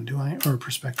symmetry on, do I? Or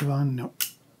perspective on? Nope.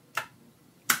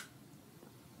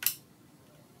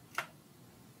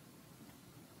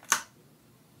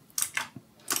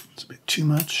 It's a bit too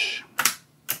much.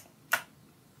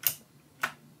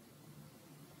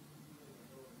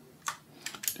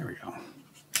 There we go.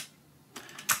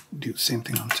 Do the same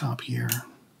thing on top here.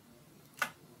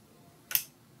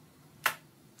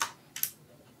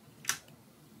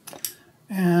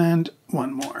 And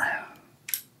one more.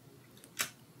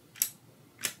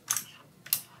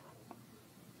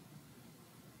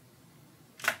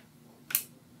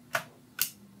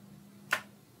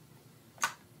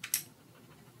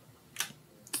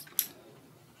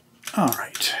 All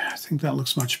right, I think that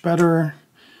looks much better.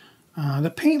 The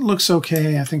paint looks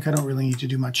okay. I think I don't really need to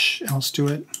do much else to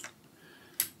it.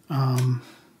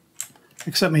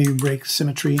 Except maybe break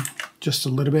symmetry just a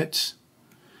little bit.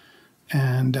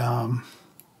 And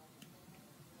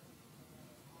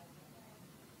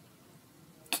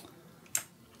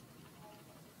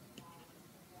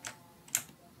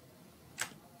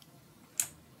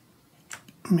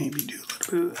maybe do a little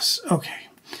bit of this. Okay.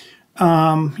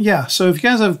 Yeah, so if you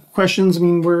guys have questions, I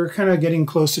mean, we're kind of getting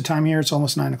close to time here. It's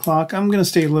almost 9 o'clock. I'm going to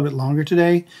stay a little bit longer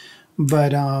today,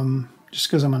 but just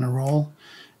because I'm on a roll.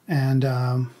 And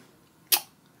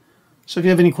so if you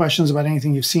have any questions about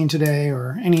anything you've seen today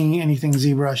or anything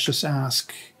ZBrush, just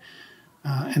ask,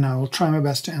 and I will try my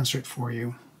best to answer it for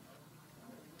you.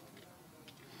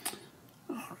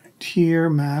 All right, here,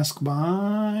 mask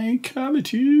by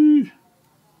cavity.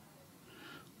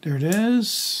 There it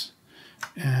is.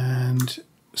 And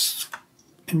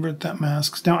invert that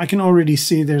mask. Now I can already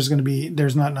see there's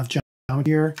not enough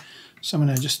geometry here, so I'm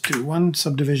going to just do one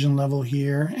subdivision level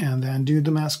here and then do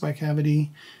the mask by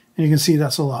cavity, and you can see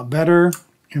that's a lot better.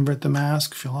 Invert the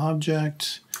mask, fill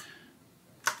object,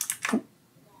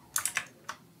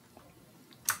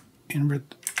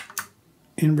 invert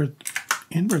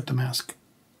the mask.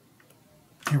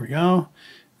 Here we go.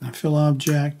 And fill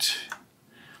object.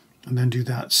 and then do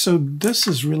that. So this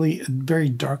is really a very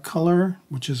dark color,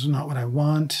 which is not what I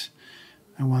want.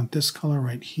 I want this color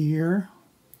right here.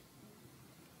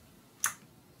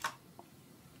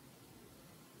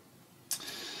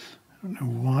 I don't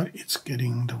know what, it's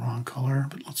getting the wrong color,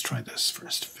 but let's try this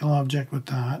first. Fill object with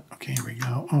that. Okay, here we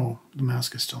go. Oh, the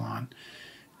mask is still on.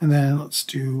 And then let's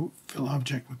do fill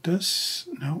object with this.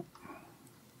 No.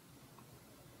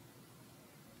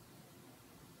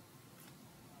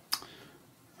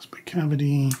 Let's by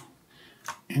cavity,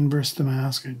 inverse the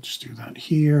mask. I just do that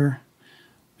here.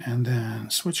 And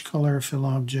then switch color, fill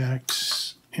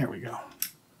objects. Here we go.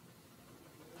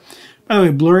 By the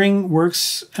way, blurring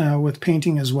works with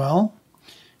painting as well.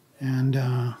 And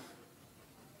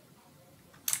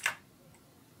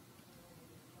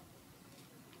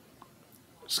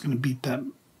just going to beat that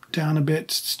down a bit.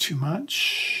 It's too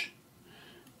much.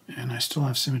 And I still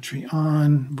have symmetry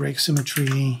on. Break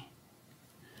symmetry.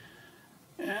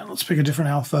 And let's pick a different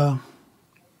alpha.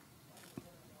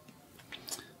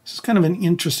 This is kind of an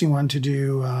interesting one to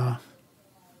do.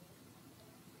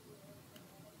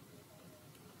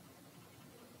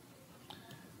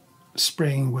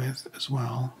 Spraying with as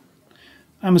well.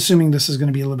 I'm assuming this is going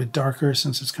to be a little bit darker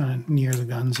since it's kind of near the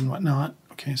guns and whatnot.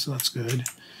 Okay, so that's good.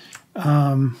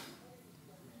 All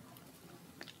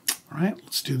right,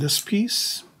 let's do this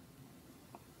piece.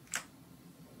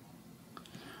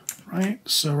 Right,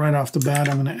 so right off the bat,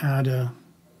 I'm going to add a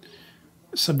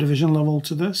subdivision level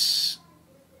to this.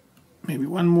 Maybe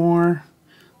one more.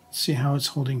 Let's see how it's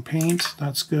holding paint.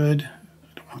 That's good. I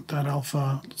don't want that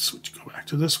alpha. Let's go back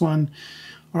to this one.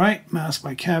 All right, mask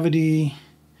by cavity.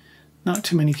 Not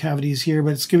too many cavities here,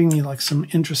 but it's giving me like some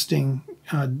interesting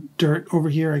dirt over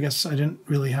here. I guess I didn't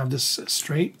really have this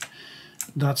straight.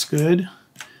 That's good.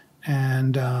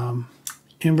 And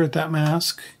invert that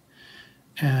mask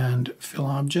and fill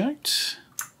object.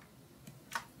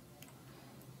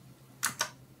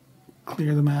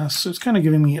 Clear the mask. So it's kind of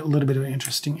giving me a little bit of an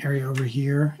interesting area over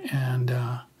here. And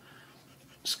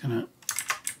just going to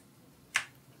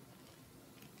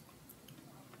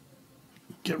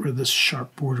get rid of this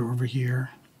sharp border over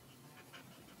here.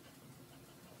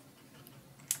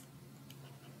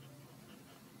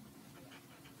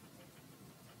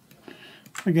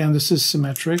 Again, this is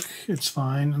symmetric. It's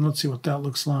fine. And let's see what that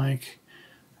looks like.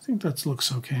 I think that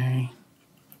looks okay.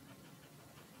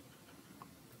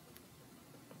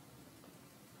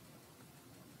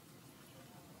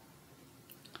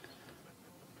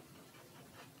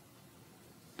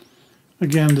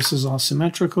 Again, this is all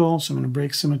symmetrical, so I'm going to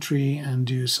break symmetry and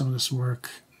do some of this work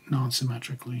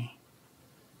non-symmetrically.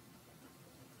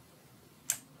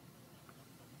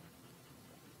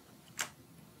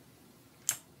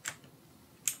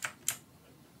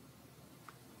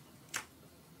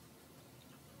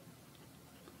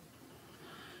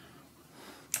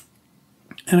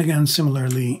 And again,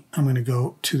 similarly, I'm going to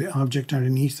go to the object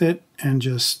underneath it and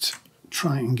just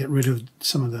try and get rid of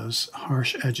some of those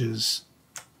harsh edges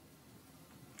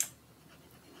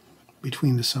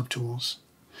between the subtools.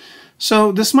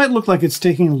 So this might look like it's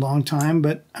taking a long time,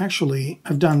 but actually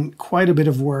I've done quite a bit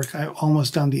of work. I've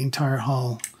almost done the entire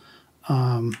hull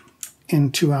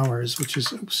in 2 hours, which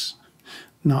is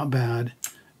not bad.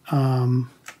 All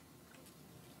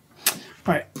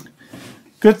right.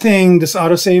 Good thing this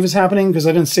autosave is happening because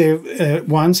I didn't save it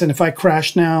once, and if I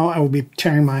crash now, I will be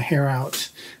tearing my hair out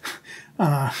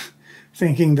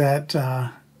thinking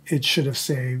that it should have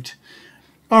saved.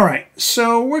 All right,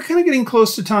 so we're kind of getting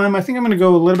close to time. I think I'm going to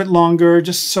go a little bit longer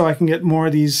just so I can get more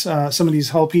of these, some of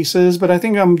these hull pieces, but I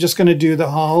think I'm just going to do the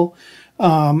hull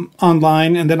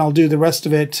online, and then I'll do the rest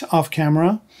of it off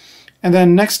camera. And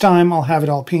then next time I'll have it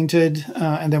all painted,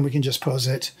 and then we can just pose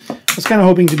it. I was kind of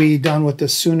hoping to be done with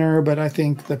this sooner, but I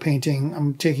think the painting,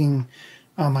 I'm taking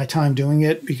my time doing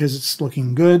it because it's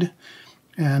looking good.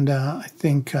 And I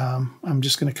think I'm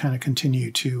just going to kind of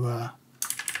continue to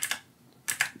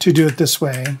do it this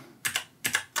way.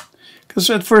 Because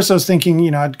at first I was thinking,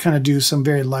 you know, I'd kind of do some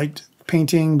very light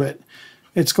painting, but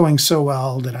it's going so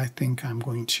well that I think I'm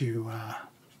going to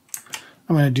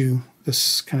do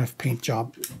this kind of paint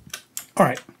job. All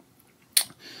right,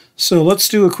 so let's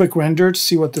do a quick render to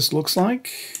see what this looks like.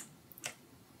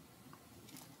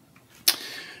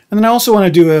 And then I also want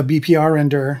to do a BPR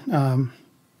render, not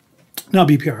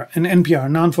BPR, an NPR,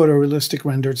 non-photorealistic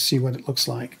render to see what it looks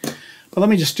like. But let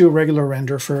me just do a regular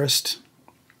render first.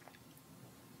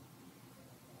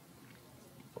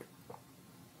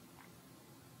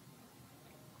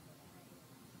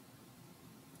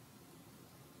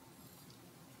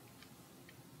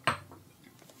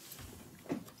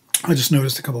 I just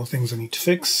noticed a couple of things I need to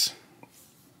fix.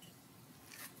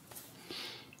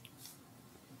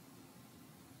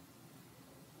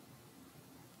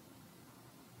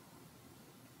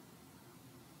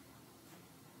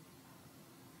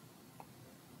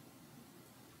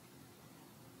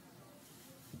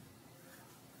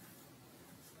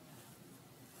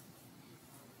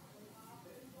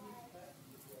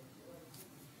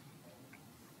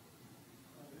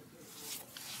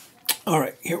 All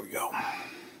right, here we go. I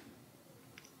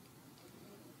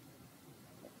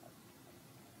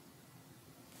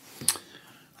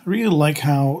really like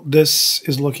how this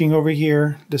is looking over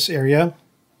here, this area.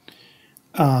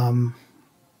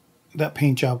 That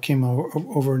paint job came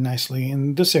over nicely.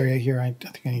 In this area here, I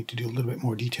think I need to do a little bit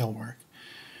more detail work.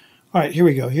 All right, here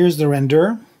we go. Here's the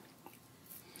render.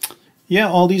 Yeah,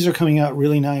 all these are coming out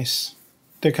really nice.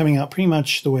 They're coming out pretty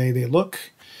much the way they look.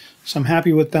 So I'm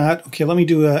happy with that. Okay, let me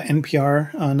do a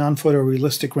NPR,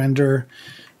 non-photorealistic render.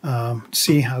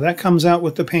 See how that comes out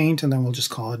with the paint, and then we'll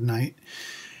just call it a night.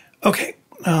 Okay,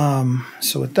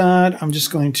 so with that, I'm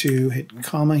just going to hit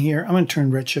comma here. I'm going to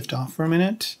turn redshift off for a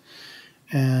minute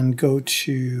and go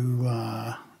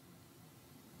to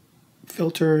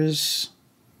filters.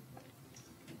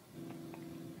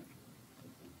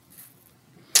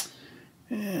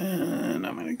 And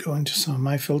I'm going to go into some of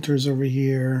my filters over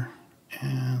here,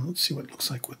 and let's see what it looks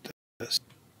like with this.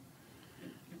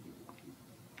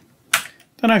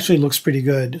 That actually looks pretty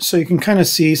good. So you can kind of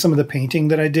see some of the painting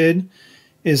that I did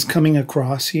is coming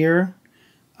across here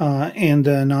in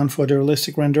the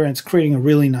non-photorealistic render, and it's creating a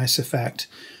really nice effect.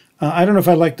 I don't know if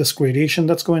I like this gradation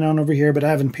that's going on over here, but I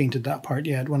haven't painted that part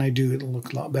yet. When I do, it'll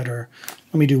look a lot better.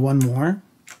 Let me do one more.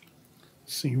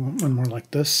 See, one more like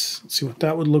this. Let's see what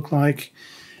that would look like.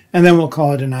 And then we'll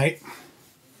call it a night.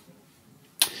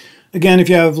 Again, if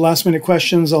you have last minute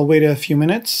questions, I'll wait a few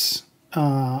minutes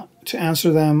to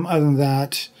answer them. Other than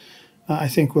that, I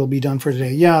think we'll be done for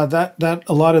today. Yeah,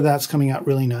 a lot of that's coming out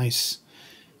really nice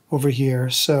over here.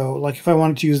 So like if I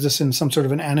wanted to use this in some sort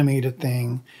of an animated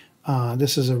thing,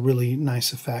 this is a really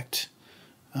nice effect.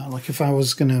 Like if I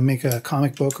was going to make a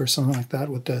comic book or something like that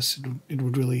with this, it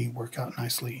would really work out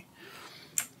nicely.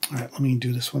 All right, let me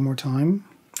do this one more time.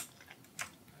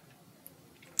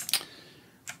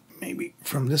 Maybe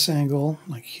from this angle,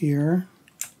 like here.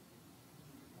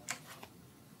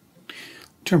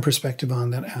 Turn perspective on,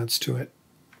 that adds to it.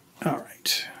 All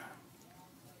right.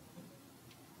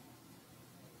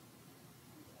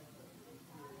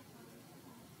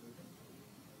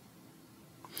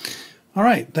 All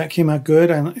right, that came out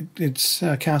good. It's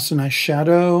cast a nice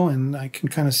shadow, and I can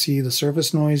kind of see the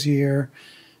surface noise here.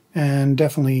 And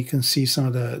definitely you can see some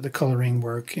of the coloring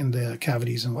work in the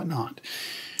cavities and whatnot.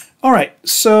 All right,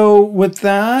 so with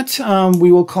that,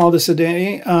 we will call this a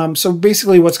day. So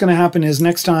basically what's going to happen is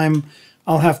next time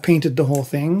I'll have painted the whole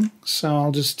thing. So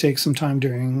I'll just take some time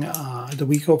during the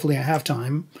week, hopefully I have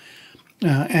time,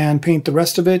 and paint the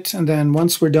rest of it. And then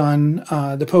once we're done,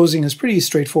 the posing is pretty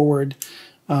straightforward.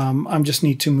 I just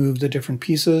need to move the different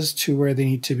pieces to where they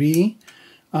need to be.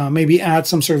 Maybe add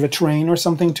some sort of a terrain or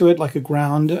something to it, like a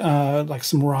ground, like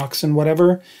some rocks and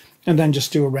whatever, and then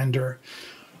just do a render.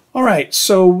 All right,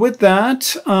 so with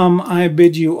that, I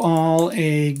bid you all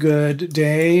a good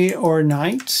day or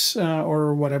night,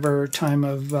 or whatever time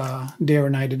of day or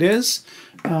night it is,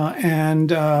 and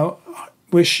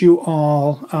wish you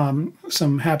all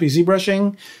some happy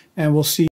ZBrushing, and we'll see